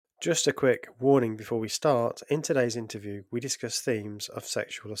Just a quick warning before we start. In today's interview, we discuss themes of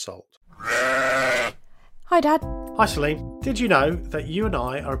sexual assault. Hi, Dad. Hi, Celine. Did you know that you and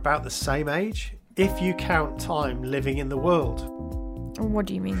I are about the same age, if you count time living in the world? What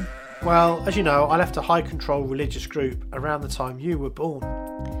do you mean? Well, as you know, I left a high-control religious group around the time you were born.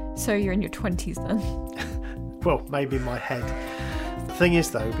 So you're in your 20s then? Well, maybe in my head. The thing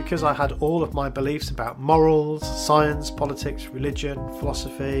is, though, because I had all of my beliefs about morals, science, politics, religion,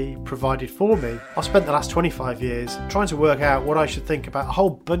 philosophy provided for me, I spent the last 25 years trying to work out what I should think about a whole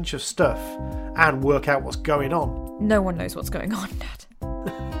bunch of stuff and work out what's going on. No one knows what's going on, Dad.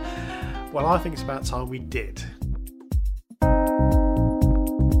 Well, I think it's about time we did.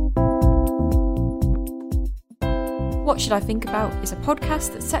 What Should I Think About is a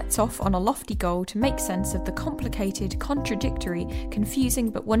podcast that sets off on a lofty goal to make sense of the complicated, contradictory, confusing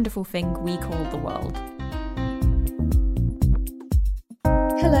but wonderful thing we call the world.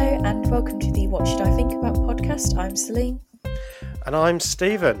 Hello and welcome to the What Should I Think About podcast. I'm Celine. And I'm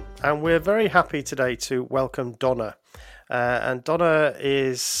Stephen, and we're very happy today to welcome Donna. And Donna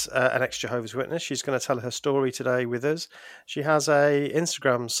is an ex-Jehovah's Witness. She's going to tell her story today with us. She has a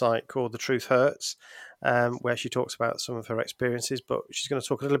Instagram site called The Truth Hurts, where she talks about some of her experiences, but she's going to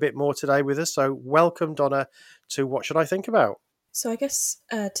talk a little bit more today with us. So welcome, Donna, to What Should I Think About? So I guess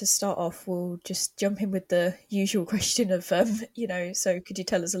to start off, we'll just jump in with the usual question of, so could you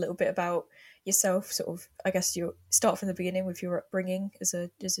tell us a little bit about yourself, sort of, I guess you start from the beginning with your upbringing as a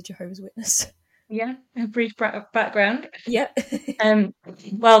Jehovah's Witness. Yeah, a brief background. Yeah.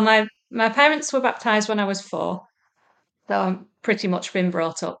 Well, my parents were baptised when I was 4, so I'm pretty much been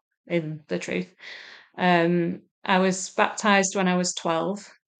brought up in the truth. I was baptised when I was 12,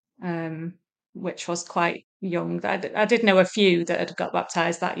 which was quite young. I did know a few that had got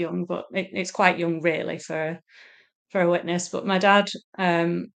baptised that young, but it's quite young really for a witness. But my dad,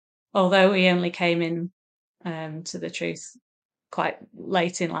 although he only came in to the truth quite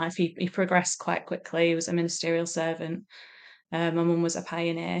late in life, he progressed quite quickly. He was a ministerial servant. My mum was a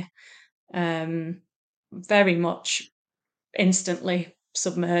pioneer. Very much instantly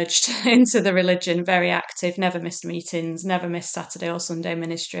submerged into the religion, very active, never missed meetings, never missed Saturday or Sunday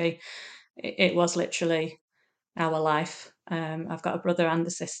ministry. It was literally our life. I've got a brother and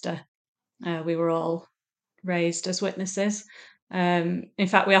a sister. We were all raised as witnesses. In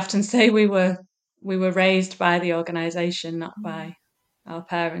fact, we often say we were raised by the organisation, not by our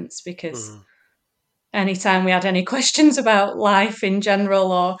parents, because anytime we had any questions about life in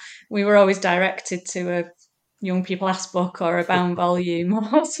general, or we were always directed to a Young People Ask book or a bound volume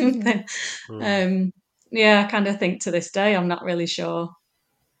or something. I kind of think to this day I'm not really sure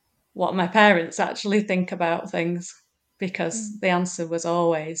what my parents actually think about things, because the answer was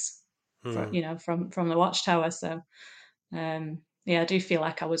always from the Watchtower. So I do feel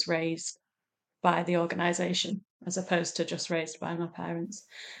like I was raised by the organisation as opposed to just raised by my parents.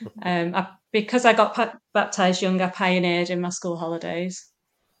 Because I got baptised young, I pioneered in my school holidays.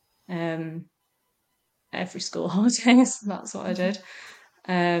 Every school holidays, that's what I did.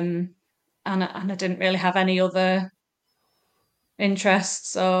 And I didn't really have any other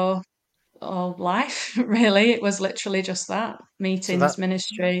interests or life, really. It was literally just that. Meetings,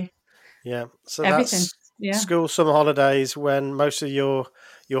 ministry. Yeah. So everything. That's school summer holidays when most of your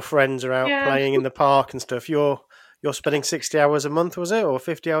friends are out playing in the park and stuff. You're spending 60 hours a month, was it? Or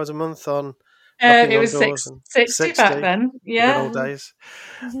 50 hours a month on it was 60 back then. Yeah. Good old days.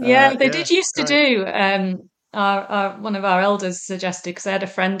 They did used to do our one of our elders suggested, because I had a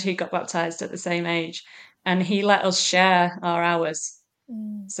friend who got baptised at the same age, and he let us share our hours.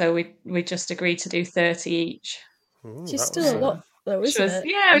 So we just agreed to do 30 each. Which is still a lot, though, isn't it?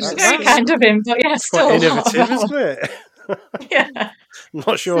 Yeah, which is very kind of him, but yeah, still quite innovative, isn't it? Yeah. I'm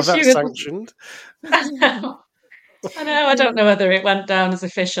not sure if that's sanctioned. I know. I don't know whether it went down as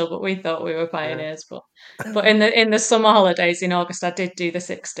official, but we thought we were pioneers. Yeah. But in the summer holidays in August, I did do the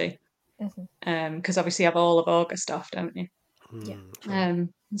 60, because obviously you have all of August off, don't you? Yeah.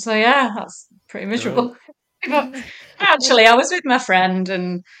 So that's pretty miserable. But actually, I was with my friend,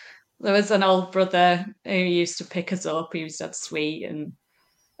 and there was an old brother who used to pick us up. He was dead sweet, and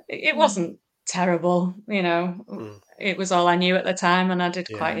it wasn't terrible, It was all I knew at the time, and I did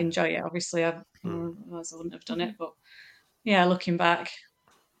quite enjoy it. Obviously, I wouldn't have done it, but looking back,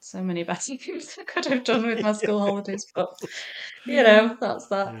 so many better things I could have done with my school holidays. But that's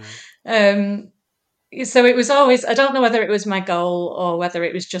that. So it was always, I don't know whether it was my goal or whether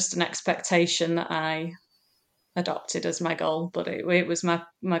it was just an expectation that I adopted as my goal, but it was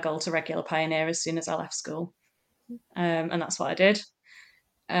my goal to regular pioneer as soon as I left school, and that's what I did.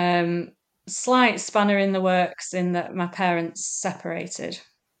 Slight spanner in the works in that my parents separated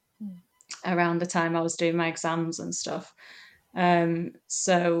around the time I was doing my exams and stuff.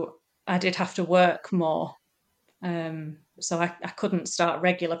 So I did have to work more. So I couldn't start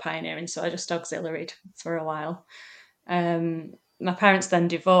regular pioneering, so I just auxiliaried for a while. My parents then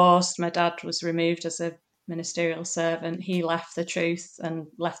divorced. My dad was removed as a ministerial servant. He left the truth and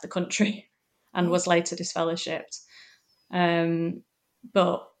left the country and was later disfellowshipped.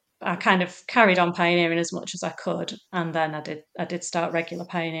 But I kind of carried on pioneering as much as I could, and then I did start regular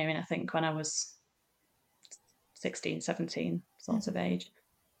pioneering, I think, when I was 16, 17 sort of age.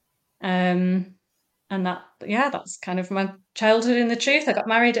 And that's kind of my childhood in the truth. I got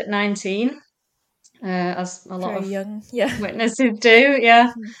married at 19, as a lot Very of young, yeah. witnesses do,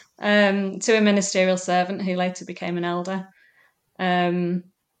 to a ministerial servant who later became an elder.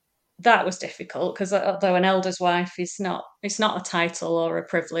 That was difficult because although an elder's wife it's not a title or a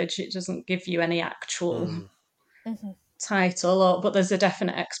privilege, it doesn't give you any actual title, but there's a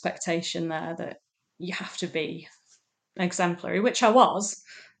definite expectation there that you have to be exemplary, which I was,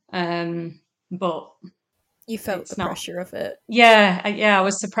 but you felt the pressure of it. I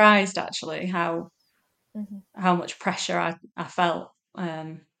was surprised actually how much pressure I felt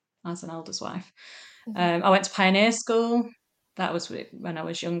as an elder's wife. I went to pioneer school. That was when I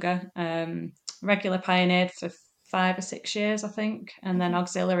was younger. Regular pioneered for 5 or 6 years, I think, and then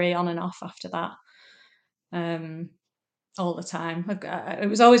auxiliary on and off after that, all the time. It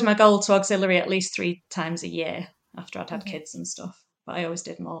was always my goal to auxiliary at least 3 times a year after I'd had kids and stuff, but I always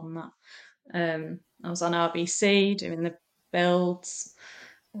did more than that. I was on RBC doing the builds,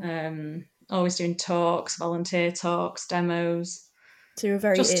 always doing talks, volunteer talks, demos. So you were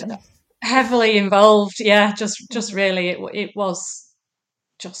very heavily involved. Yeah, just really, it was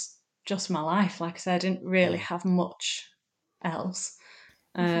just my life. Like I said, I didn't really have much else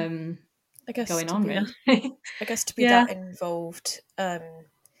I guess going on, really. I guess to be that involved, at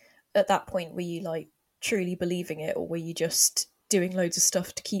that point, were you like truly believing it, or were you just doing loads of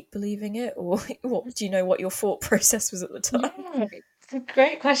stuff to keep believing it, or what? Do you know what your thought process was at the time? Yeah, it's a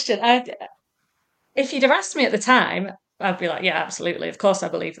great question. If you'd have asked me at the time, I'd be like, yeah, absolutely, of course I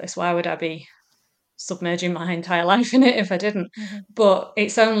believe this. Why would I be submerging my entire life in it if I didn't? But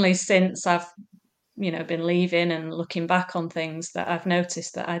it's only since I've been leaving and looking back on things that I've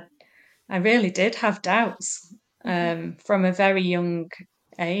noticed that I really did have doubts from a very young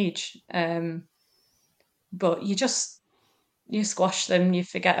age, but you squash them, you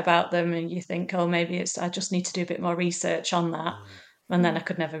forget about them, and you think, oh, maybe I just need to do a bit more research on that. And then I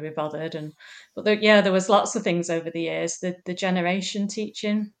could never be bothered. But there was lots of things over the years. The generation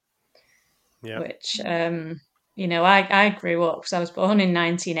teaching, which I grew up because I was born in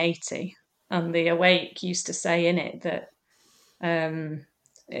 1980, and the Awake used to say in it that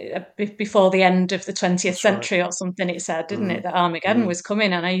before the end of the 20th century or something, it said, didn't it, that Armageddon was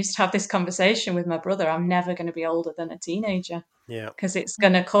coming. And I used to have this conversation with my brother. I'm never going to be older than a teenager, because it's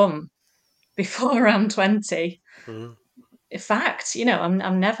going to come before I'm 20. In fact,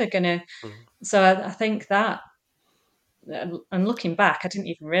 I'm never going to. So I think that, and looking back, I didn't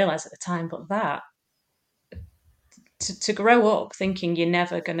even realize at the time, but that to grow up thinking you're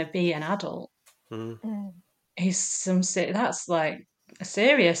never going to be an adult is that's like a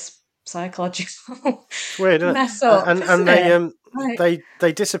serious psychological mess up. And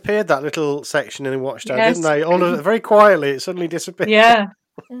they disappeared that little section in the Watchtower, didn't they? Very quietly, it suddenly disappeared. Yeah.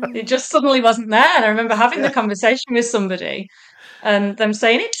 It just suddenly wasn't there. And I remember having the conversation with somebody and them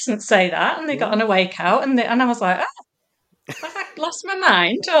saying, it doesn't say that. And they got on a Awake out, and I was like, have I lost my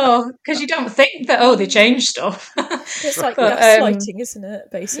mind? Or because you don't think that, they changed stuff. It's like gaslighting, isn't it,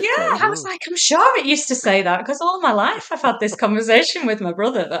 basically? Yeah, I was like, I'm sure it used to say that, because all my life I've had this conversation with my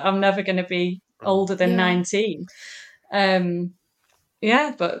brother that I'm never going to be older than 19. But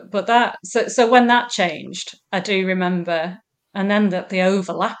that, so when that changed, I do remember. And then the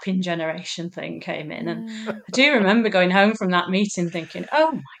overlapping generation thing came in. And I do remember going home from that meeting thinking,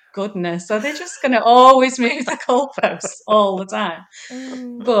 oh, my goodness, are they just going to always move the goalposts all the time?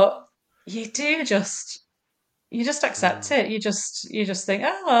 But you just accept it. You just think,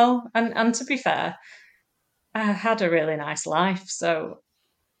 oh, well. And to be fair, I had a really nice life. So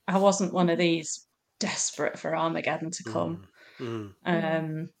I wasn't one of these desperate for Armageddon to come.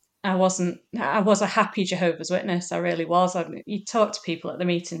 I was a happy Jehovah's Witness. I really was. You talk to people at the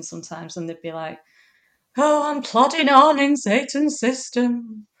meeting sometimes and they'd be like, oh, I'm plodding on in Satan's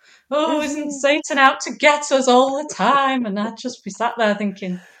system. Oh, isn't Satan out to get us all the time? And I'd just be sat there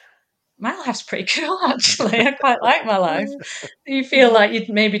thinking, my life's pretty cool, actually. I quite like my life. You feel like you'd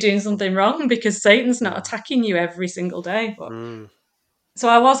maybe doing something wrong because Satan's not attacking you every single day. But so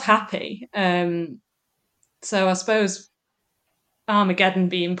I was happy. So I suppose Armageddon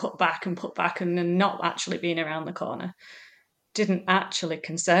being put back and not actually being around the corner didn't actually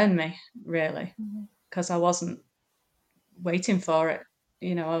concern me, really, because I wasn't waiting for it.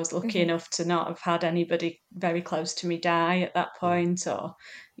 You know, I was lucky enough to not have had anybody very close to me die at that point, or,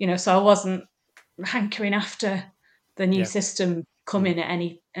 you know, so I wasn't hankering after the new system coming at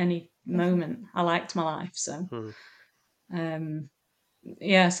any moment. I liked my life, so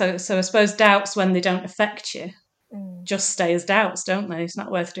so I suppose doubts, when they don't affect you, just stay as doubts, don't they? It's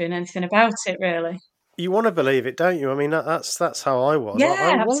not worth doing anything about it, really. You want to believe it, don't you? I mean, that's how I was.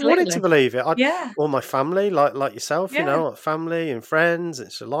 Yeah, I wanted to believe it. Yeah. All my family, like yourself, you know, family and friends.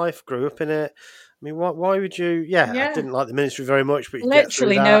 It's a life. Grew up in it. I mean, why would you? Yeah, I didn't like the ministry very much, but you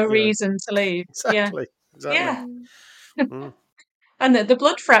literally get through that, no reason to leave. Exactly. Yeah. And the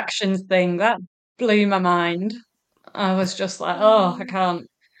blood fractions thing, that blew my mind. I was just like, oh, I can't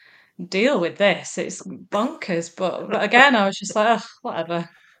deal with this. It's bonkers. But again, I was just like, oh, whatever.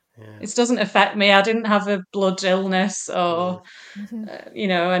 It doesn't affect me. I didn't have a blood illness or, you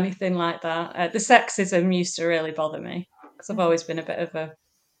know, anything like that. The sexism used to really bother me because I've always been a bit of a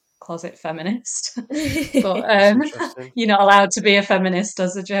closet feminist. But you're not allowed to be a feminist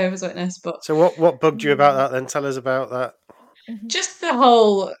as a Jehovah's Witness. But so what bugged you about that then? Tell us about that. Just the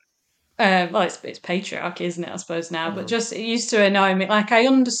whole, well, it's patriarchy, isn't it, I suppose now, but just, it used to annoy me. Like, I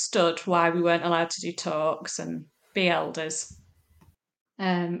understood why we weren't allowed to do talks and be elders,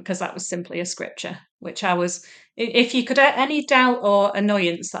 because that was simply a scripture, which I was, if you could, any doubt or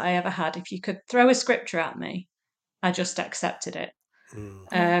annoyance that I ever had, if you could throw a scripture at me, I just accepted it.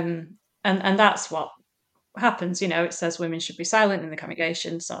 And that's what happens, you know. It says women should be silent in the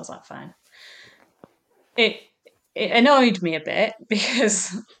congregation, so I was like, fine. It annoyed me a bit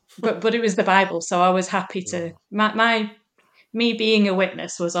because, but it was the Bible, so I was happy to. Me being a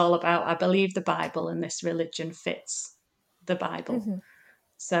witness was all about, I believe the Bible and this religion fits the Bible.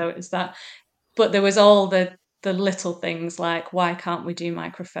 So it's that. But there was all the little things like, why can't we do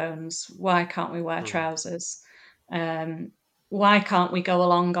microphones? Why can't we wear trousers? Why can't we go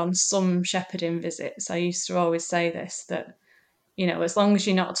along on some shepherding visits? I used to always say this, that, you know, as long as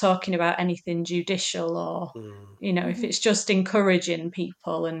you're not talking about anything judicial or, you know, if it's just encouraging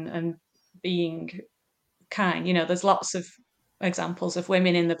people and being kind, you know, there's lots of examples of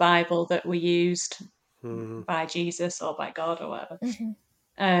women in the Bible that were used by Jesus or by God or whatever.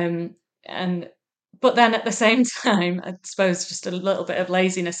 But then at the same time, I suppose just a little bit of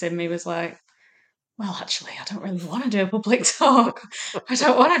laziness in me was like, well, actually, I don't really want to do a public talk. I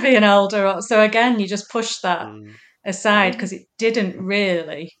don't want to be an elder. So again, you just push that aside because it didn't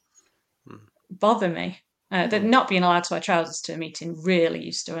really bother me. That not being allowed to wear trousers to a meeting really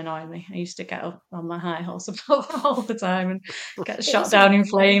used to annoy me. I used to get up on my high horse all the time and get shot down in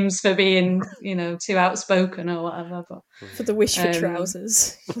flames for being, you know, too outspoken or whatever. But for the wish for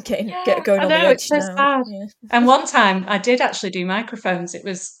trousers, get going on the edge now. Yeah. And one time I did actually do microphones. It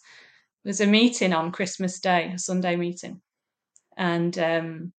was a meeting on Christmas Day, a Sunday meeting, and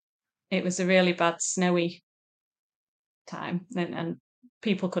it was a really bad snowy time, and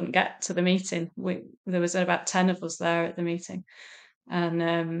people couldn't get to the meeting. There was about 10 of us there at the meeting,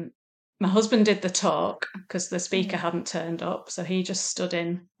 and my husband did the talk because the speaker hadn't turned up, so he just stood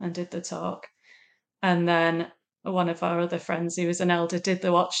in and did the talk. And then one of our other friends, who was an elder, did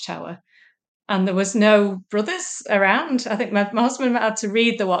the Watchtower, and there was no brothers around. I think my husband had to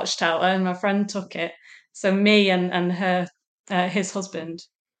read the Watchtower, and my friend took it. So me and her, his husband,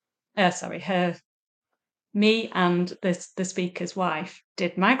 me and the speaker's wife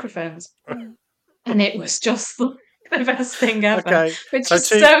did microphones, and it was just the best thing ever. Okay, which is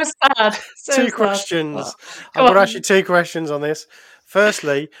so sad. Two questions. I've got actually two questions on this.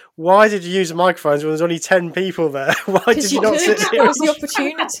 Firstly, why did you use microphones when there's only 10 people there? Why did you not sit here? That was the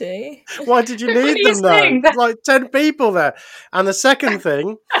opportunity. Why did you need them there? There's like 10 people there. And the second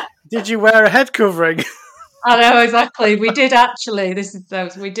thing, did you wear a head covering? I know, exactly. We did actually.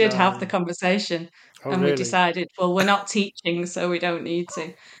 We did have the conversation, and we decided, well, we're not teaching, so we don't need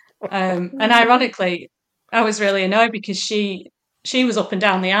to. And ironically, I was really annoyed because she was up and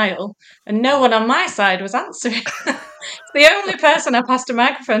down the aisle, and no one on my side was answering. The only person I passed a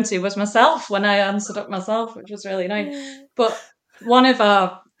microphone to was myself when I answered up myself, which was really annoying. But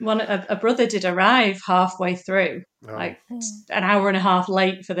a brother did arrive halfway through, like an hour and a half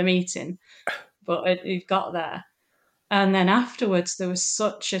late for the meeting, but he got there. And then afterwards, there was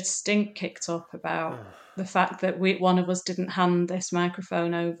such a stink kicked up about the fact that one of us didn't hand this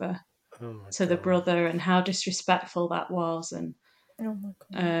microphone over to the brother, and how disrespectful that was. And oh my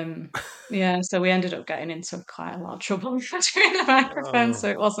God. So we ended up getting into quite a lot of trouble for doing the microphone, so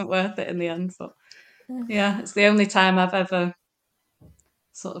it wasn't worth it in the end. But yeah, it's the only time I've ever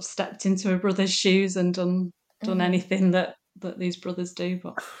sort of stepped into a brother's shoes and done anything that these brothers do.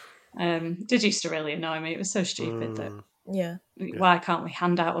 But it used to really annoy me. It was so stupid that why can't we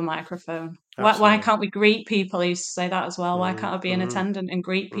hand out a microphone? Why can't we greet people? I used to say that as well. Why can't I be an attendant and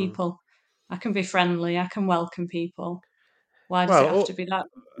greet people? I can be friendly. I can welcome people. Why does it have to be that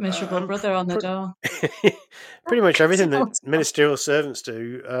miserable brother on the door? Pretty much everything that ministerial servants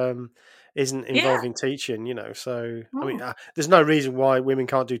do isn't involving teaching, you know. So I mean, there's no reason why women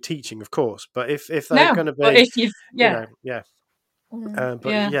can't do teaching, of course. But if they're going to be,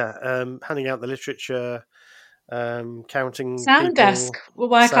 handing out the literature, counting sound people, desk. Well,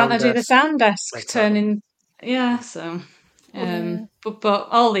 why can't I do the sound desk? Exactly. So. But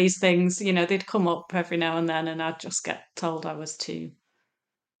all these things, you know, they'd come up every now and then, and I'd just get told I was too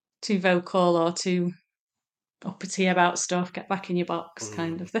vocal or too uppity about stuff. Get back in your box,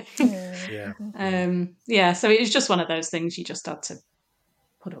 kind of thing. So it was just one of those things you just had to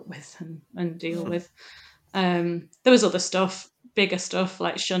put up with and deal with. There was other stuff, bigger stuff,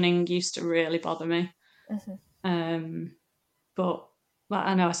 like shunning used to really bother me. But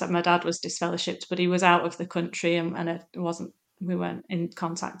I know I said my dad was disfellowshipped, but he was out of the country and we weren't in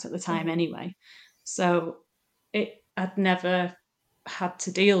contact at the time anyway. So I'd never had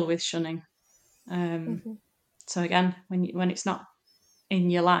to deal with shunning. So again, when it's not in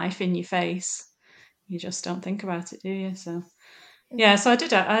your life, in your face, you just don't think about it, do you? So so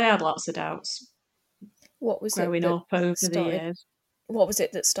I had lots of doubts. What was growing up over the years? What was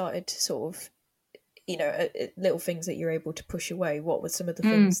it that started sort of, you know, little things that you're able to push away? What were some of the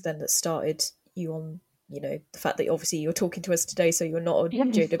things then that started you on, you know, the fact that obviously you're talking to us today, so you're not a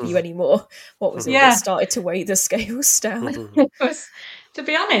JW anymore. What was it that started to weigh the scales down? It was, to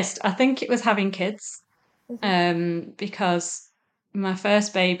be honest, I think it was having kids, because my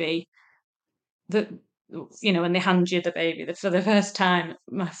first baby, when they hand you the baby for the first time,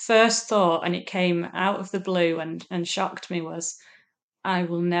 my first thought, and it came out of the blue and shocked me, was, I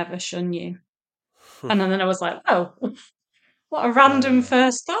will never shun you. And then I was like, oh, what a random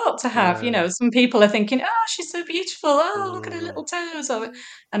first thought to have. You know, some people are thinking, oh, she's so beautiful. Oh, look at her little toes.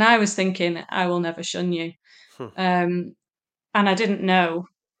 And I was thinking, I will never shun you. And I didn't know.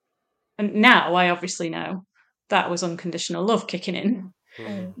 And now I obviously know that was unconditional love kicking in.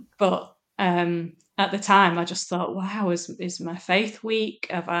 But at the time, I just thought, wow, is my faith weak?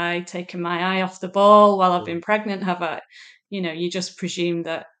 Have I taken my eye off the ball while I've been pregnant? Have I, you just presume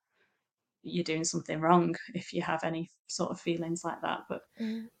that you're doing something wrong if you have any sort of feelings like that. But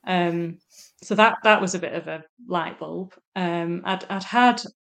so that was a bit of a light bulb. I'd had,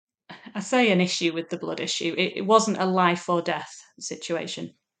 I say, an issue with the blood issue. It wasn't a life or death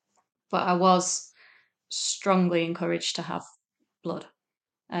situation, but I was strongly encouraged to have blood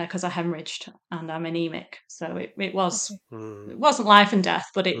because I hemorrhaged and I'm anemic. So it wasn't life and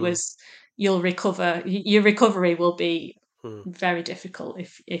death, but it was, you'll recover. Your recovery will be very difficult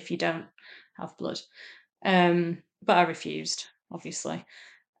if you don't have blood. But I refused, obviously.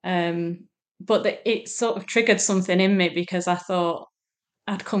 But it sort of triggered something in me because I thought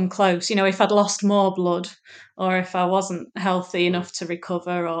I'd come close. You know, if I'd lost more blood or if I wasn't healthy enough to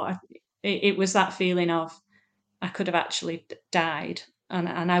recover, or it was that feeling of I could have actually died.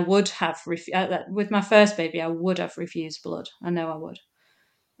 And I would have, with my first baby, I would have refused blood. I know I would.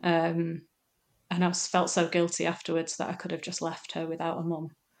 And I felt so guilty afterwards that I could have just left her without a mum.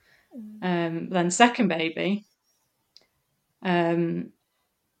 Then second baby, 4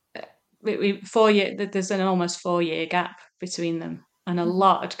 years, there's an almost 4 year gap between them. And a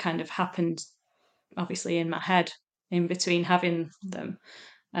lot had kind of happened, obviously, in my head in between having them,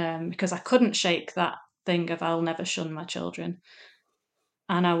 because I couldn't shake that thing of I'll never shun my children.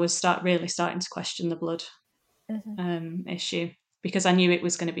 And I was really starting to question the blood issue because I knew it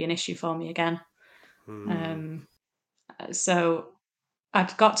was going to be an issue for me again. So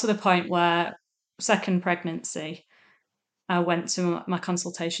I'd got to the point where second pregnancy, I went to my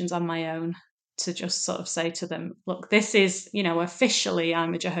consultations on my own to just sort of say to them, look, this is, officially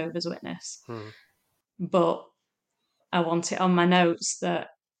I'm a Jehovah's Witness, but I want it on my notes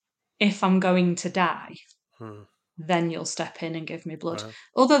that if I'm going to die, then you'll step in and give me blood. Right.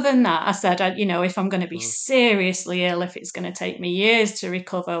 Other than that, I said, if I'm going to be seriously ill, if it's going to take me years to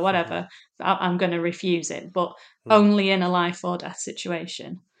recover, whatever, I'm going to refuse it. But only in a life or death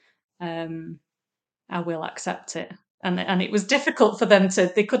situation, I will accept it. And it was difficult for them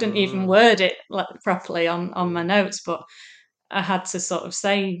they couldn't even word it properly on my notes, but I had to sort of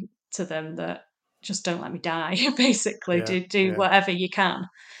say to them that just don't let me die, basically. Do whatever you can.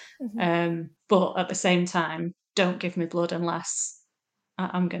 But at the same time, don't give me blood unless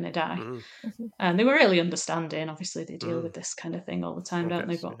I'm going to die. Mm-hmm. And they were really understanding. Obviously, they deal with this kind of thing all the time, don't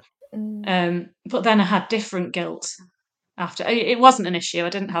they? But then I had different guilt after. It wasn't an issue. I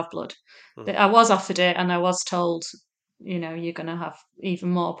didn't have blood. I was offered it, and I was told, you're going to have even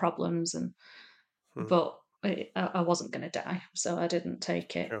more problems. But I wasn't going to die, so I didn't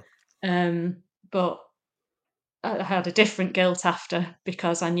take it. Sure. But I had a different guilt after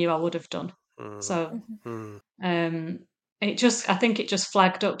because I knew I would have done. So I think it just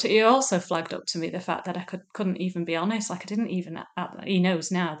flagged up to. It also flagged up to me the fact that I couldn't even be honest. Like I didn't even. He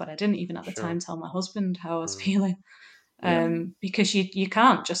knows now, but I didn't even at the time tell my husband how I was feeling. Because you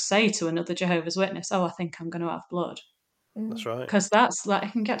can't just say to another Jehovah's Witness, "Oh, I think I'm going to have blood." That's right. Because that's like I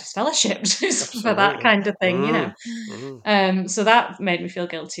can get disfellowshipped for that kind of thing, So that made me feel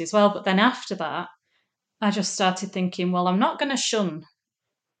guilty as well. But then after that, I just started thinking, well, I'm not going to shun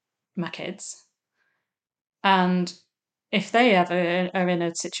my kids, and if they ever are in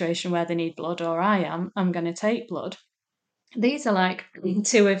a situation where they need blood, or I'm going to take blood. These are like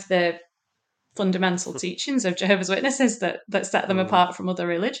two of the fundamental teachings of Jehovah's Witnesses that set them apart from other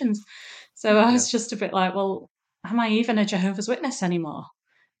religions. So I was just a bit like, well, am I even a Jehovah's Witness anymore?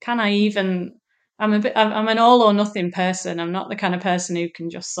 Can I even? I'm an all or nothing person. I'm not the kind of person who can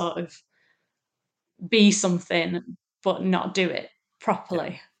just sort of be something but not do it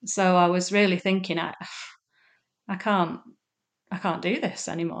properly. So I was really thinking, I can't do this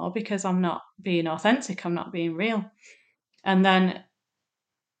anymore because I'm not being authentic. I'm not being real. And then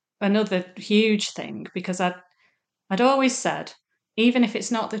another huge thing, because I'd always said, even if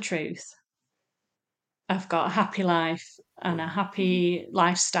it's not the truth, I've got a happy life and a happy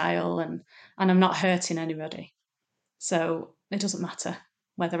lifestyle, and I'm not hurting anybody. So it doesn't matter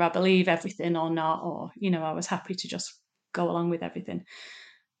whether I believe everything or not, or, I was happy to just go along with everything.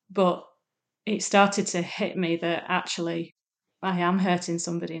 But it started to hit me that actually I am hurting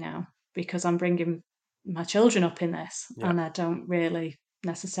somebody now because I'm bringing my children up in this, and I don't really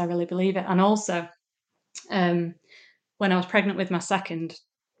necessarily believe it. And also, when I was pregnant with my second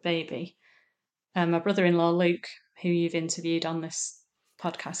baby, my brother-in-law Luke, who you've interviewed on this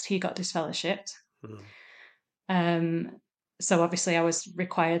podcast, he got disfellowshipped. So obviously I was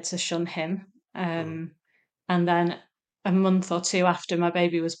required to shun him. And then a month or two after my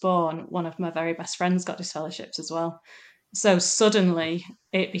baby was born, one of my very best friends got disfellowshipped as well. So suddenly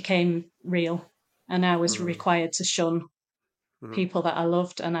it became real, and I was required to shun people that I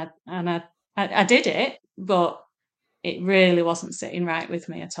loved, and I did it, but it really wasn't sitting right with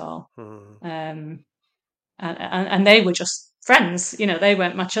me at all. And they were just friends, they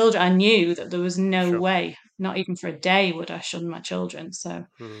weren't my children. I knew that there was no way, not even for a day, would I shun my children. So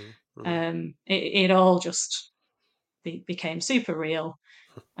it all just became super real.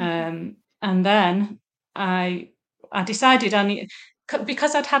 And then I decided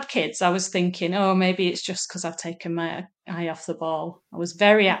because I'd had kids, I was thinking, oh, maybe it's just because I've taken my eye off the ball. I was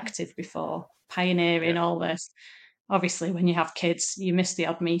very active before, pioneering all this. Obviously, when you have kids, you miss the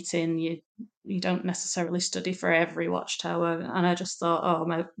odd meeting. You don't necessarily study for every watchtower. And I just thought, oh,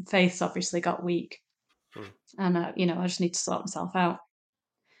 my faith's obviously got weak, and I just need to sort myself out.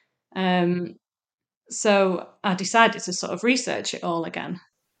 So I decided to sort of research it all again,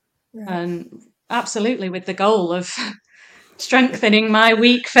 and absolutely with the goal of strengthening my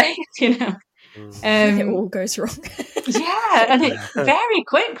weak faith. It all goes wrong. And it very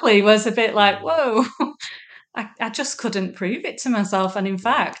quickly was a bit like, whoa. I just couldn't prove it to myself, and in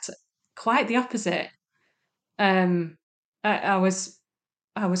fact, quite the opposite. I was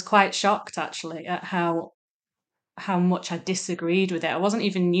quite shocked actually at how much I disagreed with it. I wasn't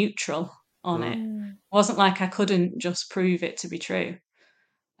even neutral on it. It wasn't like I couldn't just prove it to be true.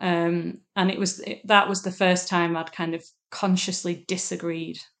 And that was the first time I'd kind of consciously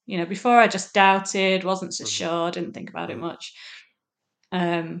disagreed. Before I just doubted, wasn't so sure, didn't think about it much.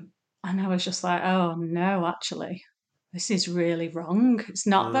 And I was just like, oh no, actually, this is really wrong. It's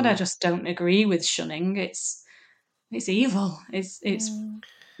not that I just don't agree with shunning. It's evil. It's it's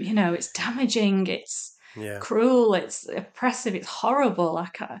damaging. It's cruel. It's oppressive. It's horrible. And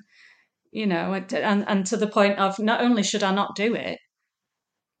to the point of not only should I not do it,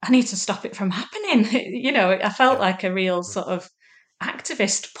 I need to stop it from happening. I felt like a real sort of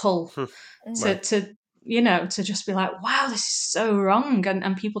activist pull to just be like, wow, this is so wrong.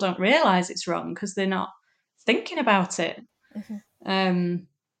 And people don't realize it's wrong because they're not thinking about it. So, and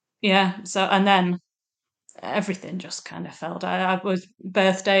then everything just kind of fell down. I was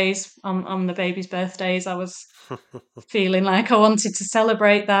birthdays on the baby's birthdays. I was feeling like I wanted to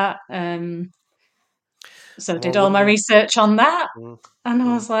celebrate that. So did all my research on that. And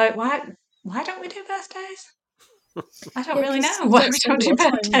I was like, why don't we do birthdays? I don't Yeah, really 'cause know. you Why don't we spend don't a do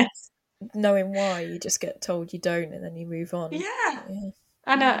lot of time birthdays. knowing why. You just get told you don't, and then you move on. Yeah. Yeah.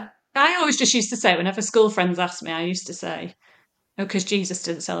 And I always just used to say, whenever school friends asked me, I used to say, oh, because Jesus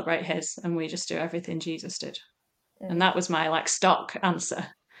didn't celebrate his, and we just do everything Jesus did. And that was my like stock answer.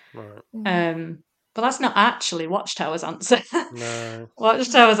 Right. But that's not actually Watchtower's answer. No.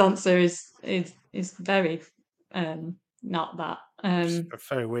 Watchtower's answer is very not that. It's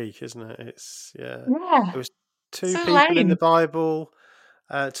very weak, isn't it? It's Yeah, There was two so people in the lame. Bible,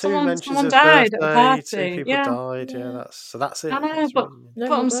 two mentions Someone of died at a birthday, two party. people Yeah, died. Yeah, Yeah. that's it. I know, That's really No but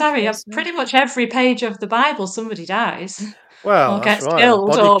more I'm sorry. birthdays. No. Pretty much every page of the Bible, somebody dies, well. or That's gets right. The killed,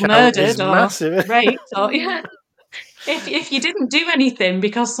 body or count is murdered, or massive. raped, or yeah. If you didn't do anything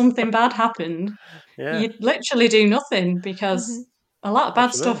because something bad happened, Yeah, you literally do nothing because a lot of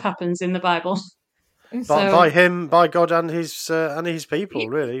bad stuff absolutely. happens in the Bible. But by So him, by God, and his people,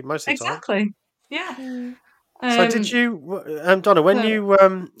 really, most of the time. exactly, yeah. So, did you, Donna,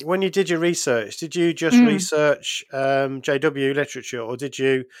 when you did your research, did you just research JW literature, or did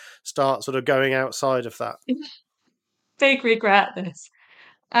you start sort of going outside of that? Big regret this.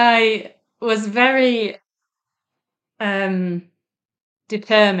 I was very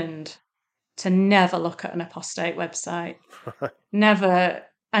determined to never look at an apostate website. Never.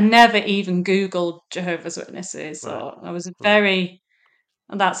 I never even Googled Jehovah's Witnesses, Right. or I was very.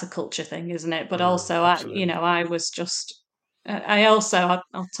 And that's a culture thing, isn't it? But also, Absolutely. I was just. I also,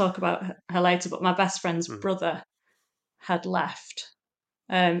 I'll talk about her later, but my best friend's brother had left.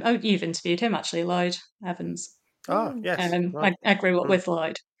 You've interviewed him actually, Lloyd Evans. Yes. Right. I grew up with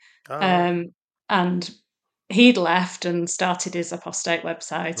Lloyd. Right. And he'd left and started his apostate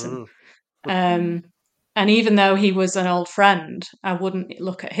website, and even though he was an old friend, I wouldn't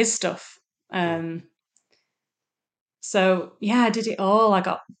look at his stuff. So yeah, I did it all.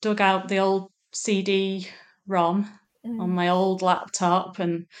 I dug out the old CD-ROM on my old laptop,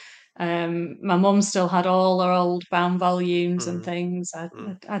 and my mum still had all her old bound volumes and things.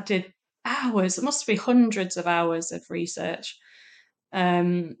 I did hours. It must be hundreds of hours of research,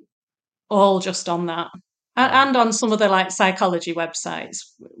 all just on that. And on some of the like psychology websites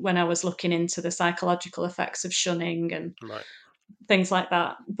when I was looking into the psychological effects of shunning and things like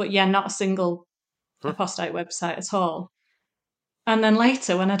that. But yeah, not a single apostate website at all. And then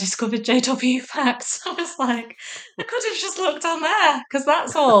later, when I discovered JW Facts, I was like, I could have just looked on there because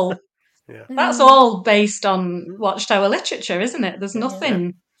that's all. That's all based on Watchtower literature, isn't it? There's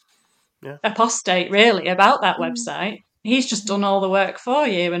nothing apostate really about that website. He's just done all the work for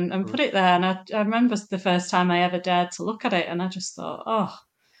you and put it there. And I remember the first time I ever dared to look at it, and I just thought, oh,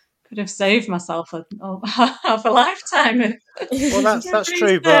 could have saved myself half a lifetime. Well, that's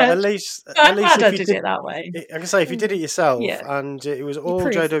true, but at least if you did it that way. I can say if you did it yourself and it was all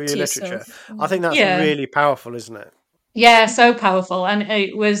JW literature, I think that's really powerful, isn't it? Yeah, so powerful, and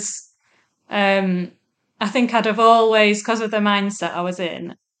it was. I think I'd have always, because of the mindset I was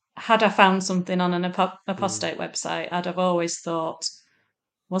in, had I found something on an apostate website, I'd have always thought,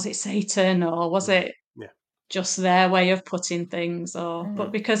 was it Satan or was it just their way of putting things?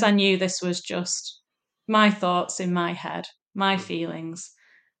 But because I knew this was just my thoughts in my head, my feelings,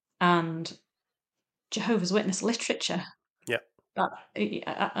 and Jehovah's Witness literature. Yeah,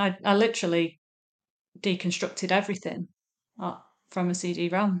 I literally deconstructed everything from a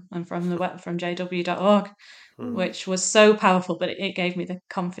CD-ROM and from jw.org, which was so powerful, but it gave me the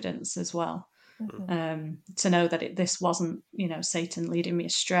confidence as well to know that this wasn't, Satan leading me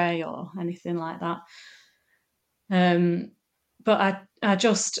astray or anything like that. But I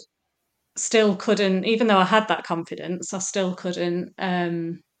just still couldn't, even though I had that confidence, I still couldn't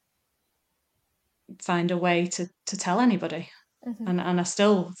find a way to tell anybody. And I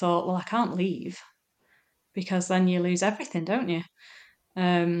still thought, well, I can't leave because then you lose everything, don't you?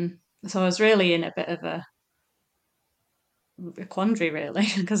 So I was really in a bit of a quandary, really,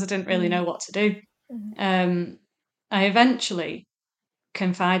 because I didn't really know what to do. I eventually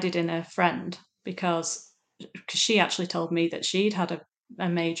confided in a friend because she actually told me that she'd had a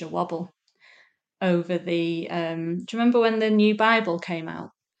major wobble over the. Do you remember when the new Bible came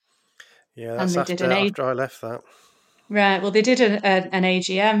out? Yeah, that's after I left that. Right. Well, they did an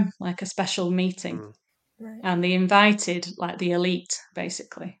AGM, like a special meeting, and they invited like the elite,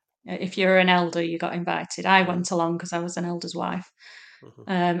 basically. If you're an elder, you got invited. I went along because I was an elder's wife,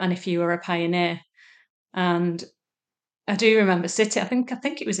 and if you were a pioneer, and I do remember sitting. I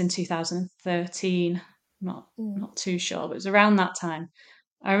think it was in 2013. Not too sure, but it was around that time.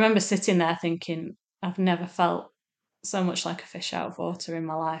 I remember sitting there thinking, I've never felt so much like a fish out of water in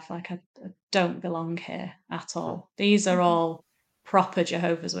my life. Like I don't belong here at all. These are all proper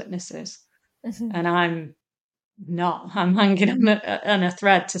Jehovah's Witnesses, and I'm not. I'm hanging on a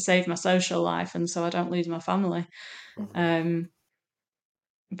thread to save my social life, and so I don't lose my family.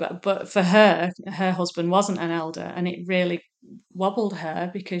 But for her husband wasn't an elder, and it really wobbled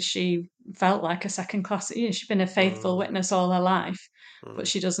her because she felt like a second class. She'd been a faithful witness all her life, but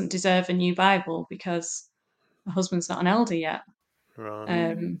she doesn't deserve a new Bible because her husband's not an elder yet.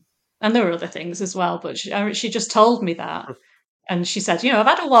 Right. And there were other things as well, but she just told me that. And she said, I've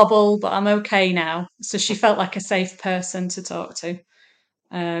had a wobble, but I'm okay now. So she felt like a safe person to talk to.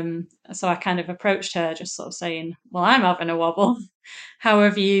 So I kind of approached her just sort of saying, well, I'm having a wobble. How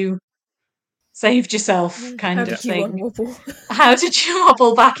have you saved yourself, kind How of did you thing? unwobble? How did you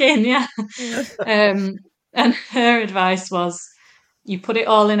wobble back in? Yeah. Yeah. And her advice was, you put it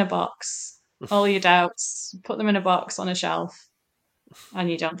all in a box, all your doubts, put them in a box on a shelf,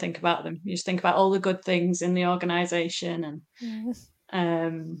 and you don't think about them. You just think about all the good things in the organisation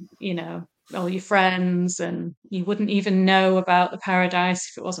and, all your friends, and you wouldn't even know about the Paradise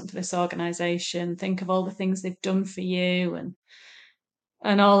if it wasn't for this organisation. Think of all the things they've done for you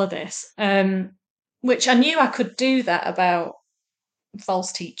and all of this, which I knew I could do that about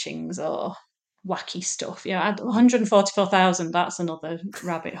false teachings or wacky stuff. 144,000, that's another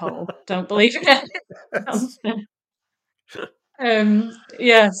rabbit hole. Don't believe it.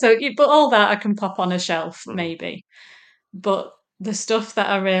 But all that I can pop on a shelf, maybe. But the stuff that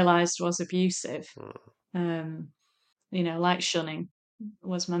I realised was abusive, like shunning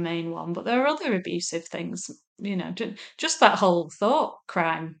was my main one. But there are other abusive things, just that whole thought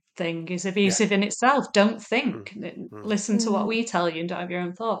crime thing is abusive in itself. Don't think. Listen to what we tell you and don't have your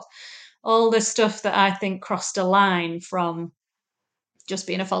own thoughts. All the stuff that I think crossed a line from just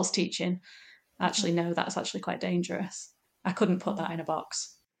being a false teaching. Actually, no, that's actually quite dangerous. I couldn't put that in a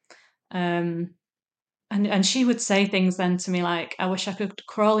box. And she would say things then to me like, I wish I could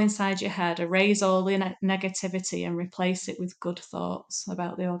crawl inside your head, erase all the negativity and replace it with good thoughts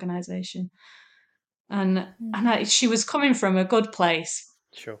about the organisation. And she was coming from a good place.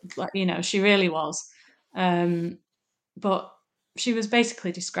 Sure. She really was. But she was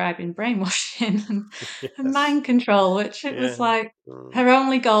basically describing brainwashing and mind control, which it was like her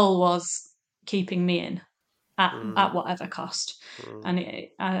only goal was keeping me in at whatever cost. And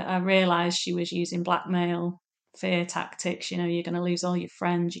I realised she was using blackmail, fear tactics. You're going to lose all your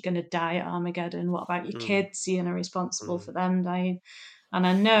friends. You're going to die at Armageddon. What about your kids? You're responsible for them dying. And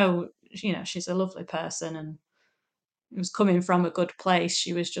I know, she's a lovely person and it was coming from a good place.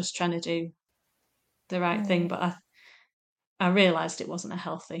 She was just trying to do the right thing. But I realised it wasn't a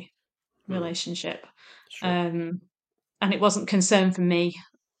healthy relationship. Sure. And it wasn't concern for me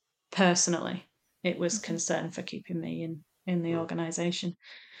personally. It was concern for keeping me in the organisation.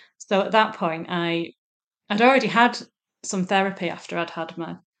 So at that point, I'd already had some therapy after I'd had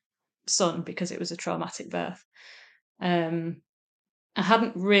my son because it was a traumatic birth. I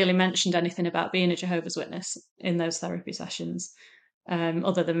hadn't really mentioned anything about being a Jehovah's Witness in those therapy sessions,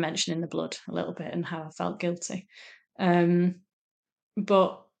 other than mentioning the blood a little bit and how I felt guilty.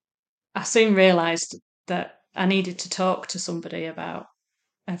 But I soon realised that I needed to talk to somebody about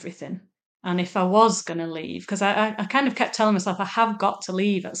everything. And if I was going to leave, because I kind of kept telling myself I have got to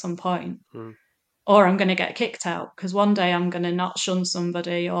leave at some point, or I'm going to get kicked out, because one day I'm going to not shun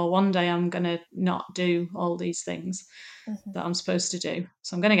somebody, or one day I'm going to not do all these things that I'm supposed to do.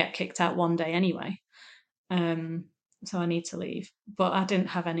 So I'm going to get kicked out one day anyway. So I need to leave. But I didn't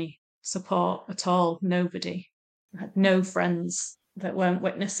have any support at all, nobody. I had no friends that weren't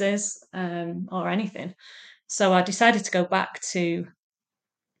witnesses or anything. So I decided to go back to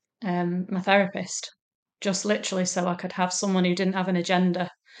my therapist, just literally so I could have someone who didn't have an agenda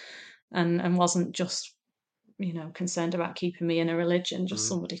and wasn't just, concerned about keeping me in a religion, just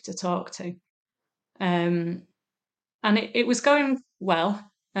somebody to talk to. And it was going well.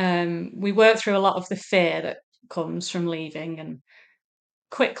 We worked through a lot of the fear that comes from leaving and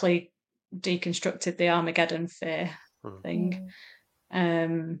quickly deconstructed the Armageddon fear thing.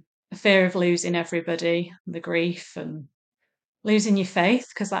 Fear of losing everybody, the grief and losing your faith,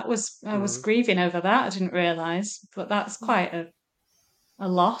 because I was grieving over that. I didn't realise, but that's quite a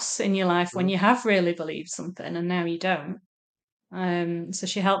loss in your life when you have really believed something and now you don't. So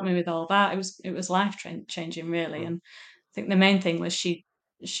she helped me with all that. It was life changing, really. And I think the main thing was she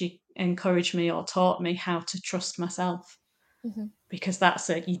encouraged me or taught me how to trust myself, because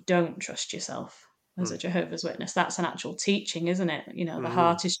you don't trust yourself as a Jehovah's Witness. That's an actual teaching, isn't it? The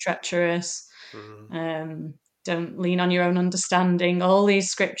heart is treacherous. Don't lean on your own understanding. All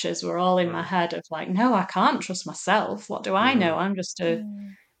these scriptures were all in my head of like, no, I can't trust myself. What do I know? I'm just a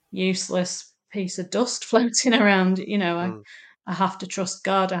useless piece of dust floating around. I have to trust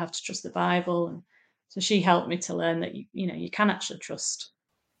God. I have to trust the Bible. And So she helped me to learn that you can actually trust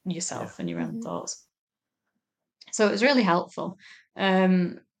yourself and your own thoughts. So it was really helpful.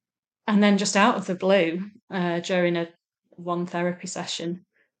 And then just out of the blue, during one therapy session,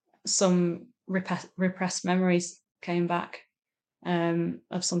 some repressed memories came back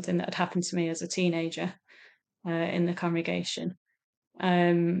of something that had happened to me as a teenager in the congregation.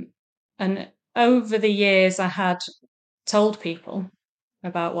 And over the years, I had told people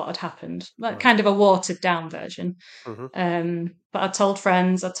about what had happened, like kind of a watered down version. But I told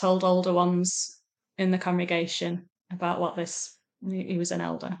friends, I told older ones in the congregation about what he was an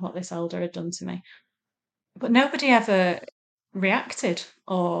elder, what this elder had done to me. But nobody ever reacted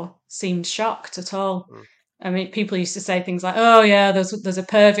or seemed shocked at all. I mean, people used to say things like, "Oh yeah, there's a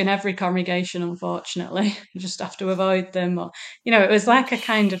perv in every congregation, unfortunately. You just have to avoid them." Or, it was like a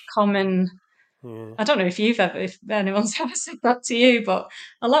kind of common. I don't know if anyone's ever said that to you, but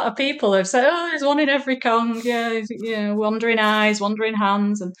a lot of people have said, "Oh, there's one in every cong. Yeah, wandering eyes, wandering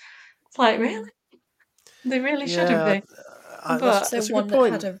hands," and it's like, really, they really shouldn't be. That's a good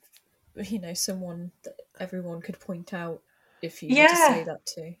point. That had someone that everyone could point out if you were to say that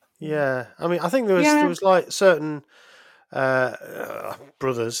to. Yeah, I mean, I think there was like certain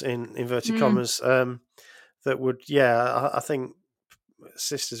brothers in inverted commas that would, I think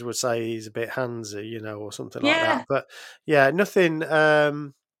sisters would say he's a bit handsy, or something like that. But nothing.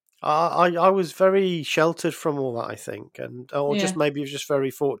 I was very sheltered from all that, I think, just maybe just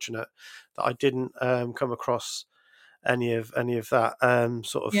very fortunate that I didn't come across any of that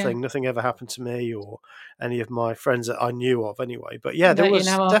sort of thing. Nothing ever happened to me or any of my friends that I knew of anyway. But there was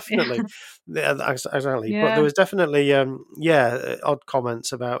definitely exactly. But there was definitely odd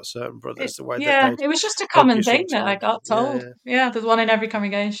comments about certain brothers. The way that it was just a common thing that I got told. There's one in every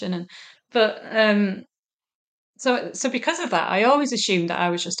congregation, so because of that, I always assumed that I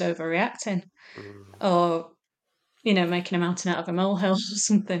was just overreacting or making a mountain out of a molehill or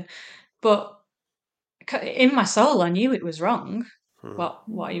something. But in my soul, I knew it was wrong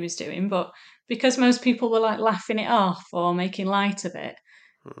what he was doing, but because most people were like laughing it off or making light of it,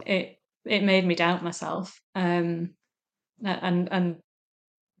 it made me doubt myself and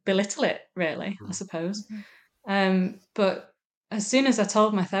belittle it, really, I suppose. But as soon as I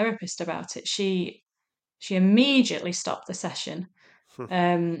told my therapist about it, she immediately stopped the session.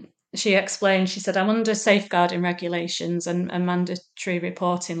 She explained, she said, "I'm under safeguarding regulations and mandatory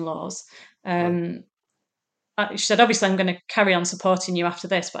reporting laws. She said, obviously, I'm going to carry on supporting you after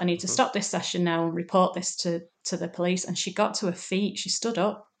this, but I need to stop this session now and report this to the police." And she got to her feet. She stood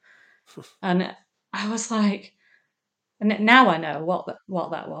up. And I was like, and now I know what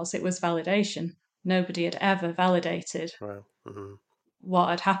that was. It was validation. Nobody had ever validated what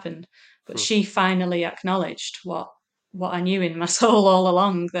had happened. But she finally acknowledged what I knew in my soul all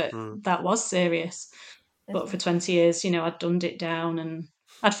along, that was serious. But for 20 years, I'd dumbed it down and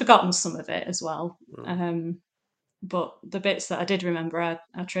I'd forgotten some of it as well. But the bits that I did remember, I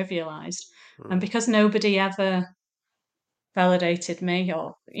trivialized. And because nobody ever validated me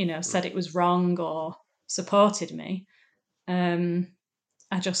or, said it was wrong or supported me, I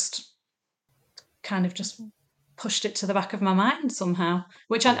just kind of just pushed it to the back of my mind somehow,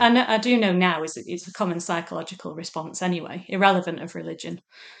 which I do know now is a common psychological response anyway, irrelevant of religion.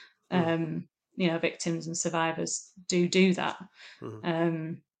 Victims and survivors do that.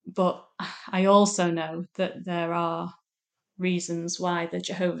 But I also know that there are reasons why the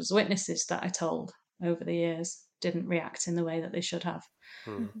Jehovah's Witnesses that I told over the years didn't react in the way that they should have.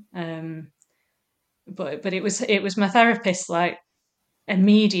 But it was my therapist's like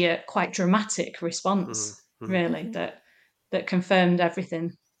immediate, quite dramatic response, really, that confirmed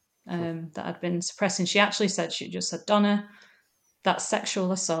everything that I'd been suppressing. She actually said, "Donna, that's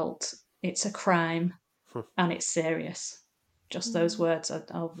sexual assault. It's a crime and it's serious." Just those words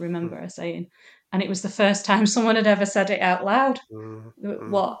I'll remember her saying. And it was the first time someone had ever said it out loud,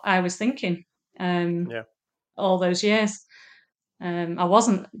 what I was thinking all those years. I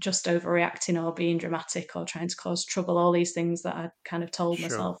wasn't just overreacting or being dramatic or trying to cause trouble, all these things that I kind of told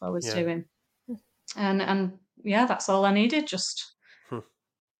myself I was doing. And that's all I needed, just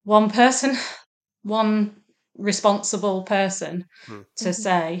one person, one responsible person to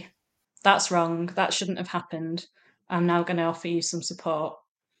say, "That's wrong, that shouldn't have happened. I'm now going to offer you some support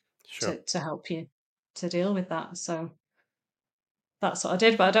to help you to deal with that." So that's what I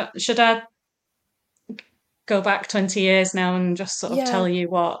did. But should I go back 20 years now and just sort of tell you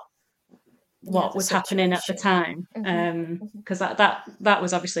what was happening at the time? Because that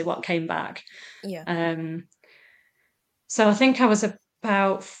was obviously what came back. So I think I was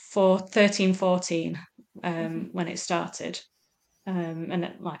about 13, 14 when it started.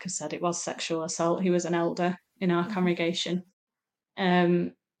 And like I said, it was sexual assault. He was an elder in our congregation.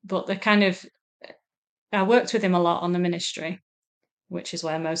 But I worked with him a lot on the ministry, which is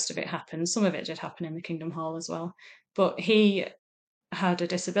where most of it happened. Some of it did happen in the Kingdom Hall as well. But he had a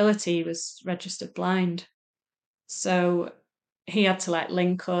disability. He was registered blind. So he had to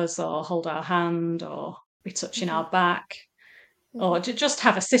link us or hold our hand or be touching our back or to just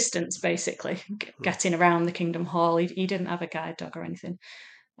have assistance, basically, getting around the Kingdom Hall. He didn't have a guide dog or anything.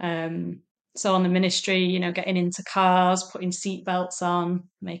 So on the ministry, getting into cars, putting seatbelts on,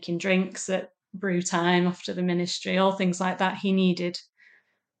 making drinks at brew time after the ministry, all things like that he needed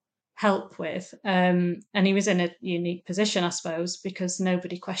help with. And he was in a unique position, I suppose, because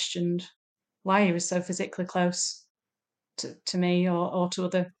nobody questioned why he was so physically close to me or to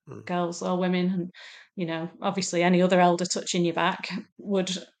other girls or women. And, obviously any other elder touching your back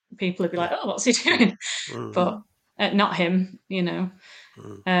people would be like, oh, what's he doing? But not him,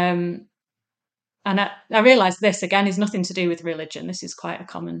 And I realised this, again, is nothing to do with religion. This is quite a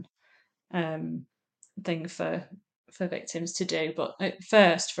common thing for victims to do. But at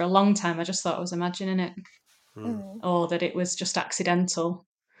first, for a long time, I just thought I was imagining it or that it was just accidental.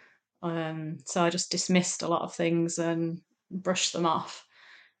 So I just dismissed a lot of things and brushed them off.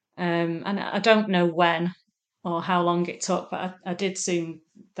 And I don't know when or how long it took, but I did soon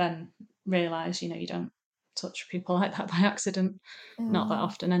then realise, you don't touch people like that by accident. Not that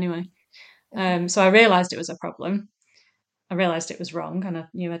often anyway. So I realised it was a problem. I realised it was wrong and I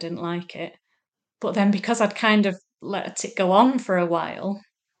knew I didn't like it. But then because I'd kind of let it go on for a while,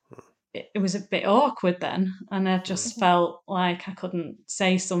 it was a bit awkward then. And I just felt like I couldn't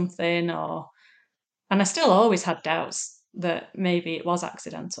say something and I still always had doubts that maybe it was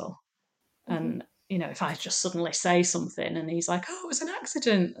accidental. And, if I just suddenly say something and he's like, oh, it was an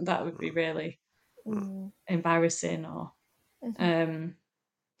accident, that would be really embarrassing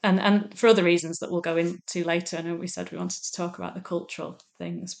and for other reasons that we'll go into later. I know we said we wanted to talk about the cultural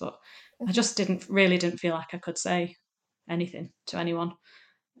things, but I just didn't feel like I could say anything to anyone.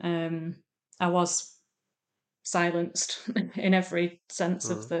 I was silenced in every sense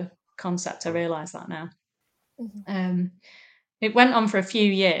of the concept. I realise that now. It went on for a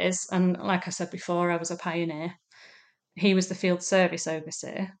few years, and like I said before, I was a pioneer. He was the field service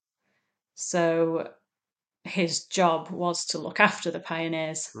overseer. So his job was to look after the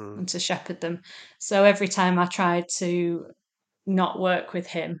pioneers and to shepherd them. So every time I tried to not work with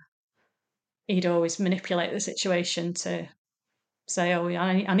him, he'd always manipulate the situation to say, oh,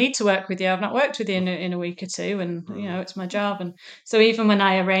 I need to work with you. I've not worked with you in a week or two, and it's my job. And so even when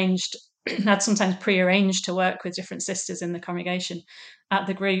I arranged, I'd sometimes pre-arranged to work with different sisters in the congregation at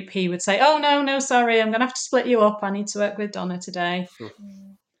the group, he would say, oh, no, sorry, I'm going to have to split you up. I need to work with Donna today.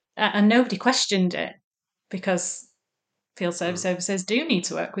 And nobody questioned it because field service overseers do need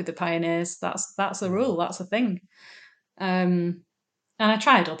to work with the pioneers. That's a rule. That's a thing. And I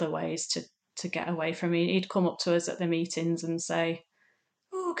tried other ways to get away from it. He'd come up to us at the meetings and say,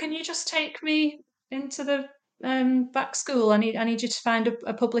 oh, can you just take me into the back school? I need you to find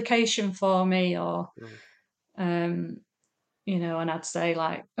a publication for me, or and I'd say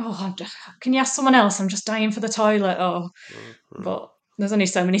like, oh, can you ask someone else? I'm just dying for the toilet. But there's only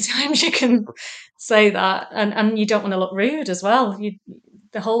so many times you can say that, and you don't want to look rude as well.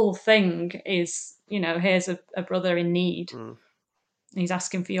 The whole thing is, here's a brother in need. He's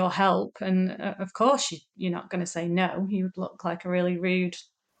asking for your help, and of course you're not going to say no. You would look like a really rude,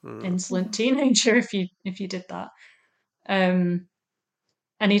 insolent teenager if you did that. And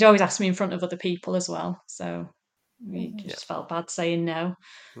he'd always ask me in front of other people as well, so we just felt bad saying no.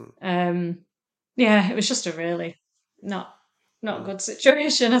 It was just a really not good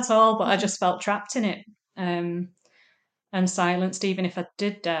situation at all, but I just felt trapped in it and silenced. Even if I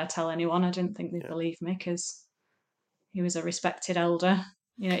did dare tell anyone, I didn't think they'd believe me because he was a respected elder.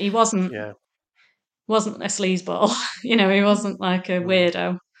 He wasn't a sleazeball. He wasn't like a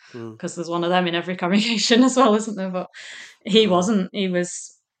weirdo, because there's one of them in every congregation as well, isn't there? But he wasn't. He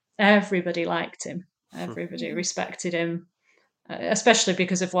was. Everybody liked him. Everybody respected him, especially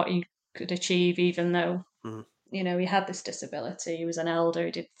because of what he could achieve, even though he had this disability. He was an elder.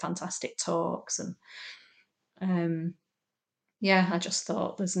 He did fantastic talks, and I just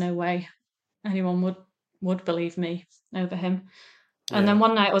thought there's no way anyone would believe me over him. And then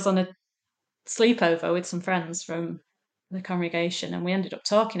one night I was on a sleepover with some friends from the congregation, and we ended up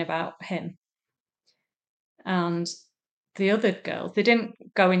talking about him. And the other girls, they didn't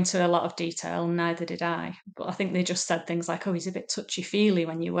go into a lot of detail, neither did I, but I think they just said things like, oh, he's a bit touchy-feely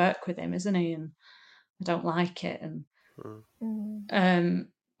when you work with him, isn't he? And I don't like it. And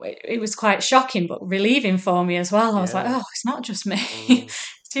it was quite shocking, but relieving for me as well. I was like, Yeah. oh, it's not just me. Mm.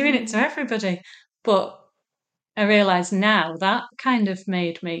 It's doing it to everybody. But I realise now that kind of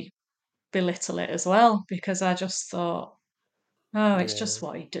made me belittle it as well, because I just thought, oh, it's Yeah. just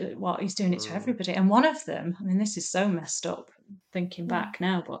what he's doing it to Mm. everybody. And one of them, I mean, this is so messed up thinking back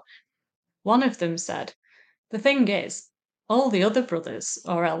now, but one of them said, the thing is, all the other brothers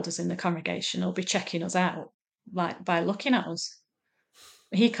or elders in the congregation will be checking us out, like by looking at us.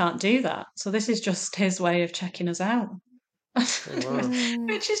 He can't do that. So this is just his way of checking us out. Wow.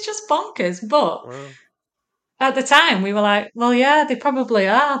 Which is just bonkers. But Wow. at the time, we were like, well, yeah, they probably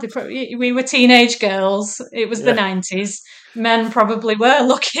are. We were teenage girls. It was the Yeah. 90s. Men probably were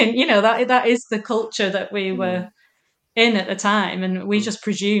looking, that is the culture that we were in at the time. And we just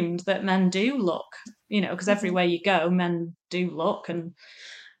presumed that men do look, because everywhere you go, men do look. And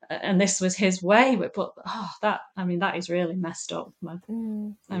this was his way. But that is really messed up. I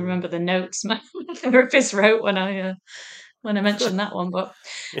remember the notes my therapist wrote when I mentioned that one, but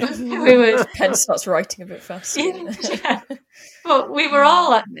we were Pen starts writing a bit faster. yeah. But we were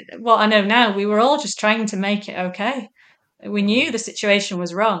all, what I know now, we were all just trying to make it okay. We knew the situation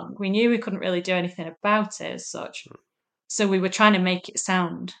was wrong. We knew we couldn't really do anything about it as such. So we were trying to make it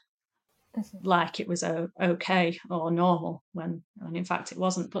sound like it was okay or normal when in fact it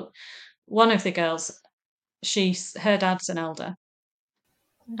wasn't. But one of the girls, her dad's an elder,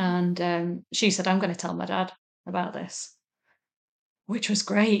 and she said, I'm going to tell my dad about this, which was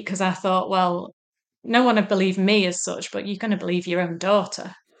great, because I thought, well, no one would believe me as such, but you're going to believe your own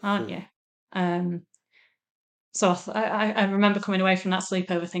daughter, aren't you? So I remember coming away from that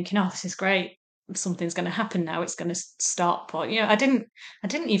sleepover thinking, oh, this is great. Something's going to happen now. It's going to stop. But I didn't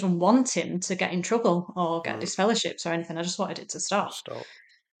even want him to get in trouble or get disfellowships or anything. I just wanted it to stop.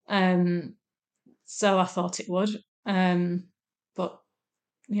 So I thought it would. But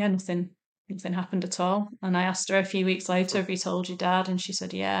yeah, nothing happened at all. And I asked her a few weeks later, have you told your dad? And she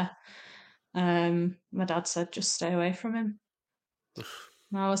said, yeah. My dad said, just stay away from him.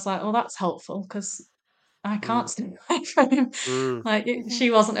 And I was like, well, that's helpful, because I can't stay away from him. Like,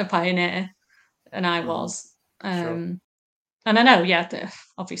 she wasn't a pioneer and I was. And I know,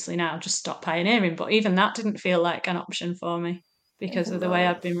 obviously now just stop pioneering, but even that didn't feel like an option for me because of the way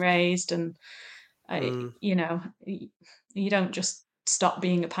I'd been raised. And you don't just stop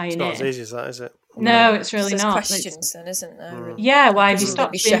being a pioneer. It's not as easy as that, is it? No, it's really there's not. Questions then, isn't there? Yeah, why have you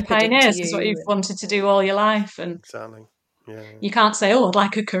stopped being pioneers? Because what you've wanted to do all your life. And exactly. Yeah. You can't say, oh, I'd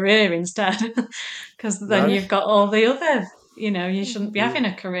like a career instead, because then you've got all the other, you shouldn't be having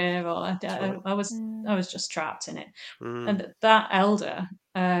a career. Or I was just trapped in it. And that elder,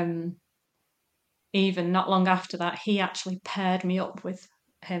 even not long after that, he actually paired me up with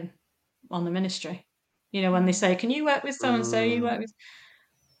him on the ministry. When they say, can you work with so-and-so, you work with...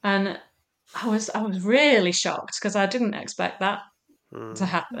 And I was really shocked, because I didn't expect that to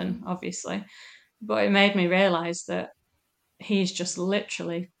happen, obviously. But it made me realise that he's just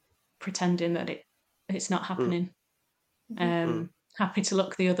literally pretending that it's not happening. Happy to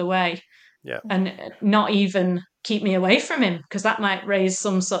look the other way. Yeah. And not even keep me away from him, because that might raise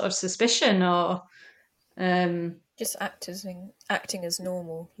some sort of suspicion, or just acting as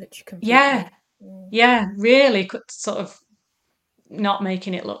normal, literally completely. Yeah, really sort of not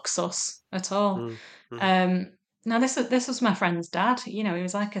making it look sus at all. Now this was my friend's dad. He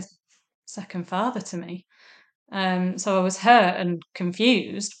was like a second father to me. So I was hurt and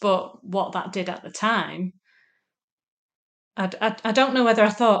confused, but what that did at the time, I don't know whether I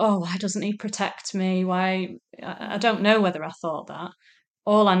thought, oh, why doesn't he protect me? Why? I don't know whether I thought that.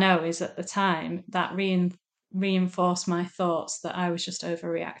 All I know is at the time that reinforced my thoughts that I was just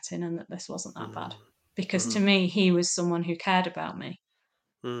overreacting and that this wasn't that bad. Because to me, he was someone who cared about me.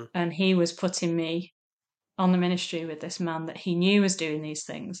 And he was putting me on the ministry with this man that he knew was doing these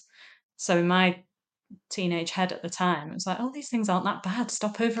things. So in my teenage head at the time, it was like, oh, these things aren't that bad.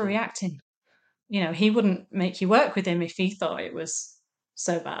 Stop overreacting. He wouldn't make you work with him if he thought it was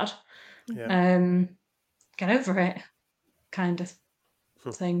so bad. Yeah. Get over it, kind of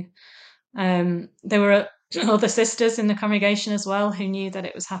thing. There were other sisters in the congregation as well who knew that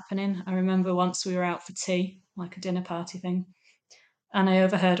it was happening. I remember once we were out for tea, like a dinner party thing, and I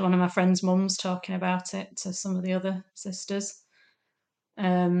overheard one of my friend's mums talking about it to some of the other sisters.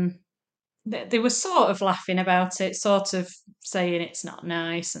 They were sort of laughing about it, sort of saying it's not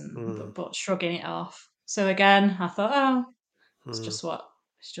nice, but shrugging it off. So again, I thought, oh, it's just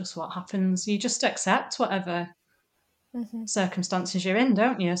what happens. You just accept whatever circumstances you're in,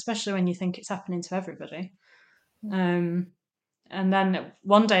 don't you? Especially when you think it's happening to everybody. And then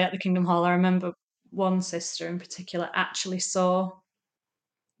one day at the Kingdom Hall, I remember one sister in particular actually saw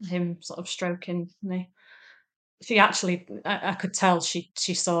him sort of stroking me. She actually, I could tell she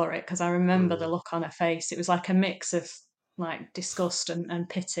saw it, because I remember the look on her face. It was like a mix of like disgust and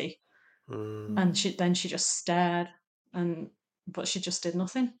pity. And she just stared, but she just did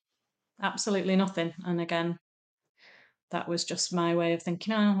nothing, absolutely nothing. And again, that was just my way of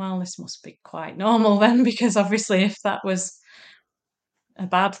thinking, oh well, this must be quite normal then, because obviously if that was a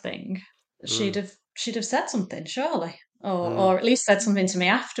bad thing, she'd have said something, surely, or at least said something to me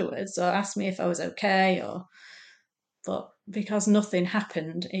afterwards, or asked me if I was okay, but because nothing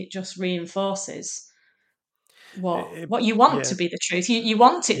happened, it just reinforces what you want to be the truth. You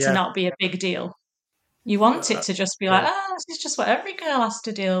want it to not be a big deal. You want it to just be like, this is just what every girl has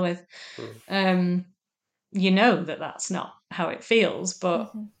to deal with. You know that's not how it feels,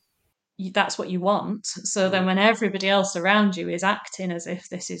 but that's what you want. So then when everybody else around you is acting as if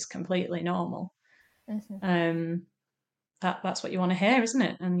this is completely normal, that's what you want to hear, isn't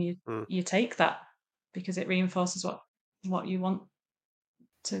it? And you take that because it reinforces what you want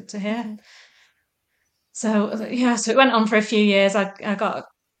to hear. So yeah, so it went on for a few years. I got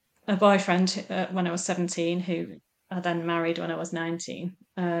a boyfriend when I was 17, who I then married when I was 19.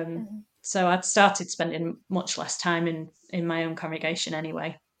 So I'd started spending much less time in my own congregation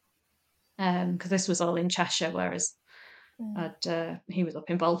anyway, because this was all in Cheshire, whereas he was up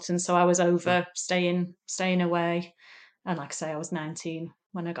in Bolton. So I was over staying away. And like I say, I was 19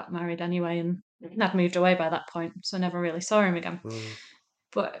 when I got married anyway, and I'd moved away by that point, so I never really saw him again.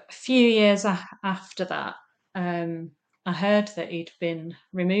 But a few years after that, I heard that he'd been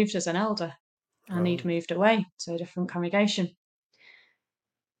removed as an elder, and he'd moved away to a different congregation.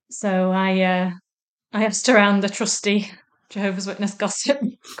 So I asked around the trusty Jehovah's Witness gossip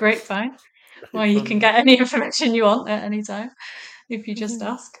grapevine, where you can get any information you want at any time if you just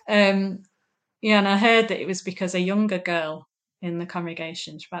ask. And I heard that it was because a younger girl in the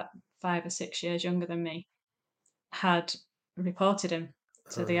congregation, about 5 or 6 years younger than me, had reported him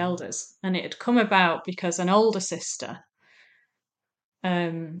to the elders, and it had come about because an older sister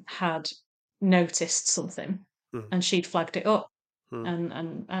had noticed something, and she'd flagged it up,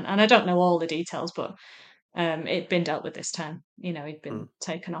 and I don't know all the details, but it'd been dealt with this time. He'd been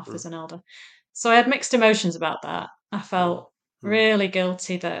taken off as an elder. So I had mixed emotions about that. I felt really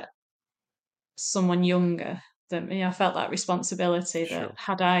guilty that someone younger than me, I felt that responsibility that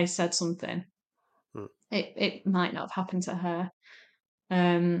had I said something, it might not have happened to her.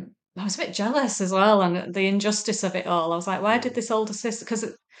 I was a bit jealous as well, and the injustice of it all. I was like, why did this older sister? Because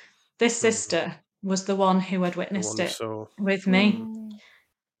this sister was the one who had witnessed it with me.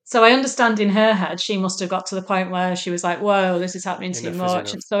 So I understand in her head, she must have got to the point where she was like, whoa, this is happening too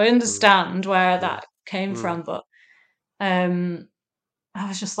much. And so I understand where that came from. But I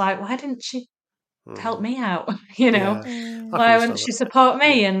was just like, why didn't she help me out? Why wouldn't she support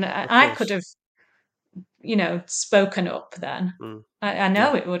me? And I could have, spoken up then. I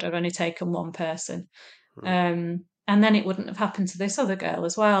know it would have only taken one person. And then it wouldn't have happened to this other girl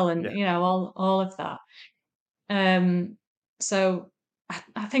as well. And, all of that. So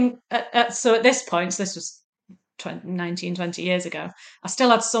I think so at this point, so this was 20 years ago, I still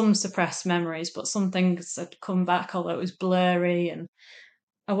had some suppressed memories, but some things had come back, although it was blurry, and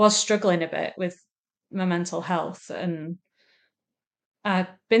I was struggling a bit with my mental health. And I've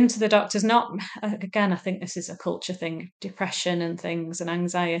been to the doctors, again, I think this is a culture thing, depression and things and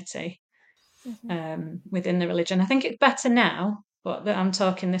anxiety within the religion. I think it's better now, but I'm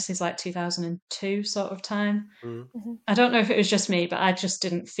talking, this is like 2002 sort of time. I don't know if it was just me, but I just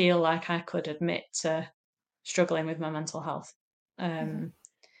didn't feel like I could admit to struggling with my mental health.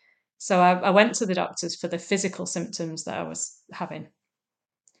 So I went to the doctors for the physical symptoms that I was having.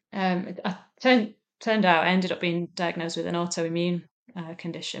 I turned out I ended up being diagnosed with an autoimmune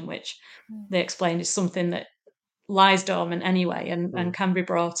condition, which they explained is something that lies dormant anyway, and can be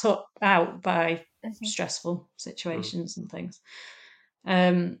brought out by stressful situations and things.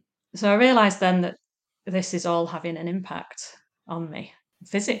 So I realised then that this is all having an impact on me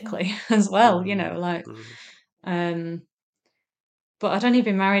physically as well, but I'd only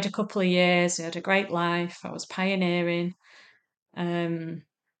been married a couple of years. I had a great life. I was pioneering,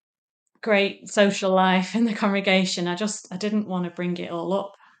 great social life in the congregation. I didn't want to bring it all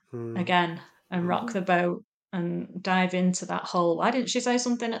up again and rock the boat and dive into that whole, why didn't she say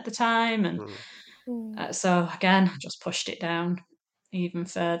something at the time? And so again, I just pushed it down even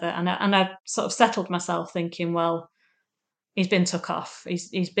further. And I sort of settled myself thinking, well, he's been took off.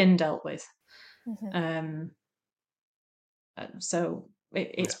 He's been dealt with. So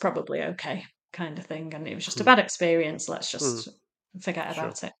it's probably okay, kind of thing. And it was just a bad experience. Let's just forget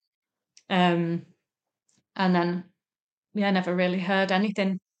about it. And then, I never really heard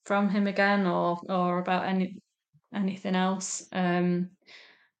anything from him again or about anything else until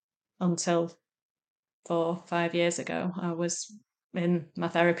 4-5 years ago. I was in my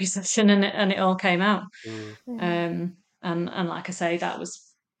therapy session and it all came out. And like I say, that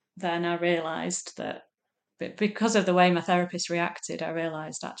was then I realised that because of the way my therapist reacted, I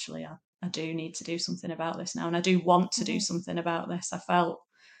realised actually I do need to do something about this now, and I do want to do something about this. I felt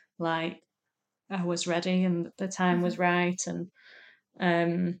like I was ready and the time was right, and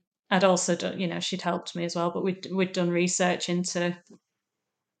I'd also done, she'd helped me as well, but we'd done research into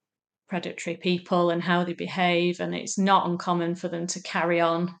predatory people and how they behave, and it's not uncommon for them to carry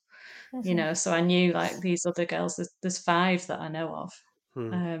on, so I knew like these other girls, there's 5 that I know of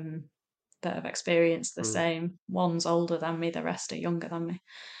that have experienced the same. One's older than me, the rest are younger than me.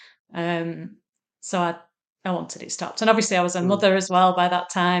 So I wanted it stopped, and obviously I was a mother as well by that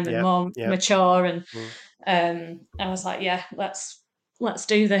time and more mature, and I was like, yeah, let's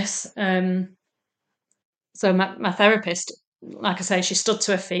do this. So my therapist, like I say, she stood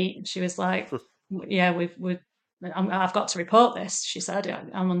to her feet. She was like, yeah, I've got to report this. She said,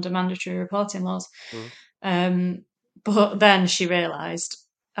 I'm under mandatory reporting laws. But then she realised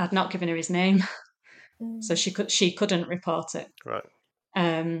I'd not given her his name, so she couldn't report it. Right.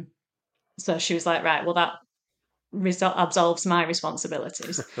 So she was like, right, well, that absolves my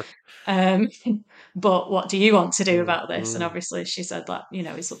responsibilities. But what do you want to do about this? And obviously she said that,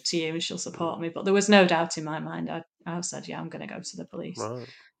 it's up to you and she'll support me. But there was no doubt in my mind. I said, yeah, I'm going to go to the police. Right.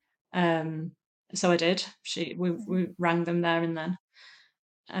 So I did. We rang them there and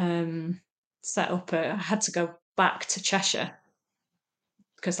then. Set up I had to go back to Cheshire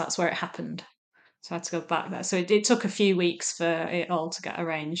because that's where it happened. So I had to go back there. So it took a few weeks for it all to get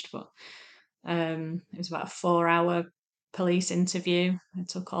arranged, but it was about a 4-hour police interview. I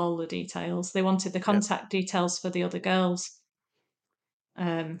took all the details. They wanted the contact details for the other girls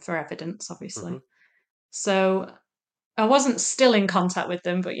for evidence, obviously. So I wasn't still in contact with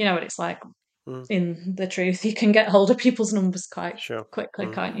them, but you know what it's like in the truth. You can get hold of people's numbers quite quickly,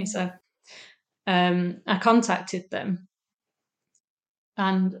 can't you? So I contacted them,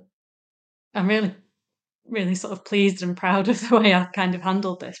 and I'm really, really sort of pleased and proud of the way I kind of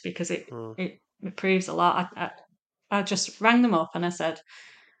handled this, because it proves a lot. I just rang them up and I said,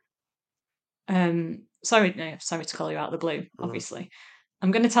 sorry to call you out of the blue, obviously.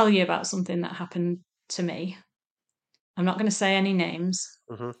 I'm going to tell you about something that happened to me. I'm not going to say any names,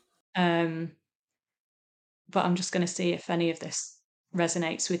 but I'm just going to see if any of this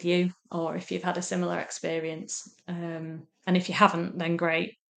resonates with you or if you've had a similar experience. And if you haven't, then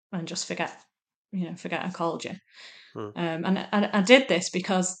great, and just forget I called you. And I did this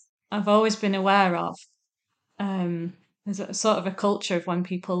because I've always been aware of there's a sort of a culture of when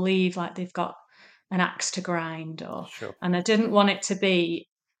people leave, like they've got an axe to grind, and I didn't want it to be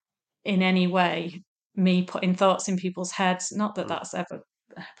in any way me putting thoughts in people's heads. Not that that's ever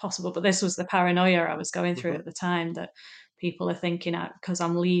possible, but this was the paranoia I was going through at the time, that people are thinking because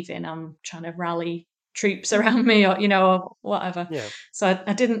I'm leaving, I'm trying to rally troops around me or whatever. So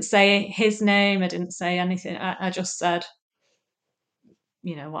I didn't say his name, I didn't say anything. I just said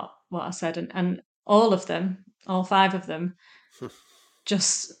what I said, and all of them, all 5 of them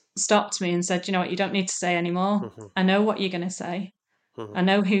just stopped me and said, you know what, you don't need to say anymore. I know what you're going to say. I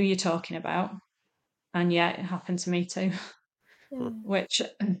know who you're talking about. And yeah, it happened to me too.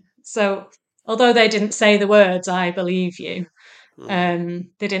 So although they didn't say the words, I believe you, they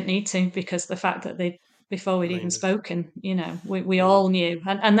didn't need to, because the fact that before we'd even spoken, we all knew.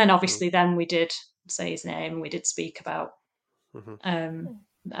 And then obviously then we did say his name and we did speak about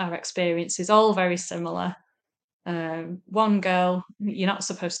our experiences, all very similar. One girl, you're not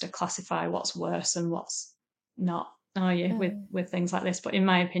supposed to classify what's worse and what's not, are you, with things like this? But in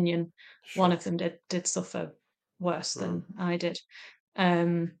my opinion, one of them did suffer worse than I did.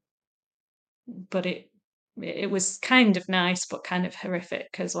 But it was kind of nice, but kind of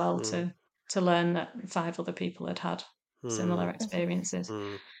horrific as well to learn that 5 other people had similar experiences.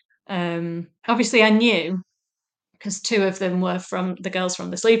 Obviously, I knew, because 2 of them were from the girls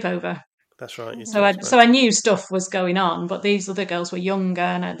from the sleepover. That's right. So I knew stuff was going on, but these other girls were younger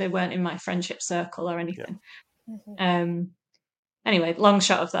and they weren't in my friendship circle or anything. Anyway, long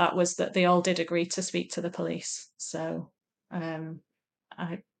shot of that was that they all did agree to speak to the police. So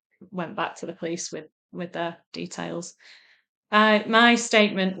I went back to the police with their details. My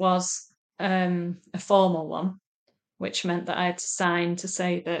statement was a formal one, which meant that I had to sign to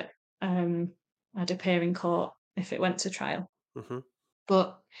say that I'd appear in court if it went to trial.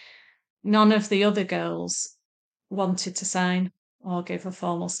 But none of the other girls wanted to sign or give a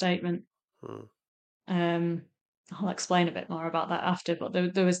formal statement. I'll explain a bit more about that after, but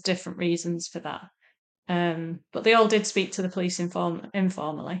there was different reasons for that. But they all did speak to the police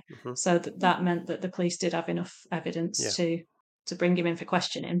informally, so that meant that the police did have enough evidence to bring him in for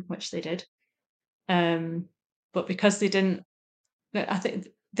questioning, which they did. But because they didn't, I think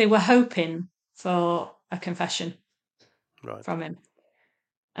they were hoping for a confession from him.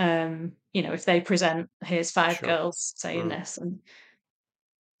 If they present, here's 5 girls saying this, and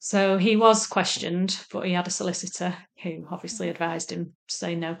so he was questioned, but he had a solicitor who obviously advised him to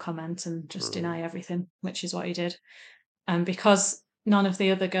say no comment and just deny everything, which is what he did. And because none of the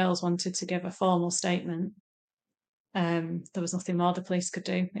other girls wanted to give a formal statement, there was nothing more the police could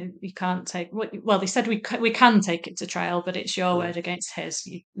do. You can't take. Well, they said we can take it to trial, but it's your word against his.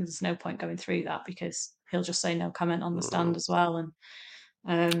 There's no point going through that because he'll just say no comment on the stand as well.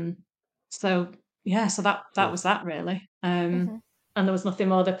 And so that was that really. And there was nothing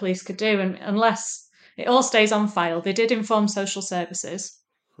more the police could do, and unless it all stays on file. They did inform social services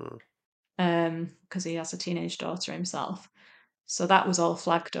because he has a teenage daughter himself, so that was all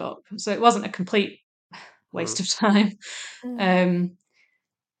flagged up. So it wasn't a complete waste of time. And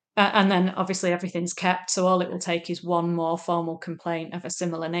then obviously everything's kept, so all it will take is one more formal complaint of a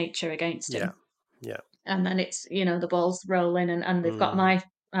similar nature against him. And then it's the ball's rolling, and they've got my.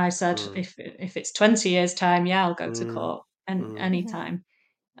 I said if it's 20 years time, I'll go to court any time.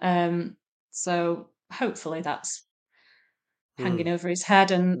 So hopefully that's hanging over his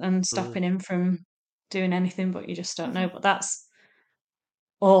head and stopping him from doing anything, but you just don't know. But that's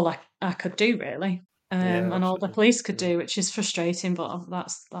all I could do really. And all the police could do, which is frustrating, but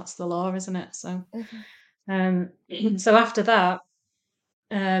that's the law, isn't it? So so after that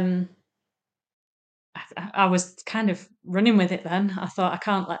I was kind of running with it then. I thought I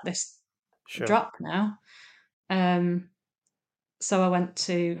can't let this drop now. So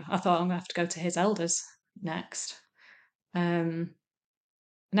I thought I'm gonna have to go to his elders next. Now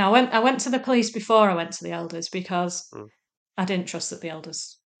I went to the police before I went to the elders because I didn't trust that the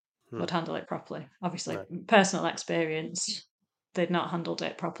elders would handle it properly. Obviously, personal experience, they'd not handled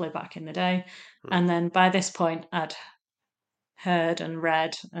it properly back in the day. And then by this point, I'd heard and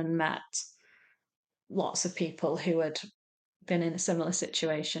read and met lots of people who had been in a similar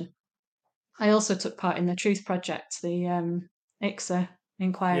situation. I also took part in the Truth Project, the ICSA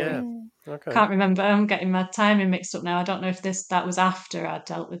inquiry. Can't remember. I'm getting my timing mixed up now. I don't know if that was after I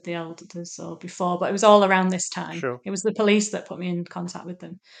dealt with the elders or before, but it was all around this time. It was the police that put me in contact with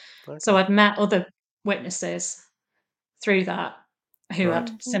them. So I'd met other witnesses through that who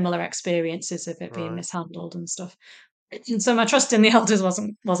had similar experiences of it being mishandled and stuff. And so my trust in the elders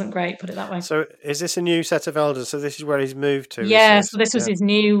wasn't great, put it that way. So is this a new set of elders? So this is where he's moved to? Yeah, so this was his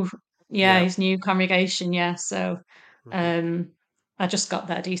new his new congregation, So I just got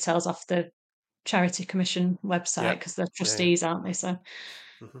their details off the Charity Commission website because they're trustees, aren't they? So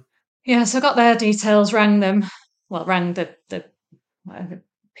so I got their details, rang them, rang the whatever,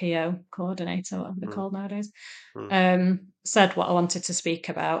 PO coordinator, whatever they're called nowadays, said what I wanted to speak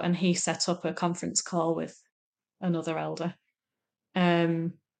about, and he set up a conference call with another elder.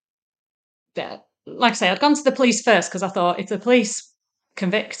 But like I say, I'd gone to the police first because I thought if the police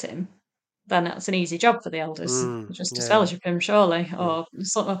convict him, then that's an easy job for the elders, just disfellowship him, surely, or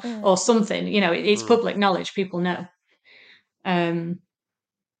something. It's public knowledge; people know.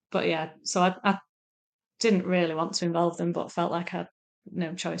 But so I didn't really want to involve them, but felt like I had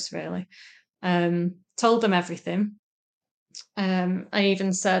no choice really. Told them everything. I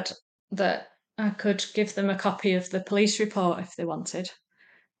even said that I could give them a copy of the police report if they wanted.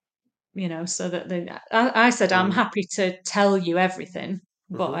 So that I said I'm happy to tell you everything,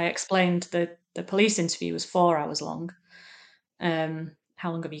 but I explained that the police interview was 4 hours long.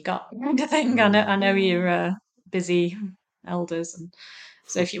 How long have you got? I think I know you're busy elders, and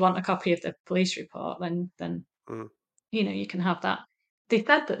so if you want a copy of the police report, then you can have that. They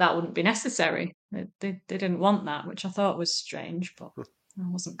said that wouldn't be necessary. They didn't want that, which I thought was strange, but I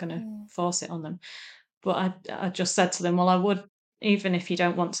wasn't going to force it on them. But I just said to them, well, I would, even if you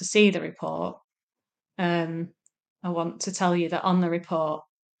don't want to see the report, I want to tell you that on the report,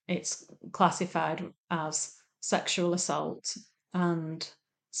 it's classified as sexual assault and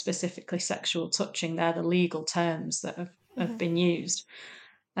specifically sexual touching. They're the legal terms that have been used.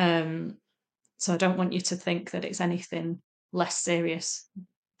 So I don't want you to think that it's anything less serious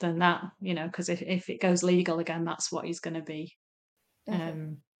than that, because if it goes legal again, that's what he's going to be,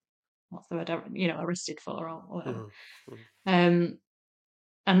 what's the word, arrested for or whatever.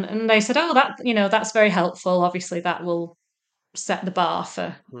 And they said, oh, that, that's very helpful. Obviously, that will set the bar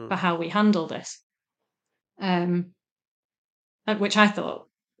for how we handle this. Which I thought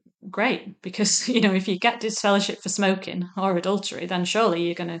great, because if you get disfellowship for smoking or adultery, then surely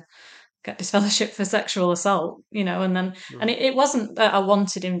you're going to get disfellowship for sexual assault, and then it wasn't that I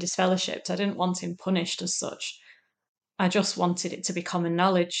wanted him disfellowshipped. I didn't want him punished as such. I just wanted it to be common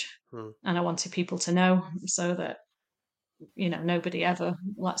knowledge, and I wanted people to know, so that nobody ever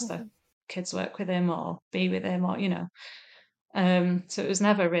lets their kids work with him or be with him, or so it was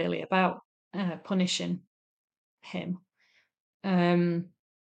never really about punishing him.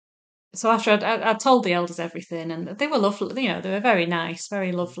 So after I told the elders everything, and they were lovely, they were very nice,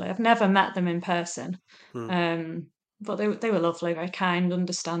 very lovely. I've never met them in person, but they were lovely, very kind,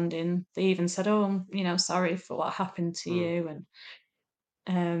 understanding. They even said, "Oh, sorry for what happened to you,"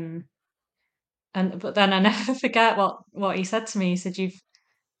 but then I never forget what he said to me. He said,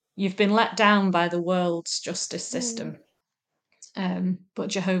 "You've been let down by the world's justice system, but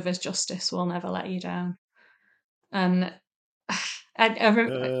Jehovah's justice will never let you down." And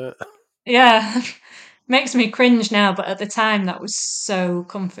yeah, makes me cringe now, but at the time that was so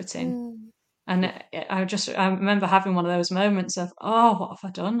comforting. And I remember having one of those moments of, oh, what have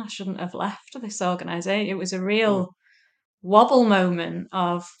I done? I shouldn't have left this organisation. It was a real wobble moment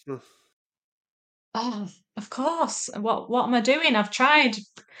of, oh, of course. What am I doing? I've tried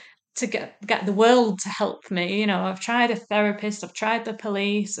to get the world to help me. I've tried a therapist, I've tried the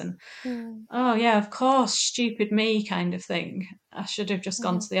police, and oh yeah, of course, stupid me kind of thing. I should have just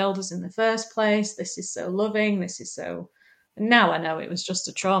gone to the elders in the first place. This is so loving. This is so. And now I know it was just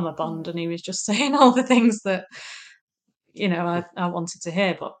a trauma bond, and he was just saying all the things that I wanted to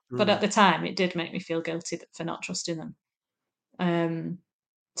hear. But at the time, it did make me feel guilty for not trusting them.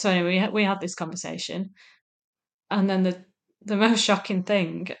 So anyway, we had this conversation, and then the most shocking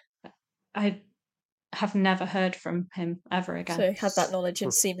thing, I have never heard from him ever again. So he had that knowledge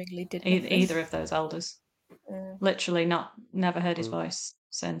and seemingly did nothing. Either of those elders. Literally never heard his voice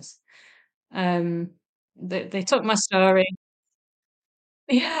since. They took my story.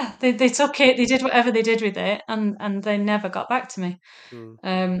 Yeah, they took it. They did whatever they did with it, and they never got back to me.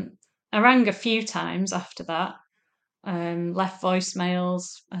 I rang a few times after that. Left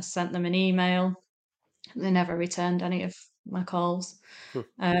voicemails. I sent them an email. They never returned any of my calls.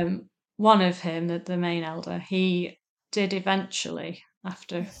 One of him, the main elder, he did eventually,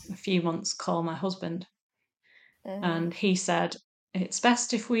 after a few months, call my husband. And he said, "It's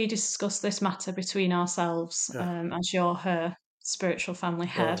best if we discuss this matter between ourselves, as you're her spiritual family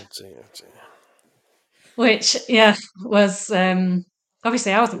head." Oh dear. Which, was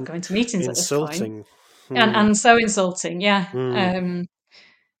obviously I wasn't going to meetings at this point. And so insulting, yeah. And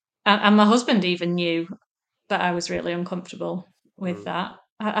my husband even knew that I was really uncomfortable with that.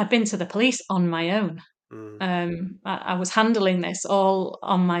 I'd been to the police on my own. I was handling this all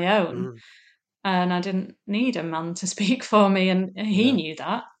on my own, and I didn't need a man to speak for me, and he knew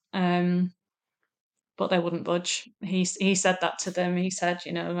that. But they wouldn't budge. He said that to them. He said,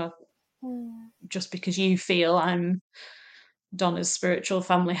 just because you feel I'm Donna's spiritual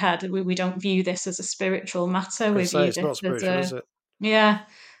family head, we don't view this as a spiritual matter. We view it's not spiritual, is it? Yeah.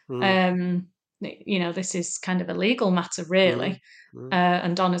 This is kind of a legal matter, really.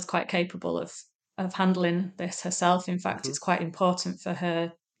 And Donna's quite capable of handling this herself. In fact, it's quite important for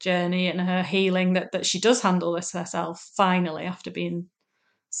her journey and her healing that she does handle this herself, finally, after being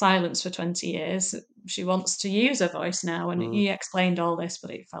silenced for 20 years. She wants to use her voice now, and he explained all this,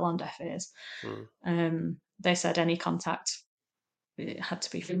 but it fell on deaf ears. They said any contact, it had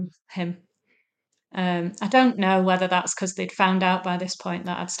to be from him. I don't know whether that's because they'd found out by this point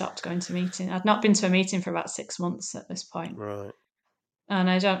that I'd stopped going to meeting. I'd not been to a meeting for about 6 months at this point. Right. And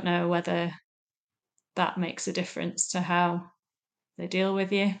I don't know whether that makes a difference to how they deal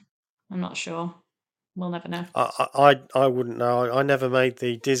with you. I'm not sure. We'll never know. I wouldn't know. I never made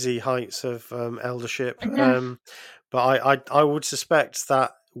the dizzy heights of eldership. But I would suspect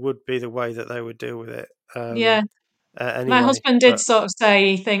that would be the way that they would deal with it. Anyway, my husband did sort of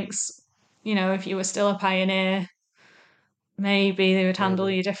say he thinks, if you were still a pioneer, maybe they would handle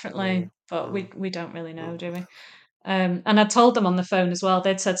you differently. But we don't really know, do we? And I told them on the phone as well.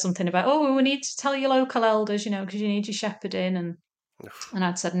 They'd said something about, oh, we need to tell your local elders, because you need your shepherding. And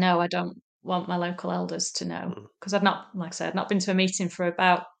I'd said, no, I don't want my local elders to know, because I'd not, like I said, not been to a meeting for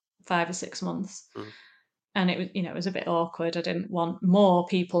about 5 or 6 months. And it was, it was a bit awkward. I didn't want more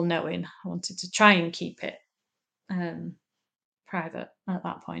people knowing. I wanted to try and keep it private at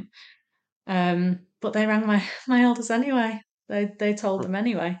that point. But they rang my elders anyway. They told them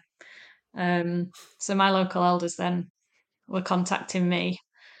anyway. So my local elders then were contacting me,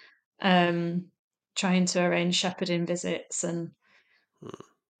 trying to arrange shepherding visits, and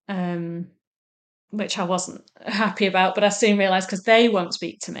which I wasn't happy about, but I soon realised because they won't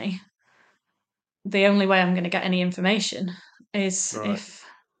speak to me, the only way I'm going to get any information is if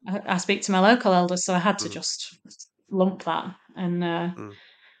I speak to my local elders. So I had to just lump that and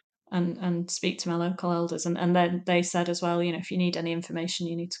speak to my local elders. And then they said as well, if you need any information,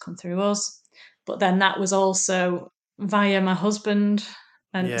 you need to come through us. But then that was also via my husband.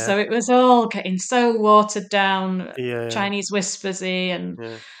 And so it was all getting so watered down, Chinese whispersy, and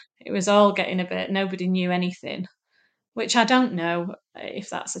it was all getting a bit, nobody knew anything, which I don't know if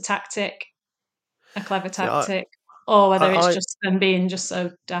that's a tactic, a clever tactic, or whether it's just them being just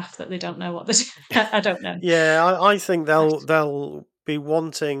so daft that they don't know what they're doing. I don't know. Yeah, I think they'll be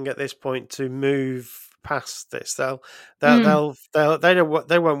wanting at this point to move past this. They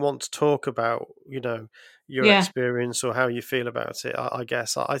won't want to talk about your experience or how you feel about it. I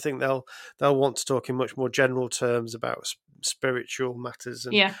guess I think they'll want to talk in much more general terms about spiritual matters,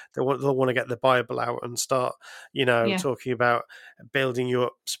 and they'll want to get the Bible out and start talking about building you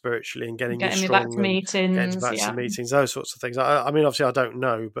up spiritually and getting you strong, back to meetings, getting back to meetings, those sorts of things. I mean, obviously I don't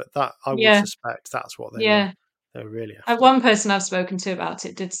know, but that I would suspect that's what they're really after. One person I've spoken to about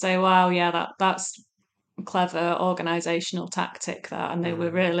it did say, wow, that's clever organizational tactic, that, and they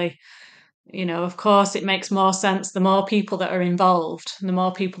were really, of course it makes more sense the more people that are involved, the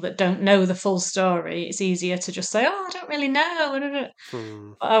more people that don't know the full story. It's easier to just say, I don't really know.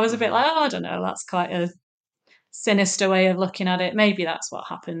 But I was a bit like, I don't know, that's quite a sinister way of looking at it. Maybe that's what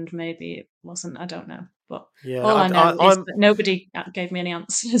happened, maybe it wasn't, I don't know. But all I know is that nobody gave me any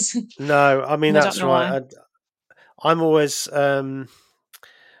answers. No, I mean, that's right. I'm always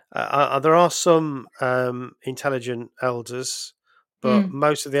there are some intelligent elders, but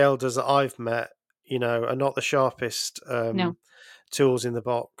most of the elders that I've met, are not the sharpest tools in the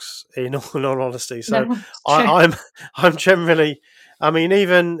box, in all honesty. So I'm generally, I mean,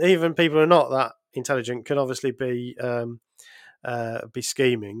 even people who are not that intelligent can obviously be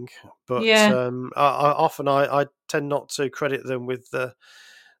scheming, but I tend not to credit them with the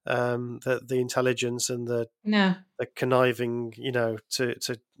intelligence and the conniving,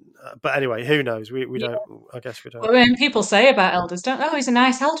 but anyway, who knows? We don't. I guess we don't. But when people say about elders, don't he's a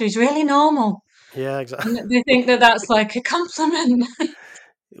nice elder, he's really normal. Yeah, exactly. And they think that that's like a compliment.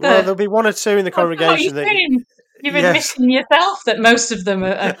 Well, there'll be one or two in the congregation that you're admitting yourself that most of them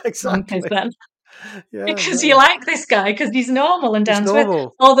are exactly. Then. Yeah, because you like this guy because he's normal and down to earth.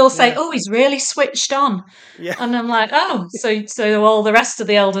 Or they'll say, he's really switched on. Yeah. And I'm like, so all the rest of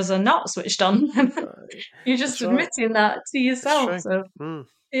the elders are not switched on. You're just admitting that to yourself. So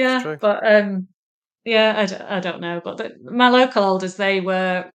but I don't know. But my local elders, they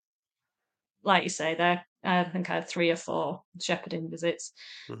were, like you say, I think I had 3 or 4 shepherding visits.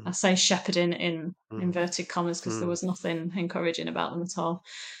 I say shepherding in inverted commas because there was nothing encouraging about them at all.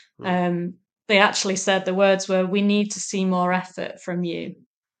 They actually said the words were, we need to see more effort from you.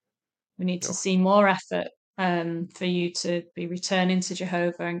 We need to see more effort for you to be returning to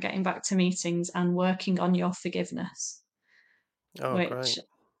Jehovah and getting back to meetings and working on your forgiveness. Great.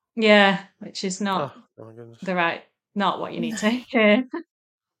 Yeah, which is not not what you need to hear.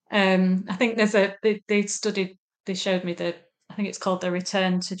 I think there's they showed me I think it's called the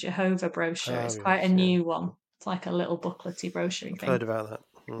Return to Jehovah brochure. It's quite a new one. It's like a little booklety brochure thing. I've heard about that.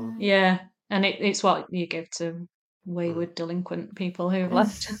 Yeah, and it's what you give to wayward delinquent people who've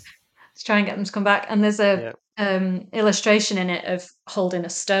left to try and get them to come back. And there's a illustration in it of holding a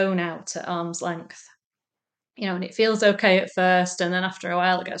stone out at arm's length. And it feels okay at first, and then after a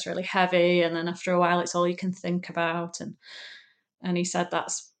while it gets really heavy, and then after a while it's all you can think about. And he said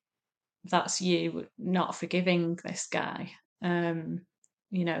that's you not forgiving this guy.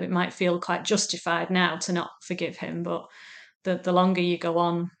 It might feel quite justified now to not forgive him, but the longer you go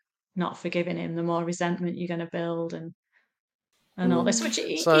on not forgiving him, the more resentment you're going to build and all this, which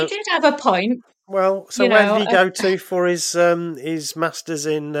he did have a point. Well, so where did he go to for his masters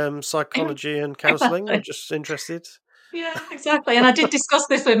in psychology and counselling? I'm just interested. Yeah, exactly. And I did discuss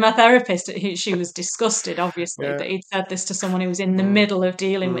this with my therapist. She was disgusted, obviously, that he'd said this to someone who was in the middle of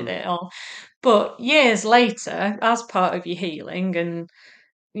dealing with it all. But years later, as part of your healing and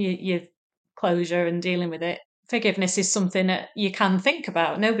your closure and dealing with it, forgiveness is something that you can think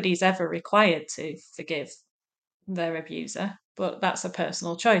about. Nobody's ever required to forgive their abuser, but that's a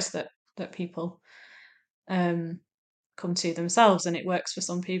personal choice that people come to themselves, and it works for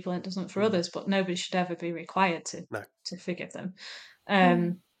some people and it doesn't for others, but nobody should ever be required to forgive them.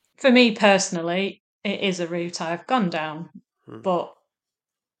 For me personally, it is a route I've gone down, but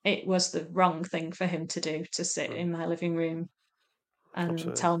it was the wrong thing for him to do, to sit in my living room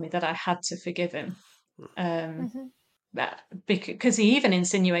and tell me that I had to forgive him. Because he even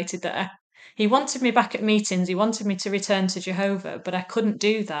insinuated that He wanted me back at meetings. He wanted me to return to Jehovah, but I couldn't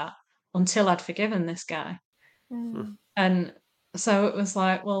do that until I'd forgiven this guy. And so it was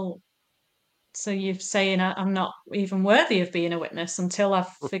like, well, so you're saying I'm not even worthy of being a witness until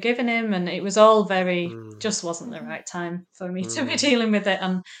I've forgiven him. And it was all very, just wasn't the right time for me to be dealing with it.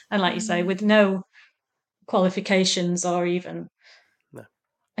 And like you say, with no qualifications or even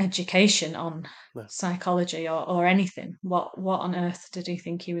education on psychology or anything. What on earth did he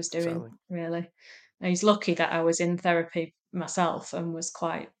think he was doing, really? Now, he's lucky that I was in therapy myself and was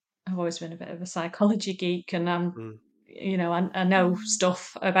I've always been a bit of a psychology geek, and I know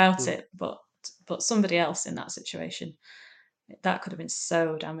stuff about it, but somebody else in that situation, that could have been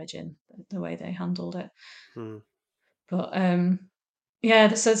so damaging, the way they handled it. But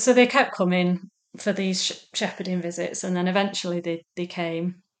so they kept coming for these shepherding visits, and then eventually they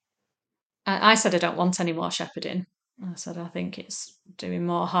came. I said I don't want any more shepherding. I said I think it's doing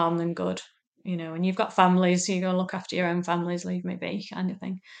more harm than good, and you've got families, you go look after your own families, leave me be, kind of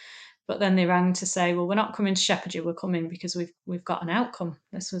thing. But then they rang to say, well, we're not coming to shepherd you, we're coming because we've got an outcome.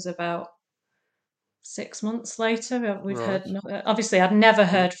 This was about 6 months later. We've heard, obviously I'd never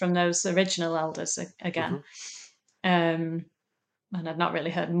heard from those original elders again. And I'd not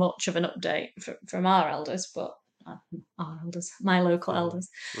really heard much of an update from our elders, but our elders, my local elders.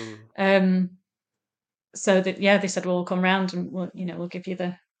 So that, they said, well, we'll come round and we'll give you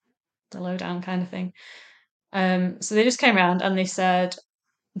the lowdown, kind of thing. So they just came round and they said,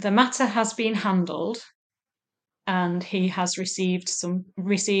 the matter has been handled and he has received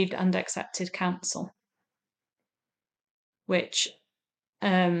and accepted counsel, which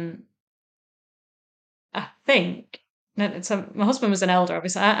I think. So my husband was an elder,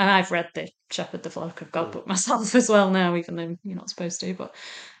 obviously, and I've read the Shepherd the Flock of God book myself as well now, even though you're not supposed to. But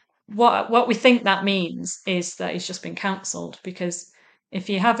what we think that means is that he's just been counselled, because if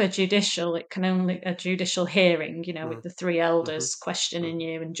you have a judicial hearing, with the three elders questioning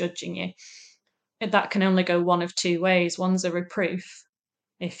you and judging you, that can only go one of two ways. One's a reproof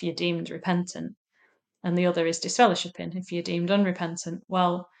if you're deemed repentant, and the other is disfellowshipping if you're deemed unrepentant.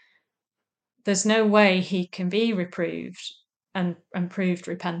 Well, there's no way he can be reproved and proved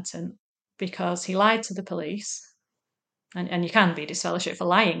repentant, because he lied to the police. And you can be disfellowshipped for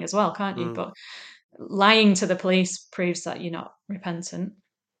lying as well, can't you? But lying to the police proves that you're not repentant.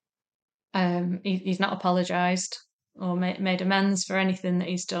 He's not apologised or made amends for anything that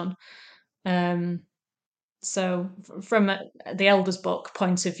he's done. So from the Elders Book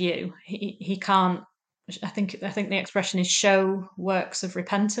point of view, he can't. I think the expression is show works of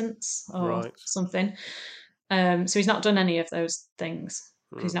repentance or something. So he's not done any of those things.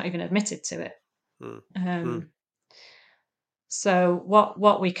 He's not even admitted to it. So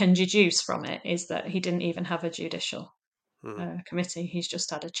what we can deduce from it is that he didn't even have a judicial committee. He's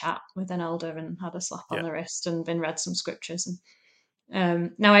just had a chat with an elder and had a slap on the wrist and been read some scriptures.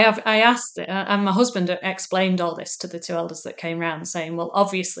 And now I asked it, and my husband explained all this to the two elders that came round, saying, well,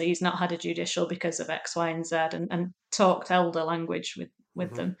 obviously he's not had a judicial because of X, Y, and Z, and talked elder language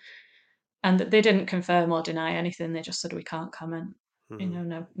with them, and that they didn't confirm or deny anything. They just said, we can't comment.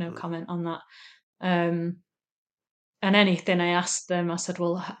 No comment on that. And anything I asked them, I said,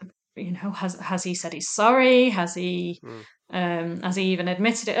 well, has he said he's sorry? Has he even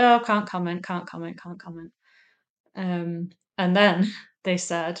admitted it? Oh, can't comment. And then they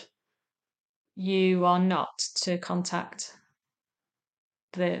said, you are not to contact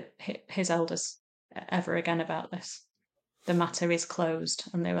his elders ever again about this. The matter is closed.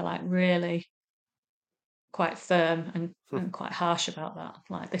 And they were like really quite firm and quite harsh about that.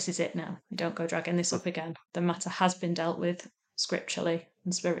 Like, this is it now. You don't go dragging this up again. The matter has been dealt with scripturally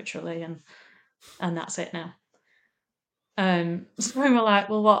and spiritually, and that's it now. So we were like,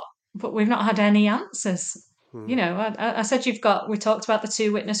 well, what? But we've not had any answers. I said we talked about the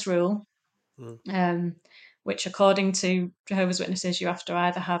 2-witness rule, which according to Jehovah's Witnesses, you have to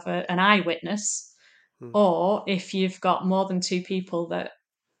either have an eyewitness, or if you've got more than 2 people that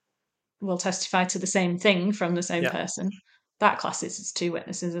will testify to the same thing from the same person, that classes as 2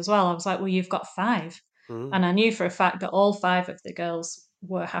 witnesses as well. I was like, well, you've got 5. And I knew for a fact that all 5 of the girls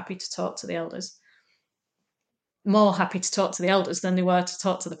were happy to talk to the elders. More happy to talk to the elders than they were to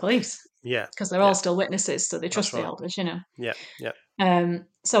talk to the police. Yeah. Because they're all still witnesses, so they trust the elders, Yeah.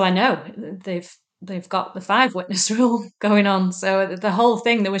 So I know they've got the 5-witness rule going on. So the whole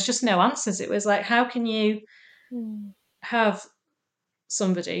thing, there was just no answers. It was like, how can you have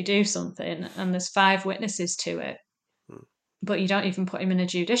somebody do something and there's 5 witnesses to it, but you don't even put him in a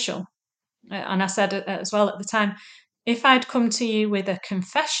judicial? And I said as well at the time, if I'd come to you with a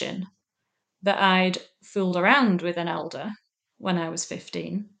confession that I'd fooled around with an elder when I was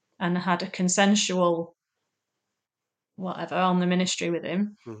 15 and had a consensual whatever on the ministry with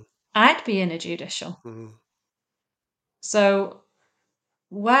him, I'd be in a judicial. So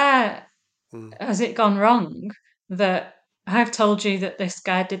where has it gone wrong that I've told you that this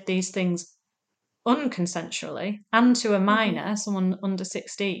guy did these things unconsensually and to a minor, someone under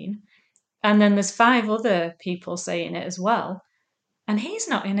 16, and then there's 5 other people saying it as well, and he's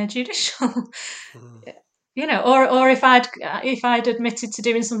not in a judicial? Or if I'd admitted to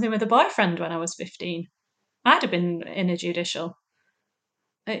doing something with a boyfriend when I was 15, I'd have been in a judicial.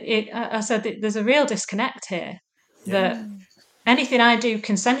 I said that there's a real disconnect here, that anything I do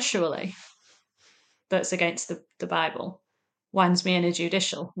consensually that's against the Bible lands me in a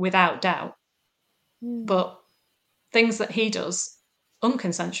judicial without doubt. But things that he does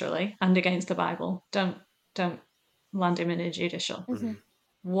unconsensually and against the Bible don't land him in a judicial.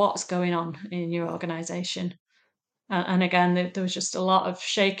 What's going on in your organisation? And again, there was just a lot of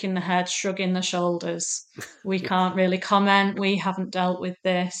shaking the head, shrugging the shoulders. We can't really comment. We haven't dealt with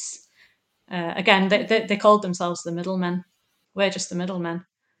this. Again, they called themselves the middlemen. We're just the middlemen.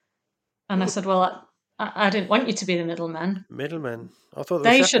 And I said, well, I didn't want you to be the middlemen. Middlemen? I thought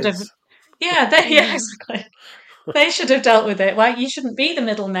they should have. Yeah, exactly. They should have dealt with it. Why, you shouldn't be the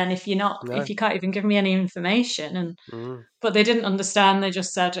middlemen if if you can't even give me any information. But they didn't understand. They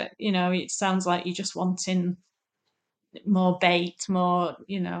just said, it sounds like you're just wanting more bait, more,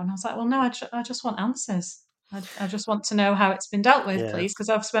 and I was like, well, no, I just want answers. I just want to know how it's been dealt with, please, because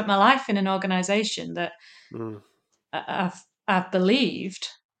I've spent my life in an organisation that I've believed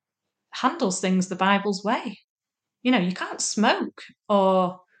handles things the Bible's way. You can't smoke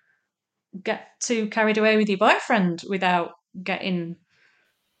or get too carried away with your boyfriend without getting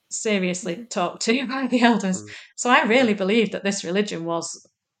seriously talked to by the elders. So I really believed that this religion was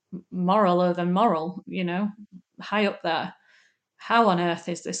moraler than moral, high up there. How on earth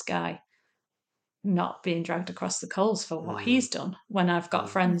is this guy not being dragged across the coals for what he's done, when I've got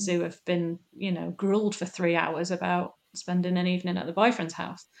friends who have been, grilled for 3 hours about spending an evening at the boyfriend's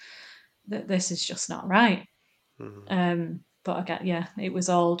house? This is just not right. But again, it was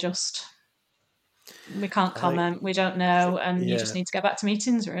all just, we can't comment, we don't know, and you just need to get back to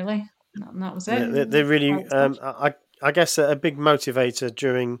meetings, really. And that was it. They really, I guess a big motivator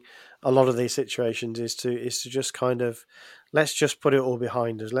during a lot of these situations is to just kind of, let's just put it all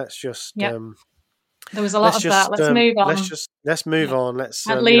behind us. Let's just there was a lot of that. Let's move on. Let's move on. Let's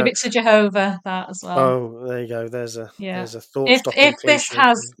and leave it to Jehovah. That as well. Oh, there you go. There's a thought.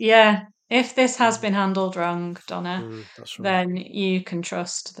 If this has been handled wrong, Donna, that's right. then you can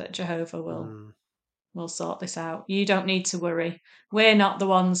trust that Jehovah will sort this out. You don't need to worry. We're not the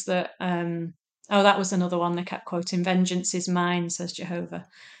ones that. That was another one they kept quoting. Vengeance is mine, says Jehovah.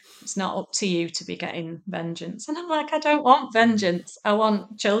 It's not up to you to be getting vengeance. And I'm like, I don't want vengeance. I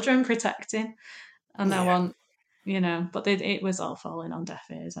want children protecting. And I want, but it was all falling on deaf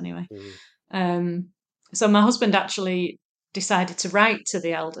ears anyway. So my husband actually decided to write to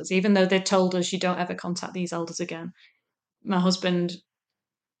the elders, even though they'd told us you don't ever contact these elders again. My husband,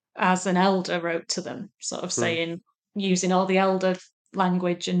 as an elder, wrote to them, sort of saying, using all the elder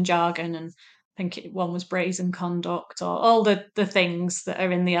language and jargon, and I think one was brazen conduct, or all the things that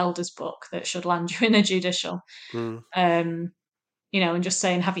are in the elders book that should land you in a judicial. And just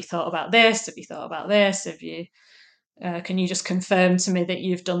saying, have you thought about this? Have you thought about this? Have you? Can you just confirm to me that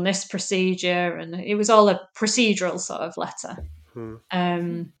you've done this procedure? And it was all a procedural sort of letter.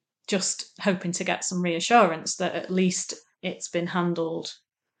 Just hoping to get some reassurance that at least it's been handled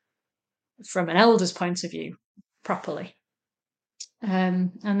from an elder's point of view properly.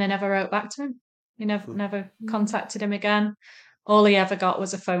 And they never wrote back to him. He never contacted him again. All he ever got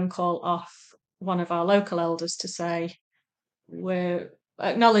was a phone call off one of our local elders to say, they're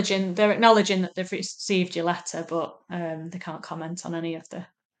acknowledging that they've received your letter, but they can't comment on any of the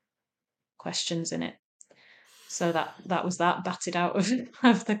questions in it. So that was that, batted out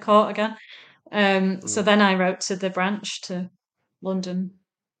of the court again. So then I wrote to the branch, to London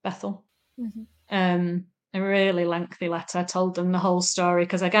Bethel, a really lengthy letter. I told them the whole story,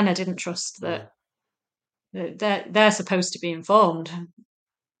 because again, I didn't trust that they're supposed to be informed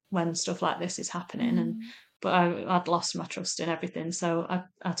when stuff like this is happening, but I'd lost my trust in everything. So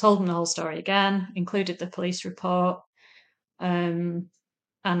I told them the whole story again, included the police report, and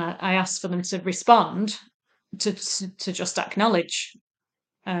I asked for them to respond to just acknowledge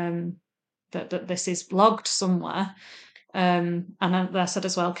that this is logged somewhere. And I said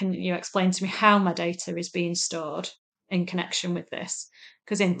as well, can you explain to me how my data is being stored in connection with this?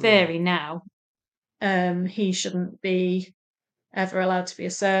 Because in theory now, he shouldn't be ever allowed to be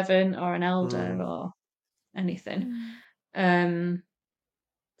a servant or an elder or anything.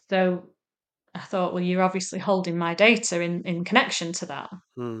 So I thought, well, you're obviously holding my data in connection to that,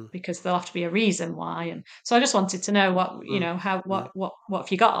 because there'll have to be a reason why. And so I just wanted to know what, what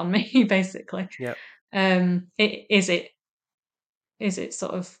have you got on me, basically? Yeah. Is it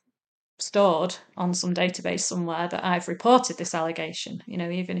sort of stored on some database somewhere that I've reported this allegation,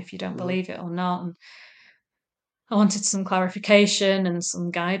 even if you don't believe it or not? And I wanted some clarification and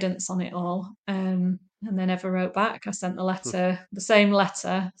some guidance on it all. And they never wrote back. I sent the same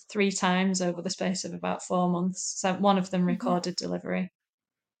letter 3 times over the space of about 4 months. Sent one of them recorded delivery.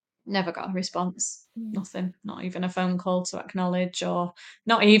 Never got a response. Nothing. Not even a phone call to acknowledge, or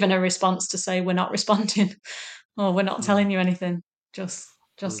not even a response to say we're not responding or we're not telling you anything. Just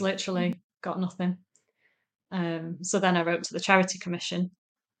literally got nothing. So then I wrote to the Charity Commission,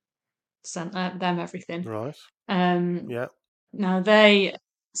 sent them everything. Right. Yeah. Now they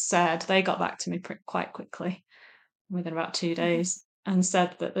said, they got back to me quite quickly, within about 2 days, and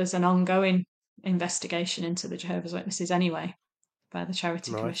said that there's an ongoing investigation into the Jehovah's Witnesses anyway by the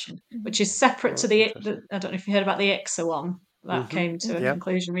Charity Commission, which is separate to the I don't know if you heard about the ICSA one that came to a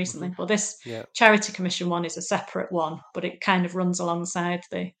conclusion recently. Well, this Charity Commission one is a separate one, but it kind of runs alongside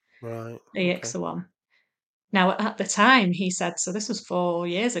the ICSA one. Now, at the time, he said, so this was 4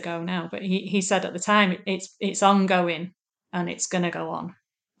 years ago now, but he said at the time it's ongoing and it's going to go on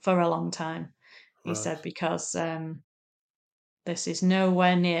for a long time. He said, because this is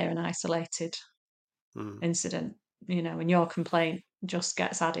nowhere near an isolated incident, and your complaint just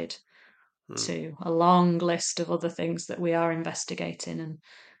gets added to a long list of other things that we are investigating.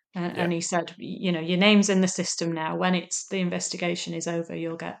 And he said, your name's in the system now. When the investigation is over,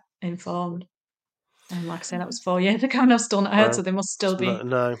 you'll get informed. And like I say, that was 4 years ago, and I've still not heard. So they must still be.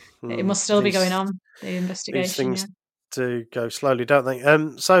 It must still be going on, the investigation. These things do go slowly, don't they?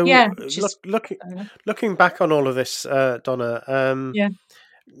 So looking back on all of this, Donna,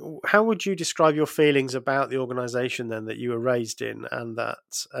 how would you describe your feelings about the organisation then that you were raised in, and that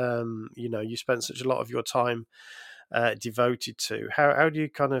you spent such a lot of your time devoted to? How do you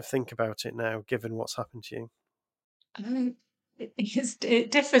kind of think about it now, given what's happened to you?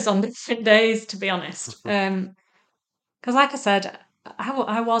 It differs on different days, to be honest. Because, like I said,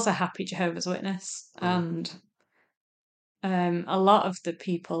 I was a happy Jehovah's Witness, and a lot of the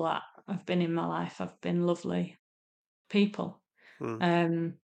people that have been in my life have been lovely people.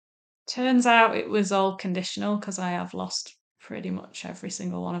 Turns out it was all conditional, because I have lost pretty much every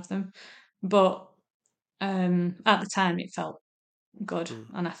single one of them. But at the time, it felt good,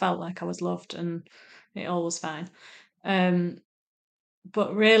 and I felt like I was loved, and it all was fine.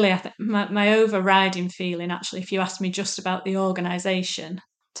 But really, I think my overriding feeling, actually, if you ask me just about the organisation,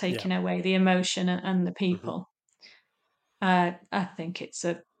 taking away the emotion and the people, I think it's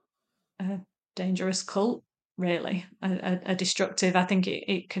a dangerous cult, really, a destructive. I think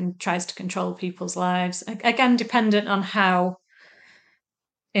it tries to control people's lives, again, dependent on how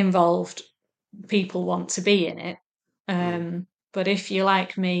involved people want to be in it. But if you're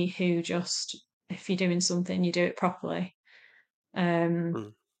like me, who just, if you're doing something, you do it properly,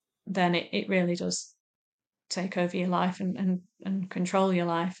 then it really does take over your life and control your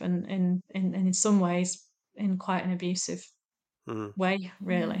life, and in some ways in quite an abusive way,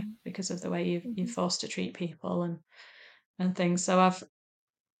 really, because of the way you're forced to treat people and things. So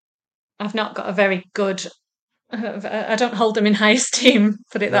I've not got a very good, I don't hold them in high esteem,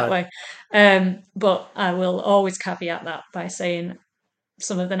 put it that way. But I will always caveat that by saying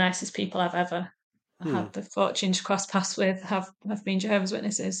some of the nicest people I've ever had the fortune to cross paths with have been Jehovah's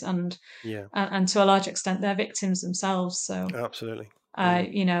Witnesses, and to a large extent they're victims themselves. So absolutely,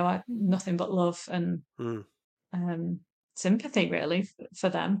 I nothing but love and sympathy, really, for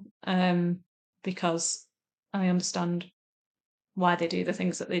them, because I understand why they do the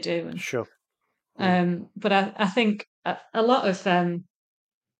things that they do. And sure. But I think a lot of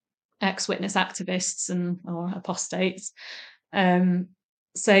ex-witness activists or apostates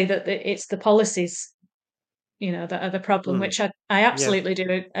say that it's the policies, that are the problem, which I absolutely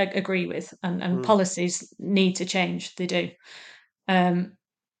do agree with, and policies need to change. They do.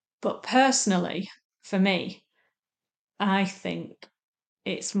 But personally, for me, I think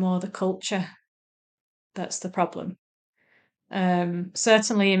it's more the culture that's the problem.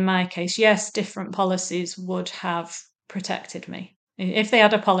 Certainly in my case, yes, different policies would have protected me. If they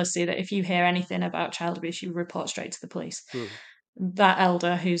had a policy that if you hear anything about child abuse, you report straight to the police, that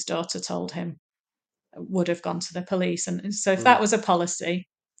elder whose daughter told him would have gone to the police. And so if that was a policy,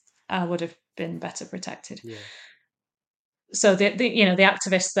 I would have been better protected. So the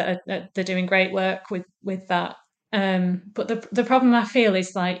activists that they're doing great work with that. But the problem I feel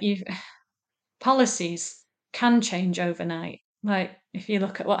is, like, policies can change overnight. Like, if you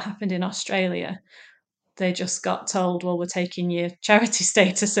look at what happened in Australia, they just got told, well, we're taking your charity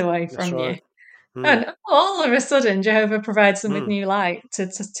status away That's from you. right. And all of a sudden, Jehovah provides them with new light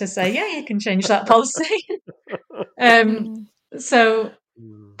to say, yeah, you can change that policy. So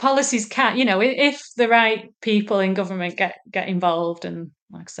policies can, if the right people in government get involved and,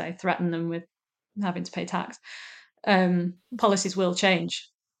 like I say, threaten them with having to pay tax, policies will change.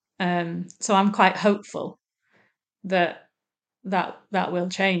 So I'm quite hopeful that will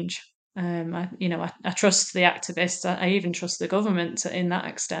change. I trust the activists. I even trust the government in that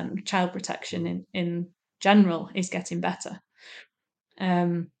extent. Child protection in general is getting better.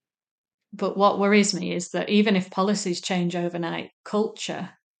 But what worries me is that even if policies change overnight, culture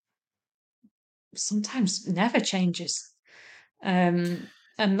sometimes never changes. And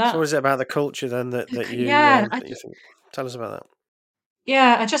that. So, what is it about the culture then that you Yeah, that you think? Tell us about that.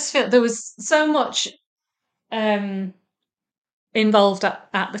 yeah, I just feel there was so much involved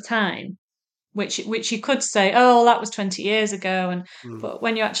at the time, which you could say, oh, that was 20 years ago, but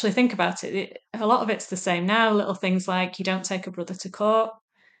when you actually think about it, a lot of it's the same now. Little things like you don't take a brother to court.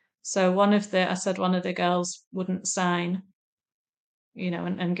 So one of the girls wouldn't sign,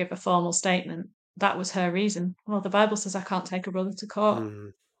 and give a formal statement. That was her reason. Well, the Bible says I can't take a brother to court,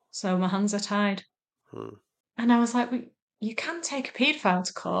 so my hands are tied. And I was like, well, you can take a paedophile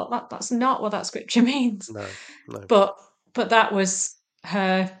to court. That's not what that scripture means. No. But that was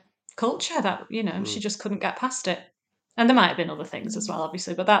her culture. That she just couldn't get past it. And there might have been other things as well,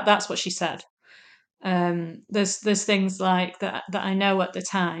 obviously, but that's what she said. There's things like that I know at the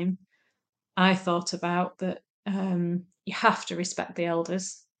time I thought about that. You have to respect the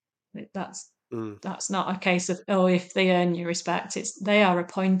elders. That's not a case of, oh, if they earn your respect. They are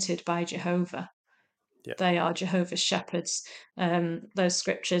appointed by Jehovah. Yeah. They are Jehovah's shepherds. Those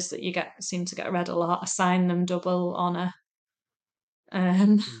scriptures that you seem to get read a lot, assign them double honor.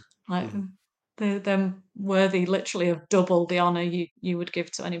 Like they're worthy, literally, of double the honor you would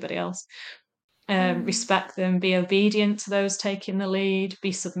give to anybody else. Respect them, be obedient to those taking the lead,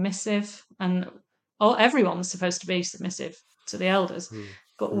 be submissive, and everyone's supposed to be submissive to the elders,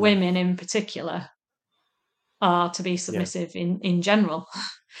 but women in particular are to be submissive in general.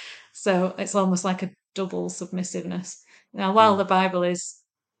 So it's almost like a double submissive-ness. Now, while the Bible is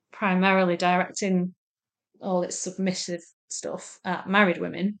primarily directing all its submissive stuff at married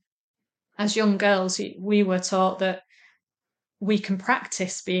women, as young girls, we were taught that we can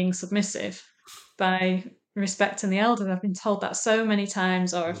practice being submissive by respecting the elders. I've been told that so many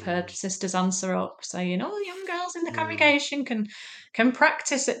times, or I've heard sisters answer up saying, young girls in the congregation can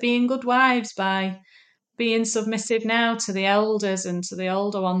practice at being good wives by being submissive now to the elders and to the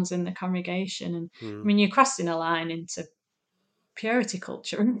older ones in the congregation. And I mean, you're crossing a line into purity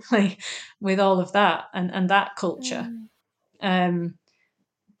culture, really, with all of that and that culture.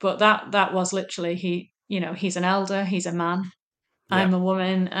 But that was literally, he's an elder, he's a man. Yeah. I'm a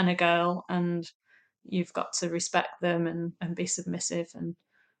woman and a girl, and you've got to respect them and be submissive, and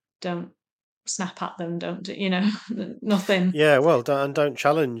don't snap at them, don't do, nothing. Yeah, well, don't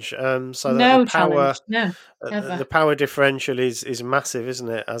challenge. So no that the power, challenge, no, the power differential is massive, isn't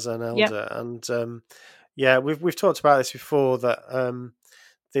it? As an elder, and yeah, we've talked about this before. That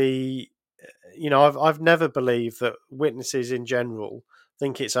I've never believed that witnesses in general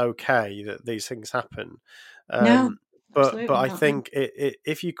think it's okay that these things happen. No, but I think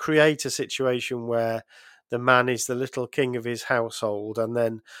if you create a situation where the man is the little king of his household, and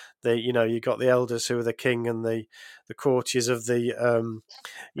then you've got the elders who are the king and the courtiers of the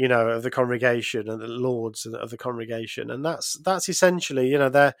of the congregation and the lords of the congregation, and that's essentially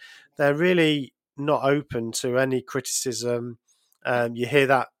they're really not open to any criticism. You hear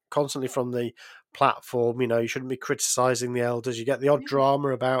that constantly from the platform. You shouldn't be criticizing the elders. You get the odd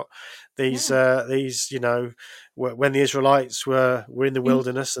drama about these when the Israelites were in the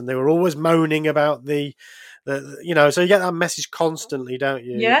wilderness, and they were always moaning about the so you get that message constantly, don't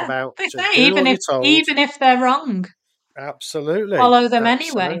you? Yeah, about even if they're wrong, absolutely follow them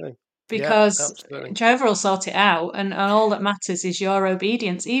anyway, because Jehovah will sort it out, and all that matters is your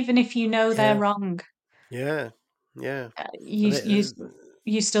obedience, even if you know they're wrong.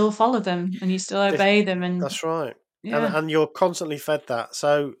 You still follow them, and you still obey them, and that's right. And you're constantly fed that.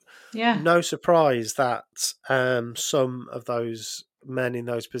 So no surprise that some of those men in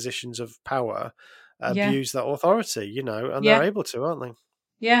those positions of power abuse that authority, and they're able to, aren't they?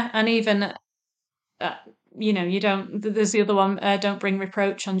 Yeah, and even you don't. There's the other one. Don't bring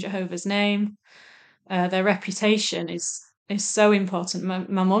reproach on Jehovah's name. Their reputation is so important.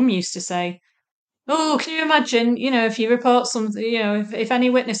 My mum used to say, Oh, can you imagine, if you report something, if any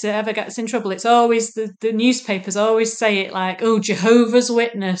witness ever gets in trouble, it's always the newspapers always say it like, oh, Jehovah's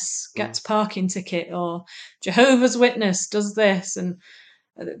Witness gets parking ticket, or Jehovah's Witness does this. And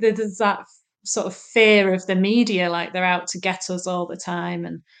there's that sort of fear of the media, like they're out to get us all the time.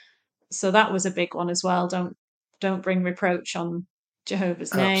 And so that was a big one as well. Don't bring reproach on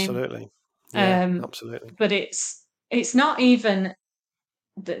Jehovah's name. Absolutely. Yeah, absolutely. But it's not even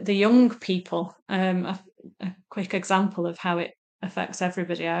the young people. A quick example of how it affects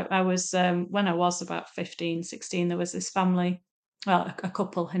everybody. I was when I was about 15, 16, there was this family, well, a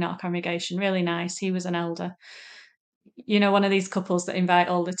couple in our congregation, really nice. He was an elder. One of these couples that invite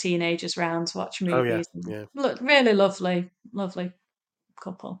all the teenagers round to watch movies. Oh yeah. Look, really lovely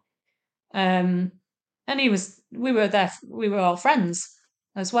couple. And we were there, we were all friends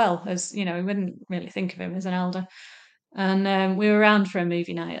as well, as we wouldn't really think of him as an elder. And we were around for a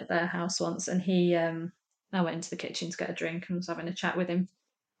movie night at their house once, and I went into the kitchen to get a drink and was having a chat with him.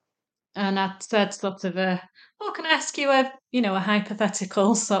 And I said sort of can I ask you a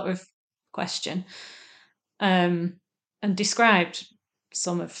hypothetical sort of question? And described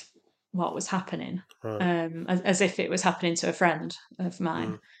some of what was happening, Right. as if it was happening to a friend of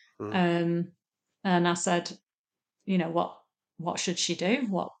mine. And I said, what should she do?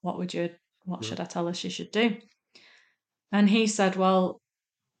 What should I tell her she should do? And he said, well,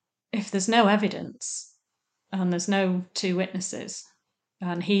 if there's no evidence and there's no two witnesses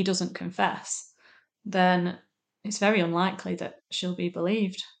and he doesn't confess, then it's very unlikely that she'll be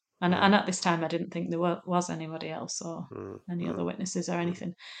believed. And at this time, I didn't think there was anybody else or any other witnesses or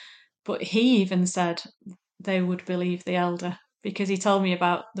anything. But he even said they would believe the elder, because he told me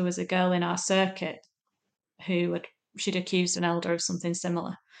about, there was a girl in our circuit she'd accused an elder of something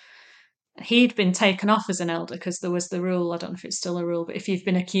similar. He'd been taken off as an elder because there was the rule, I don't know if it's still a rule, but if you've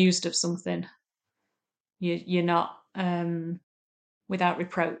been accused of something, you're not without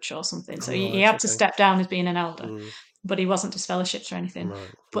reproach or something. So he had to step down as being an elder, but he wasn't disfellowshipped or anything. Right.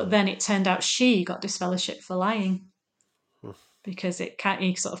 But then it turned out she got disfellowshipped for lying, because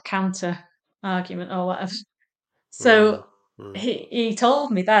he sort of counter argument or whatever. So he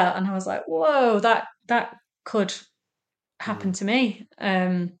told me that, and I was like, whoa, that could happen to me.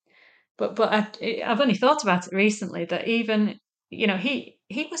 But I've only thought about it recently that even,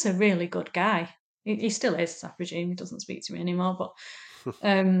 he was a really good guy. He still is, I presume. He doesn't speak to me anymore, but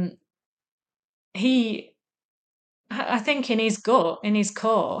I think in his gut, in his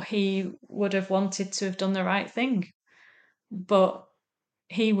core, he would have wanted to have done the right thing. But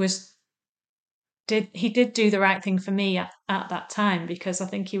he did do the right thing for me at that time, because I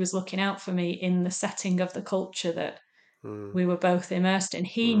think he was looking out for me in the setting of the culture that we were both immersed in.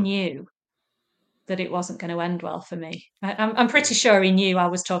 He knew that it wasn't going to end well for me. I'm pretty sure he knew I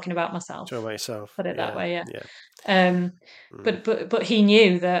was talking about myself. Talking about yourself. Put it that way, yeah. But he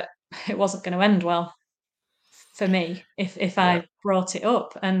knew that it wasn't going to end well for me if I brought it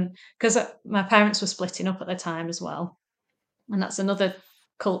up, and because my parents were splitting up at the time as well, and that's another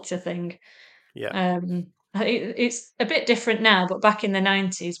culture thing. Yeah. It's a bit different now, but back in the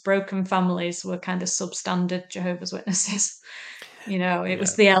 90s, broken families were kind of substandard Jehovah's Witnesses. It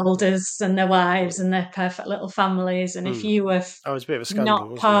was the elders and their wives and their perfect little families, and if you were a bit of a scandal,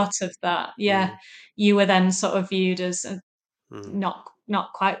 not part of that, you were then sort of viewed as not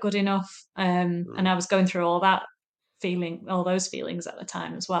quite good enough. And I was going through all those feelings at the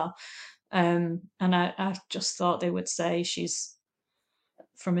time as well. And I just thought they would say she's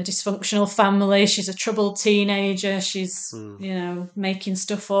from a dysfunctional family, she's a troubled teenager, she's making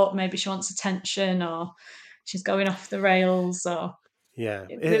stuff up, maybe she wants attention, or she's going off the rails, or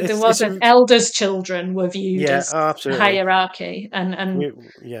there wasn't elders' children were viewed as hierarchy, and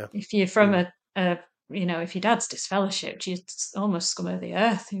if you're from a if your dad's disfellowshipped, you're almost scum of the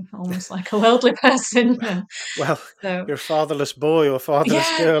earth, you're almost like a worldly person. You're a fatherless boy or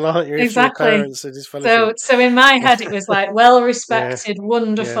fatherless girl, aren't you? Exactly. Your parents are disfellowshipped. So in my head, it was like well-respected,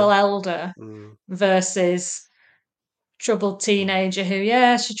 wonderful elder versus troubled teenager who,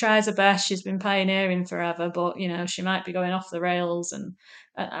 she tries her best, she's been pioneering forever, but she might be going off the rails, and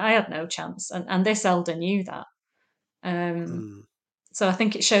I had no chance, and this elder knew that. So I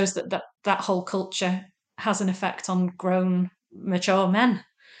think it shows that whole culture has an effect on grown, mature men.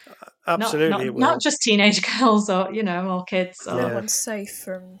 Absolutely, not just teenage girls or or kids. Or... No one's safe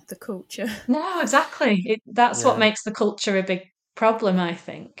from the culture. No, exactly. That's what makes the culture a big problem, I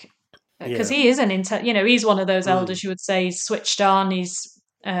think. Because he is he's one of those elders you would say he's switched on, he's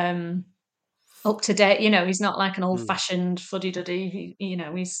up to date. He's not like an old-fashioned fuddy-duddy. He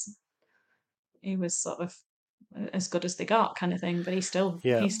was sort of as good as they got, kind of thing. But he still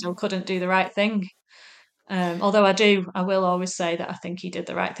Yeah. couldn't do the right thing. Although I will always say that I think he did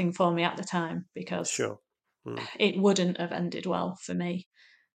the right thing for me at the time, because Sure. it wouldn't have ended well for me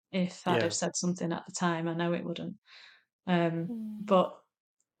if I'd Yeah. have said something at the time. I know it wouldn't. But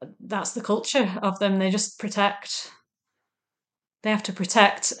that's the culture of them. They just they have to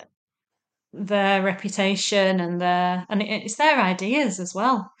protect their reputation and it's their ideas as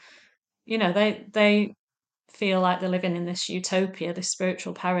well. You know, they feel like they're living in this utopia, this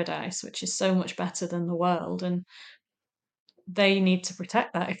spiritual paradise, which is so much better than the world, and they need to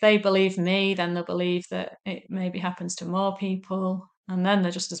protect that. If they believe me, then they'll believe that it maybe happens to more people, and then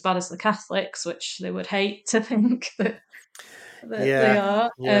they're just as bad as the Catholics, which they would hate to think that they are.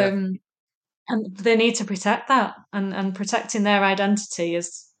 Yeah. And they need to protect that, and protecting their identity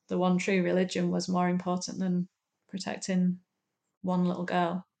as the one true religion was more important than protecting one little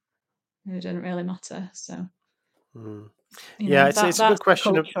girl who didn't really matter. So, It's a good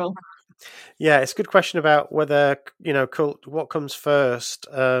question. It's a good question about whether what comes first.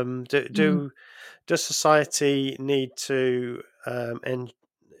 Does society need to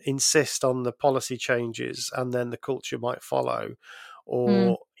insist on the policy changes and then the culture might follow,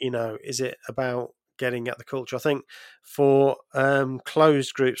 or is it about getting at the culture? I think for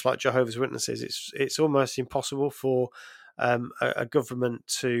closed groups like Jehovah's Witnesses, it's almost impossible for a government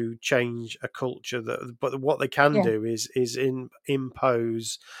to change a culture. But what they can do is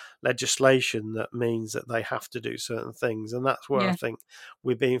impose legislation that means that they have to do certain things, and that's where I think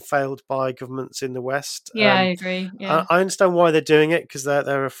we're being failed by governments in the West. I agree. I understand why they're doing it, because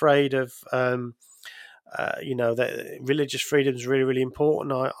they're afraid of that religious freedom is really, really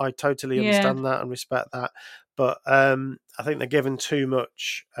important. I totally understand that and respect that, but I think they're given too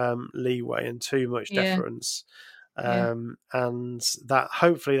much leeway and too much deference. And that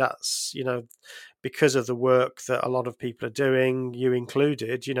hopefully that's because of the work that a lot of people are doing, you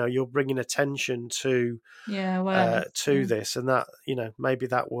included, you're bringing attention to this, and that maybe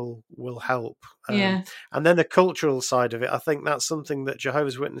that will help. And then the cultural side of it, I think that's something that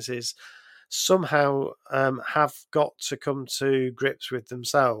Jehovah's Witnesses somehow have got to come to grips with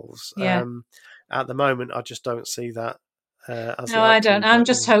themselves. At the moment, I just don't see that. No, I don't. I'm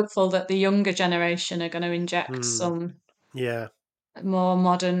just hopeful that the younger generation are going to inject some more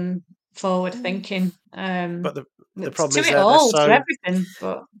modern, forward thinking. But the problem is to everything.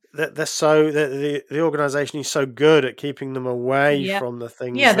 But the organisation is so good at keeping them away from the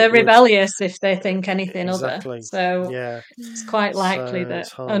things. Yeah, they're rebellious if they think anything exactly. other. So it's quite likely that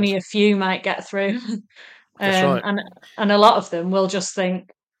only a few might get through. That's right. And a lot of them will just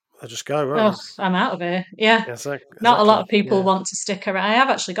think, I'll just go, right? I'm out of here. Yeah. Exactly. Not a lot of people want to stick around. I have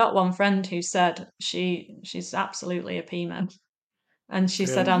actually got one friend who said she's absolutely a PMO. And she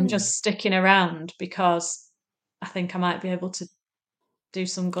said, I'm just sticking around because I think I might be able to do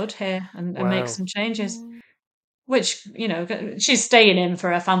some good here and make some changes. Which, she's staying in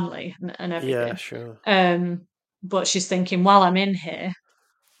for her family and everything. Yeah, sure. But she's thinking, while I'm in here,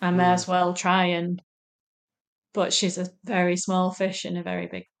 I may as well try and... But she's a very small fish in a very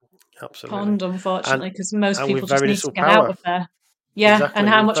big pond, unfortunately, because most people just need to get out of there. Yeah, exactly. And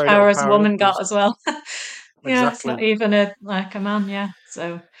how much power has a woman got as well? It's not even like a man,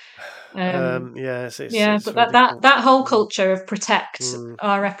 so... it's but that whole culture of protect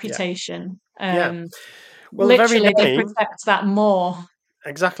our reputation... Well, literally, they protect that more.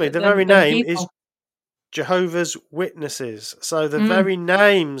 Exactly. The very name is Jehovah's Witnesses. So the very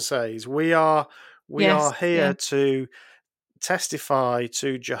name says we are here to testify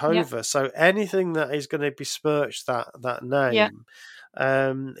to Jehovah. So anything that is going to besmirch that name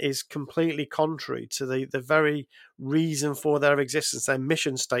is completely contrary to the very reason for their existence, their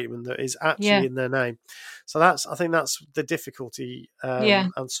mission statement that is actually in their name. So I think that's the difficulty,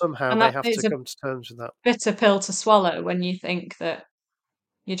 and somehow they have to come to terms with that. Bitter pill to swallow when you think that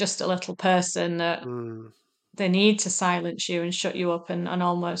you're just a little person that they need to silence you and shut you up and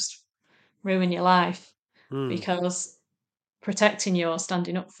almost ruin your life because protecting you or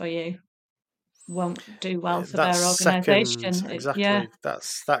standing up for you won't do well for their organisation. Exactly.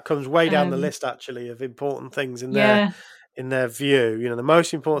 That comes way down the list actually of important things in their view. The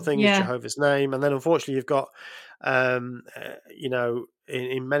most important thing is Jehovah's name, and then unfortunately you've got in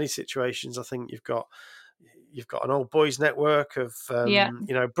many situations I think you've got an old boys network of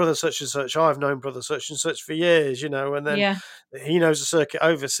brother such and such. I've known brother such and such for years, and then he knows the circuit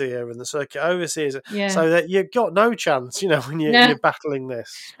overseer and the circuit overseers, so that you've got no chance, when you're battling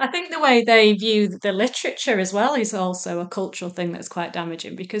this. I think the way they view the literature as well is also a cultural thing that's quite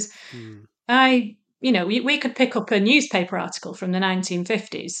damaging, because we could pick up a newspaper article from the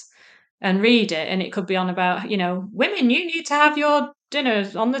 1950s and read it, and it could be on about, women, you need to have your dinner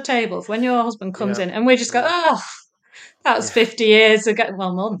on the table when your husband comes in, and we just go, oh, that was 50 years ago.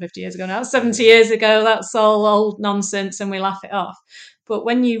 Well, more than 50 years ago now. 70 years ago. That's all old nonsense, and we laugh it off. But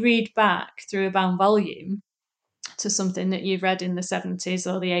when you read back through a bound volume to something that you've read in the 70s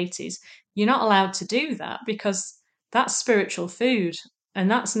or the 80s, you're not allowed to do that, because that's spiritual food, and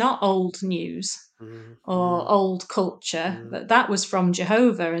that's not old news or old culture. That was from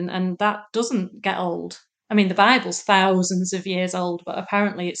Jehovah, and that doesn't get old. I mean, the Bible's thousands of years old, but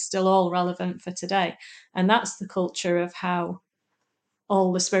apparently it's still all relevant for today. And that's the culture of how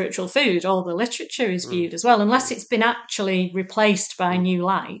all the spiritual food, all the literature is viewed as well, unless it's been actually replaced by new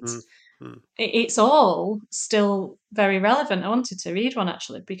light. It's all still very relevant. I wanted to read one,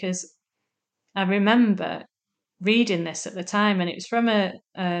 actually, because I remember reading this at the time, and it was from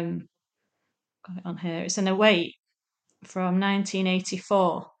got it on here. It's an Awake from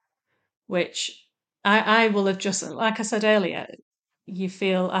 1984, which I will have just, like I said earlier, I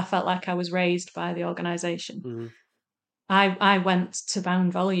felt like I was raised by the organisation. I went to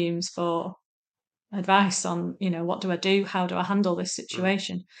Bound Volumes for advice on, what do I do? How do I handle this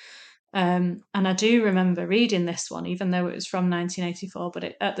situation? And I do remember reading this one, even though it was from 1984,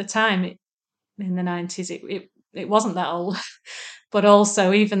 but at the time, in the 90s, it wasn't that old. But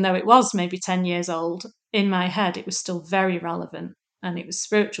also, even though it was maybe 10 years old, in my head, it was still very relevant, and it was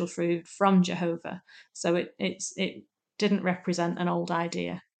spiritual food from Jehovah. So it didn't represent an old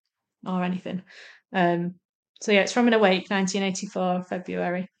idea or anything. So yeah, it's from an Awake, 1984,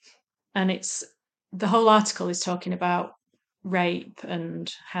 February. And the whole article is talking about rape and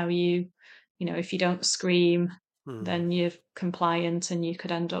how if you don't scream, then you're compliant, and you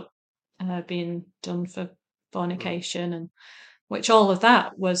could end up being done for fornication, and which all of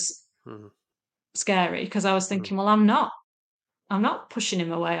that was scary, because I was thinking, well, I'm not pushing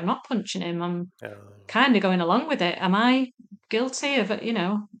him away, I'm not punching him, I'm kind of going along with it. Am I guilty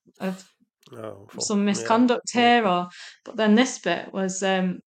of some misconduct here? But then this bit was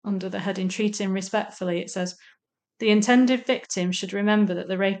under the heading Treating Respectfully. It says, the intended victim should remember that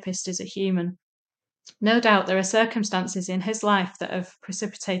the rapist is a human. No doubt there are circumstances in his life that have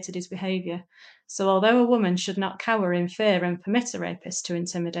precipitated his behaviour. So although a woman should not cower in fear and permit a rapist to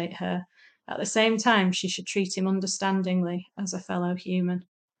intimidate her, at the same time she should treat him understandingly as a fellow human.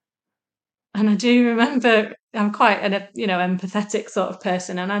 And I do remember, I'm quite an empathetic sort of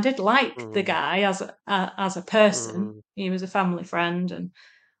person, and I did like the guy as a person. He was a family friend, and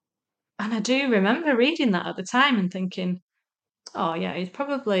I do remember reading that at the time and thinking, oh yeah, he's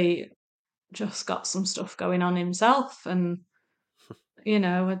probably just got some stuff going on himself, and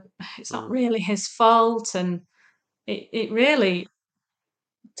it's not really his fault. And it really,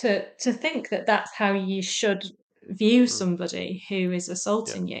 to think that that's how you should view somebody who is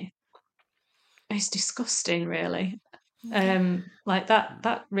assaulting you is disgusting, really. Like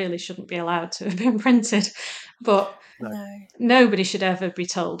that really shouldn't be allowed to have been printed. But nobody should ever be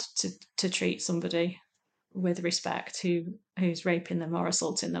told to treat somebody with respect who's raping them or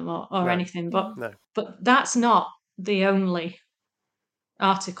assaulting them or anything. But that's not the only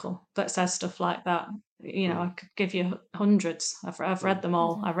article that says stuff like that. I could give you hundreds. I've read them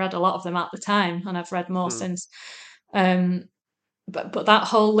all. I've read a lot of them at the time, and I've read more since. But that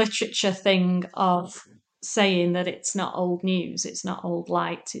whole literature thing of saying that it's not old news, it's not old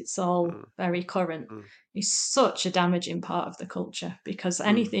light, it's all very current, is such a damaging part of the culture, because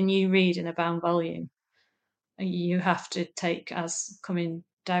anything you read in a bound volume, you have to take as coming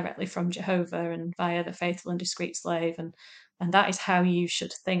directly from Jehovah and via the faithful and discreet slave, and that is how you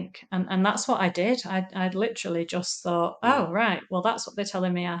should think. And that's what I did. I'd literally just thought, oh, right, well, that's what they're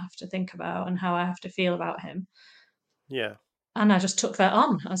telling me I have to think about and how I have to feel about him. Yeah. And I just took that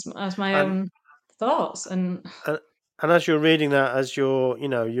on as my own thoughts. And as you're reading that, as you're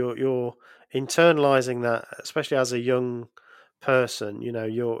internalizing that, especially as a young person,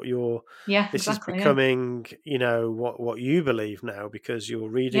 this is becoming what you believe now, because you're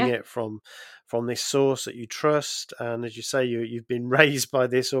reading it from this source that you trust, and as you say, you've been raised by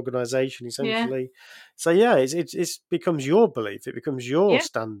this organization essentially. So it becomes your belief, it becomes your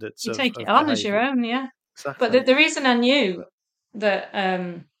standards. You take it on as your own. Exactly. But the reason I knew that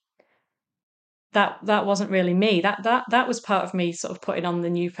that wasn't really me, that was part of me sort of putting on the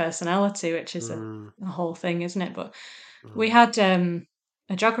new personality, which is a whole thing, isn't it? But we had a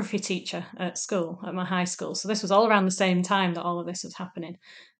geography teacher at school, at my high school. So this was all around the same time that all of this was happening.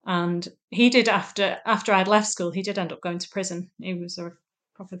 And he did, after I'd left school, he did end up going to prison. He was a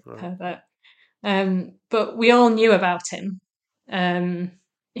proper pervert. But we all knew about him.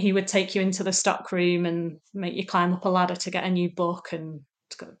 He would take you into the stock room and make you climb up a ladder to get a new book and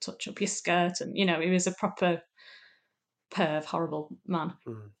got to touch up your skirt, and he was a proper perv, horrible man.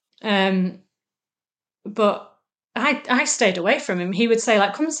 But I stayed away from him. He would say,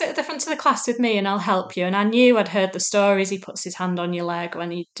 like, come and sit at the front of the class with me and I'll help you. And I knew I'd heard the stories. He puts his hand on your leg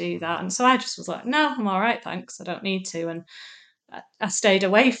when he'd do that. And so I just was like, no, I'm all right, thanks. I don't need to. And I stayed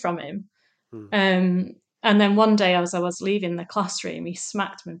away from him. And then one day as I was leaving the classroom, he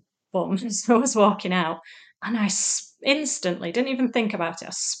smacked my bum as I was walking out. And I instantly, didn't even think about it,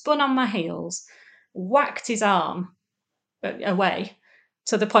 I spun on my heels, whacked his arm away,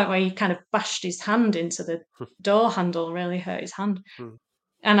 to the point where he kind of bashed his hand into the door handle, really hurt his hand.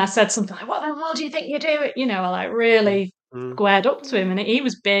 And I said something like, what the hell do you think you're doing? I like really squared up to him. And he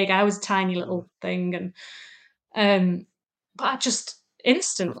was big, I was a tiny little thing. And but I just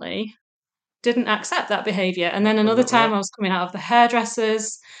instantly didn't accept that behaviour. And then another time I was coming out of the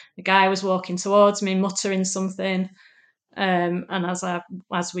hairdressers, the guy was walking towards me, muttering something. And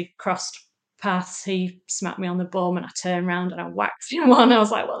as we crossed paths, he smacked me on the bum, and I turned around and I whacked him one. I was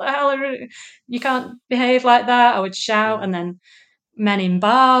like, what the hell? You can't behave like that. I would shout. And then men in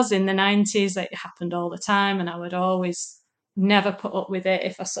bars in the 90s, it happened all the time, and I would always never put up with it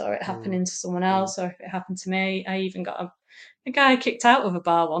if I saw it happening to someone else, or if it happened to me. I even got a guy kicked out of a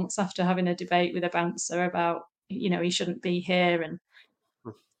bar once after having a debate with a bouncer about, he shouldn't be here. And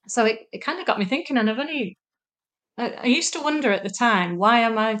so it kind of got me thinking, and I used to wonder at the time, why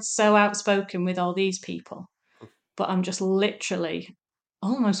am I so outspoken with all these people? But I'm just literally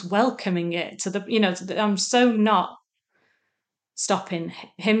almost welcoming it to I'm so not stopping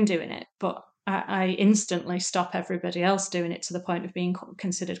him doing it, but I instantly stop everybody else doing it, to the point of being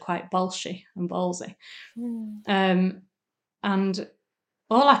considered quite bolshy and ballsy. And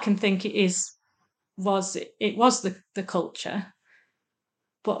all I can think was the culture.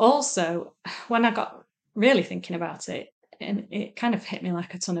 But also, when I got really thinking about it, and it kind of hit me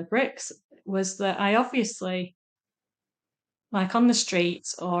like a ton of bricks, was that I obviously, like on the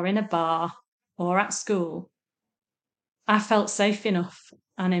streets or in a bar or at school, I felt safe enough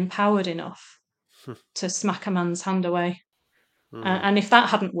and empowered enough to smack a man's hand away. And if that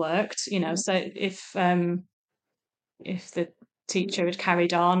hadn't worked, so if the teacher had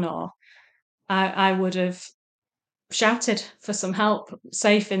carried on, or I would have shouted for some help,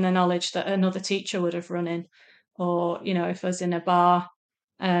 safe in the knowledge that another teacher would have run in, or if I was in a bar,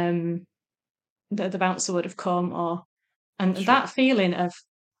 the bouncer would have come, and that feeling of,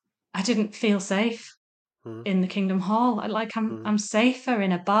 I didn't feel safe in the Kingdom Hall. I'm safer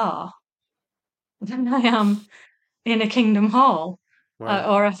in a bar than I am in a Kingdom Hall.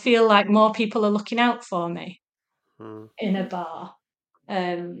 Wow. Or I feel like more people are looking out for me in a bar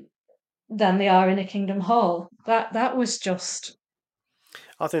than they are in a Kingdom Hall. That was just,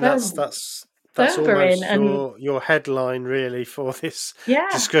 I think that's almost your headline, really, for this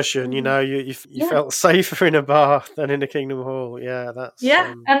discussion. You felt safer in a bar than in a Kingdom Hall. Yeah, that's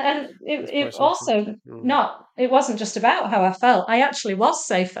and it also it wasn't just about how I felt. I actually was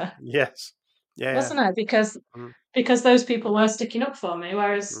safer. Yes, wasn't I? Because those people were sticking up for me,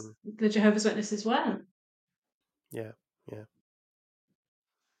 whereas the Jehovah's Witnesses weren't. Yeah.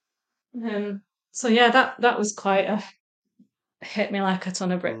 So that was quite a hit me like a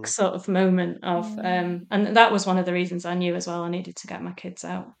ton of bricks sort of moment of, and that was one of the reasons I knew as well I needed to get my kids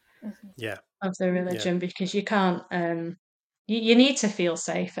out of the religion, because you can't, you need to feel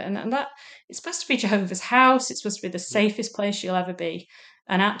safe, and that it's supposed to be Jehovah's house, it's supposed to be the safest place you'll ever be,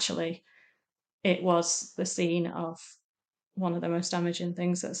 and actually it was the scene of one of the most damaging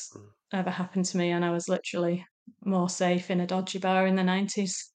things that's ever happened to me, and I was literally more safe in a dodgy bar in the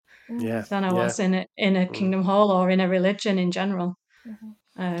 90s than I was in a Kingdom Hall or in a religion in general.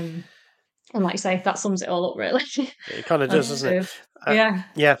 And like you say, that sums it all up, really. It kind of does, doesn't it?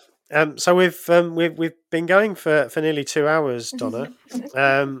 Yeah. So we've been going for nearly 2 hours, Donna.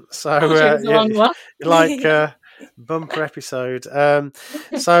 Bumper episode.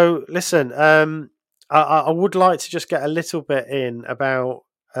 So listen, I would like to just get a little bit in about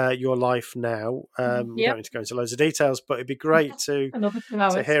your life now. We don't need to go into loads of details, but it'd be great to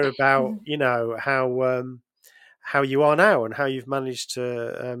hear about how you are now and how you've managed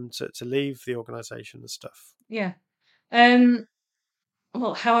to leave the organisation and stuff. Yeah.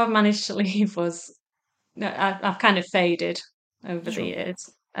 Well, how I've managed to leave was, I've kind of faded over the years.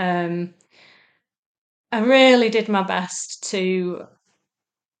 I really did my best to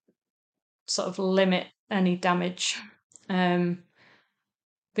sort of limit any damage,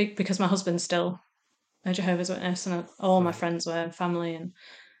 because my husband's still a Jehovah's Witness, and all my friends were, and family.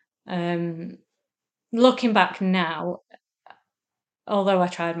 And looking back now, although I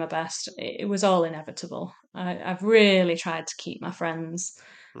tried my best, it was all inevitable. I've really tried to keep my friends.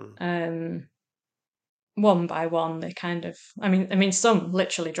 One by one, they kind of, I mean, some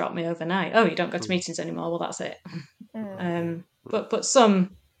literally dropped me overnight. Oh, you don't go to meetings anymore. Well, that's it. But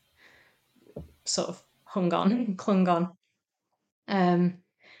some sort of clung on.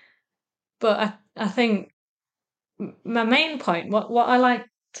 But I think my main point, what I like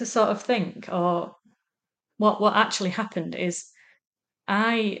to sort of think, or what actually happened, is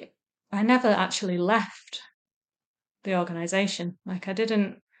I never actually left the organisation. Like, I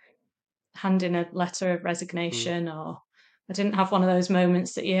didn't hand in a letter of resignation, or I didn't have one of those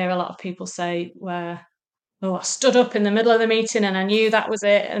moments that you hear a lot of people say where, oh, I stood up in the middle of the meeting and I knew that was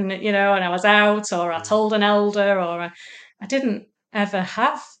it, and and I was out, or I told an elder, or I didn't ever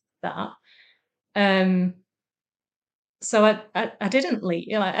have that. So I didn't leave.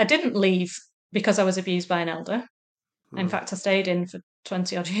 I didn't leave because I was abused by an elder. In fact, I stayed in for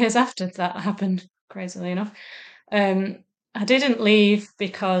 20 odd years after that happened, crazily enough. I didn't leave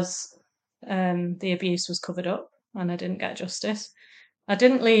because the abuse was covered up and I didn't get justice. I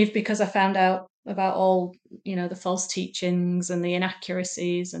didn't leave because I found out about all, the false teachings and the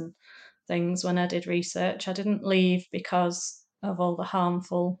inaccuracies and things when I did research. I didn't leave because of all the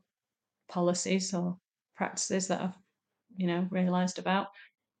harmful policies or practices that I've, realised about.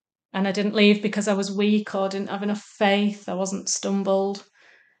 And I didn't leave because I was weak or didn't have enough faith. I wasn't stumbled.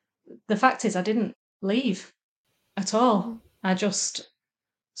 The fact is, I didn't leave at all. I just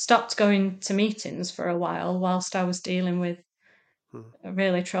stopped going to meetings for a while whilst I was dealing with a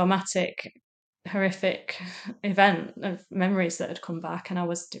really traumatic, horrific event of memories that had come back, and I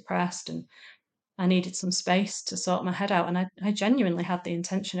was depressed and I needed some space to sort my head out. And I genuinely had the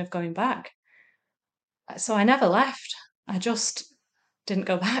intention of going back. So I never left. I just didn't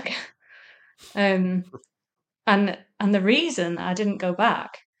go back. And the reason I didn't go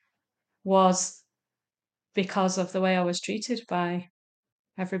back was because of the way I was treated by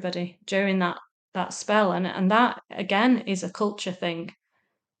everybody during that spell. And that, again, is a culture thing,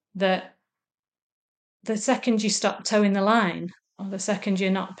 that the second you stop towing the line, or the second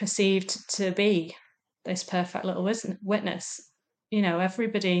you're not perceived to be this perfect little witness,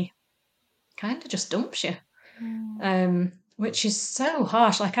 everybody kind of just dumps you, which is so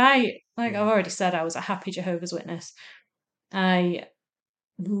harsh. Like I've already said, I was a happy Jehovah's Witness. I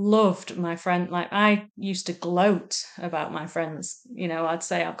loved my friend. Like, I used to gloat about my friends. I'd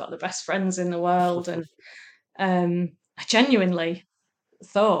say I've got the best friends in the world, and I genuinely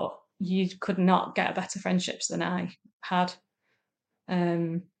thought you could not get better friendships than I had.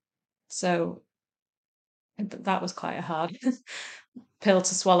 So that was quite a hard pill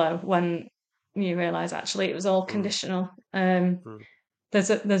to swallow when you realise actually it was all conditional. There's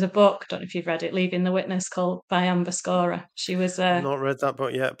a book, I don't know if you've read it, Leaving the Witness, called by Amber Scorer. She was not read that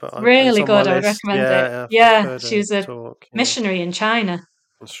book yet, but really it's on good. my I would list. recommend it. Yeah, She was a missionary in China.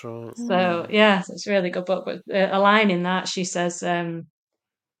 That's right. So it's a really good book. But a line in that, she says,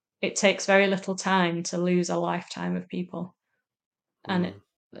 it takes very little time to lose a lifetime of people. And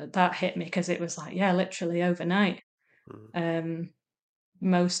that hit me, because it was like, literally overnight.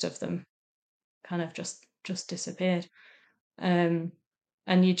 Most of them kind of just disappeared.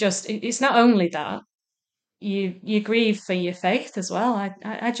 And you just, it's not only that, you grieve for your faith as well.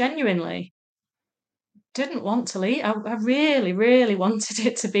 I genuinely didn't want to leave. I really, really wanted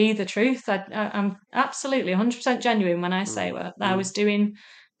it to be the truth. I'm absolutely 100% genuine when I say that I was doing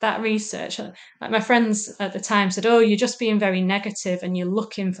that research. Like, my friends at the time said, "Oh, you're just being very negative and you're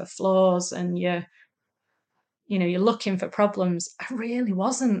looking for flaws and you're looking for problems." I really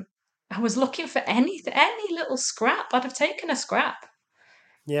wasn't. I was looking for any little scrap. I'd have taken a scrap.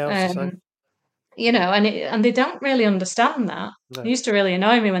 Yeah, I was the same. And they don't really understand that. No. It used to really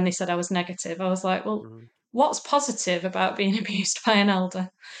annoy me when they said I was negative. I was like, well, what's positive about being abused by an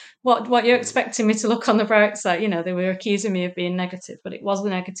elder? What you're expecting me to look on the bright side? They were accusing me of being negative, but it was a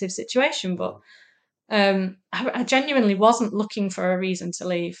negative situation. But I genuinely wasn't looking for a reason to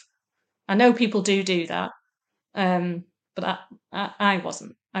leave. I know people do that, but I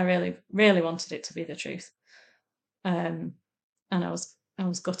wasn't. I really, really wanted it to be the truth. And I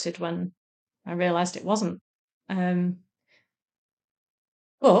was gutted when I realised it wasn't.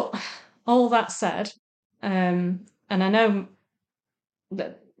 But all that said, and I know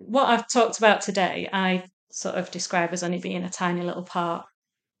that what I've talked about today, I sort of describe as only being a tiny little part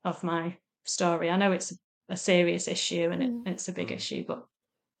of my story. I know it's a serious issue and it's a big issue, but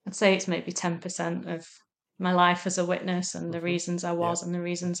I'd say it's maybe 10% of my life as a witness, and the reasons I was and the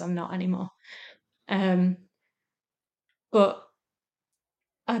reasons I'm not anymore. But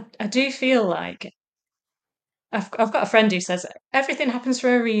I do feel like I've got a friend who says everything happens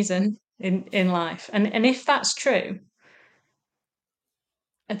for a reason in life, and if that's true,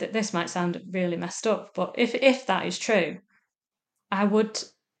 this might sound really messed up, but if that is true, I would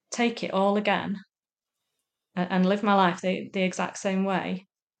take it all again and live my life the exact same way,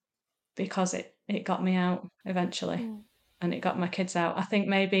 because it got me out eventually, and it got my kids out. I think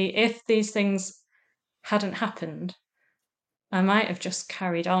maybe if these things hadn't happened, I might have just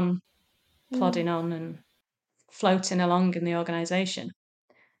carried on plodding on and floating along in the organisation.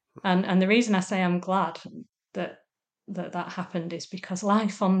 And the reason I say I'm glad that happened is because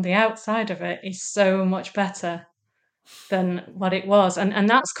life on the outside of it is so much better than what it was. And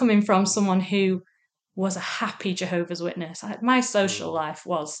that's coming from someone who was a happy Jehovah's Witness. My social life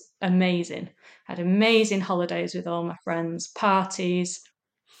was amazing. I had amazing holidays with all my friends, parties.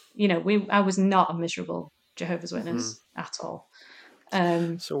 I was not a miserable Jehovah's Witness at all.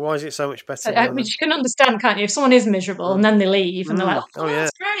 So why is it so much better? Which you can understand, can't you? If someone is miserable and then they leave and they're like, "Oh,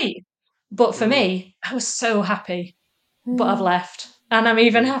 that's great." But for me, I was so happy, but I've left, and I'm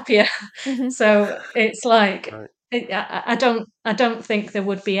even happier. So it's like, I don't think there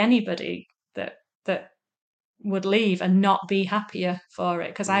would be anybody that would leave and not be happier for it,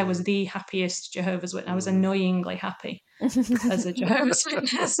 because I was the happiest Jehovah's Witness. I was annoyingly happy as a Jehovah's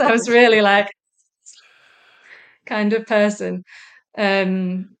Witness. I was really like kind of person.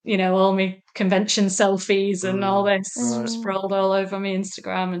 All my convention selfies and all this sprawled all over my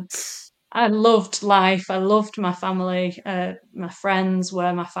Instagram, and I loved life. I loved my family. My friends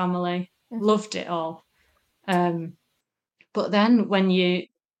were my family. Loved it all. But then when you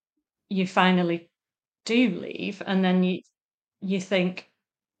finally do leave, and then you think,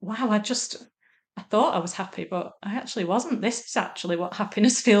 wow, I thought I was happy, but I actually wasn't. This is actually what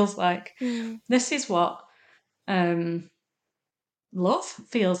happiness feels like. This is what love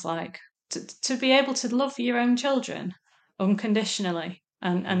feels like, to be able to love your own children unconditionally,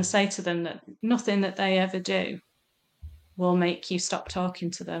 and say to them that nothing that they ever do will make you stop talking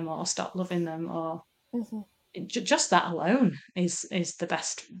to them or stop loving them, or just that alone is the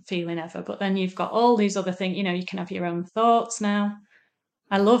best feeling ever. But then you've got all these other things. You can have your own thoughts now.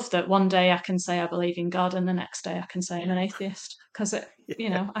 I love that one day I can say I believe in God, and the next day I can say I'm an atheist, because I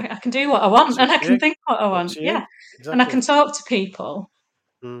can do what I want, and I can think what I want. Yeah. Exactly. And I can talk to people,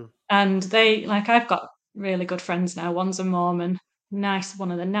 and they, like, I've got really good friends now. One's a Mormon,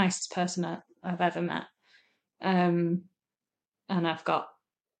 one of the nicest person I've ever met, and I've got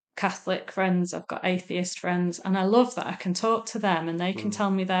Catholic friends, I've got atheist friends, and I love that I can talk to them and they can tell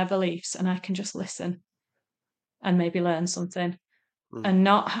me their beliefs, and I can just listen and maybe learn something, and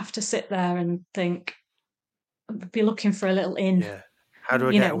not have to sit there and be looking for a little in. Yeah. How do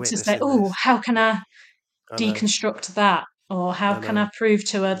I get a witness to say, how can I deconstruct that, or how can I prove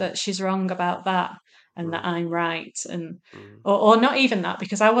to her that she's wrong about that and that I'm right, and or not even that,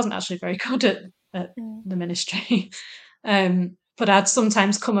 because I wasn't actually very good at the ministry. But I'd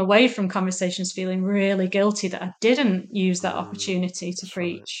sometimes come away from conversations feeling really guilty that I didn't use that opportunity to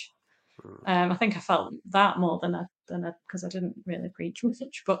preach. I think I felt that more than because I didn't really preach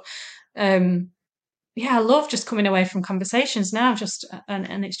much. But I love just coming away from conversations now,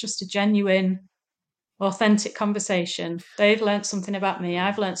 and it's just a genuine, authentic conversation. They've learned something about me.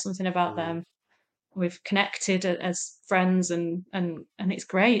 I've learned something about them. We've connected as friends, and it's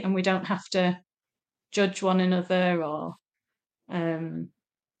great. And we don't have to judge one another or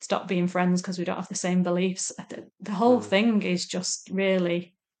stop being friends because we don't have the same beliefs. The whole thing is just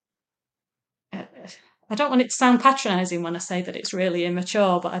really, I don't want it to sound patronising when I say that it's really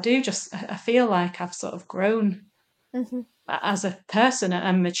immature, but I feel like I've sort of grown as a person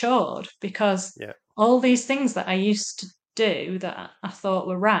and matured, because all these things that I used to do that I thought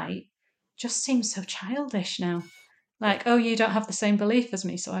were right just seem so childish now. Like, oh, you don't have the same belief as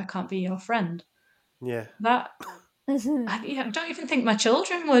me, so I can't be your friend. Yeah. That... I don't even think my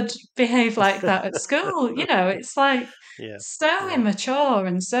children would behave like that at school. It's like so immature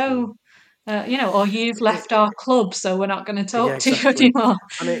and so, or you've left our club, so we're not going to talk to you anymore.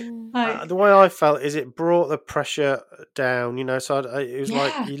 And the way I felt is it brought the pressure down. So it was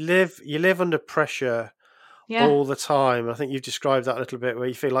like you live under pressure all the time. I think you've described that a little bit, where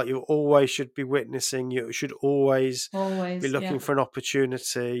you feel like you always should be witnessing, you should always be looking for an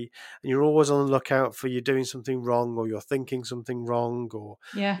opportunity, and you're always on the lookout for you doing something wrong, or you're thinking something wrong, or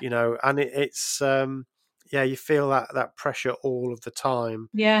and it's you feel that pressure all of the time.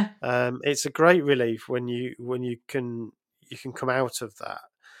 It's a great relief when you can come out of that.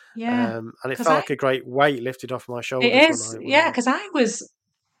 And it felt like a great weight lifted off my shoulders. It is, because I was,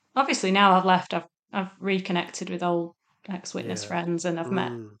 obviously now I've left, I've reconnected with old ex-witness friends, and I've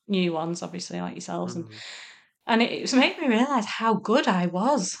met new ones, obviously, like yourselves. And it made me realise how good I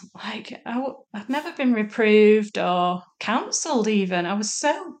was. Like, I've never been reproved or counselled even. I was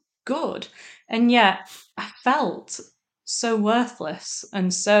so good. And yet I felt so worthless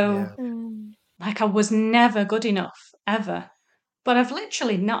and so Yeah. like I was never good enough, ever. But I've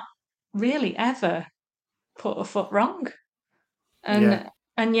literally not really ever put a foot wrong. Yeah.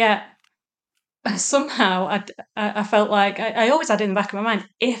 And yet somehow I felt like I always had in the back of my mind,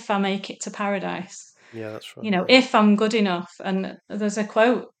 if I make it to paradise, Yeah, that's right. you know, Yeah. if I'm good enough. And there's a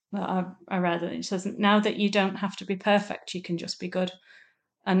quote that I read, and it says, now that you don't have to be perfect, you can just be good.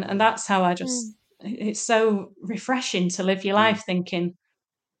 And that's how I just, it's so refreshing to live your life thinking,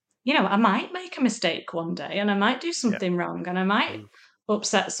 you know, I might make a mistake one day and I might do something wrong and I might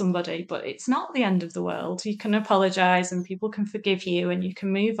upset somebody, but it's not the end of the world. You can apologize and people can forgive you and you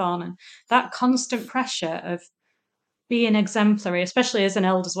can move on. And that constant pressure of being exemplary, especially as an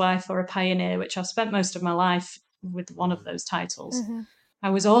elder's wife or a pioneer, which I've spent most of my life with one of those titles. I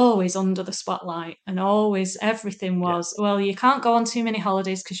was always under the spotlight, and always everything was, well, you can't go on too many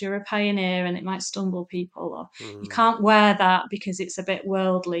holidays because you're a pioneer and it might stumble people, or you can't wear that because it's a bit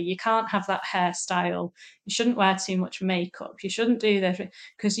worldly. You can't have that hairstyle. You shouldn't wear too much makeup. You shouldn't do this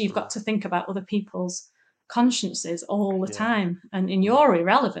because you've got to think about other people's consciences all the time. And you're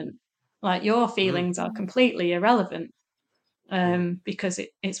irrelevant. Like your feelings are completely irrelevant because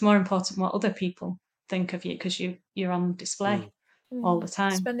it's more important what other people think of you because you're on display all the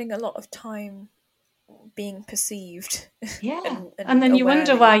time. Spending a lot of time being perceived. Yeah. and And then you aware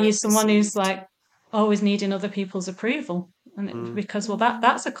wonder that why you're being you're someone who's perceived. like always needing other people's approval. And it's because, well,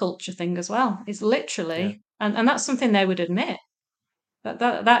 that's a culture thing as well. It's literally, and that's something they would admit.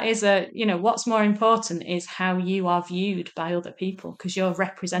 That is a, you know, what's more important is how you are viewed by other people because you're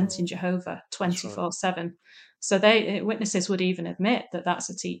representing Jehovah 24/7. So witnesses would even admit that that's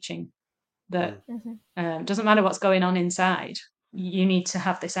a teaching that doesn't matter what's going on inside. You need to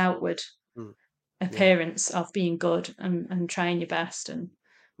have this outward appearance of being good and trying your best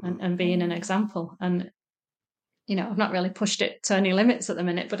and being an example. And you know, I've not really pushed it to any limits at the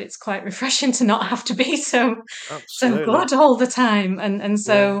minute, but it's quite refreshing to not have to be so Absolutely. good all the time. And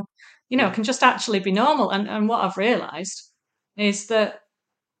so, you know, Yeah. I can just actually be normal. And what I've realised is that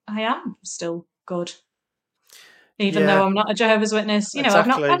I am still good. Even though I'm not a Jehovah's Witness, you know, I've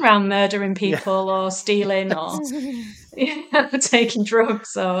not Exactly. gone around murdering Yeah. people or stealing or taking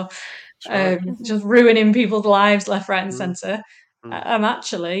drugs or That's right. just ruining people's lives left, right, and Mm. centre. Mm. I'm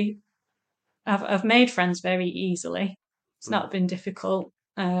actually, I've made friends very easily. It's not been difficult,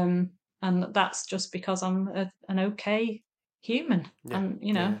 and that's just because I'm an okay human. And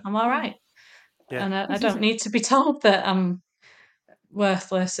you know, I'm all right, Yeah. and I don't need to be told that I'm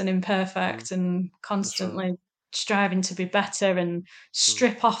worthless and imperfect and constantly striving to be better and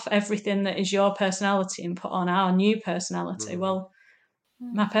strip off everything that is your personality and put on our new personality. Well,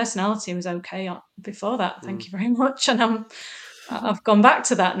 my personality was okay before that, thank you very much, and I've gone back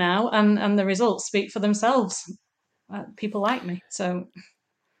to that now, and the results speak for themselves. People like me, so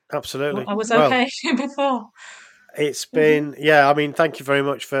Absolutely. I was Well, okay before. it's been, I mean, thank you very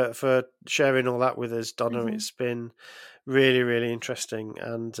much for sharing all that with us, Donna. It's been really, really interesting.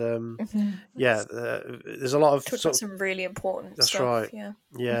 And there's a lot of Talked about some really important that's stuff. right. Yeah.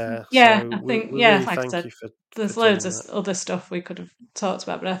 Yeah. Yeah, So I we think, really like I thank said, you for there's doing loads of that. other stuff we could have talked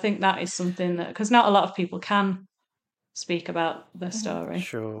about, but I think that is something that, because not a lot of people can speak about their story.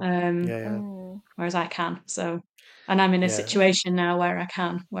 Sure. Whereas I can. So, and I'm in a situation now where I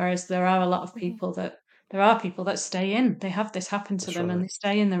can. Whereas there are a lot of people that stay in. They have this happen to them and they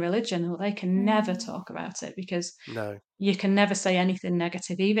stay in the religion, or they can never talk about it because you can never say anything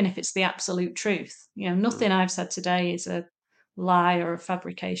negative, even if it's the absolute truth. You know, nothing I've said today is a lie or a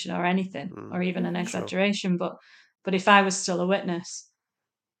fabrication or anything, or even an exaggeration. But if I was still a witness,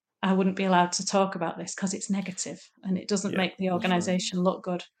 I wouldn't be allowed to talk about this because it's negative and it doesn't make the organisation look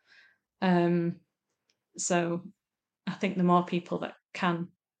good. So I think the more people that can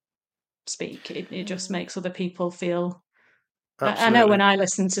speak, it just makes other people feel. I know when I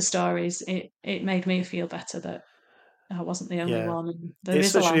listened to stories, it made me feel better that I wasn't the only one, and there It's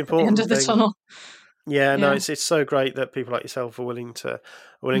is a such an light at the end important of the thing. tunnel. No, it's so great that people like yourself are willing to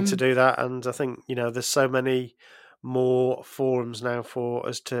do that, and I think there's so many more forums now for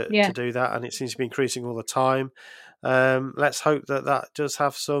us to do that, and it seems to be increasing all the time. Let's hope that does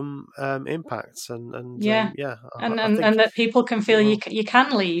have some impacts, and I think, and that people can feel you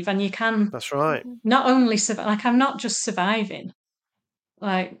can leave and you can. That's right. Not only survive, like I'm not just surviving.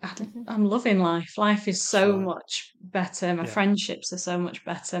 Like I'm loving life. Life is so much better. My friendships are so much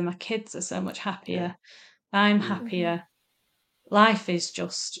better. My kids are so much happier. I'm happier. Life is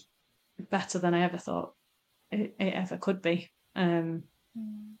just better than I ever thought it ever could be.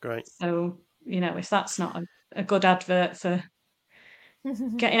 Great. So, if that's not a good advert for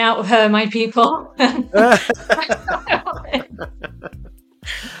getting out of her, my people.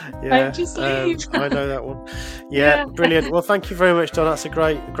 Yeah, just leave. I know that one. Yeah, brilliant. Well, thank you very much, Don. That's a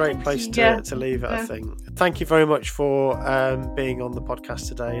great place to leave it, I think. Thank you very much for being on the podcast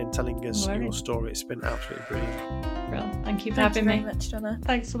today and telling us your story. It's been absolutely brilliant. Well, thank you for having me. Thank you very much, Donna.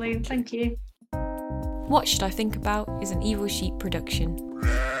 Thanks, Celine. Thank you. What Should I Think About is an Evil Sheep production.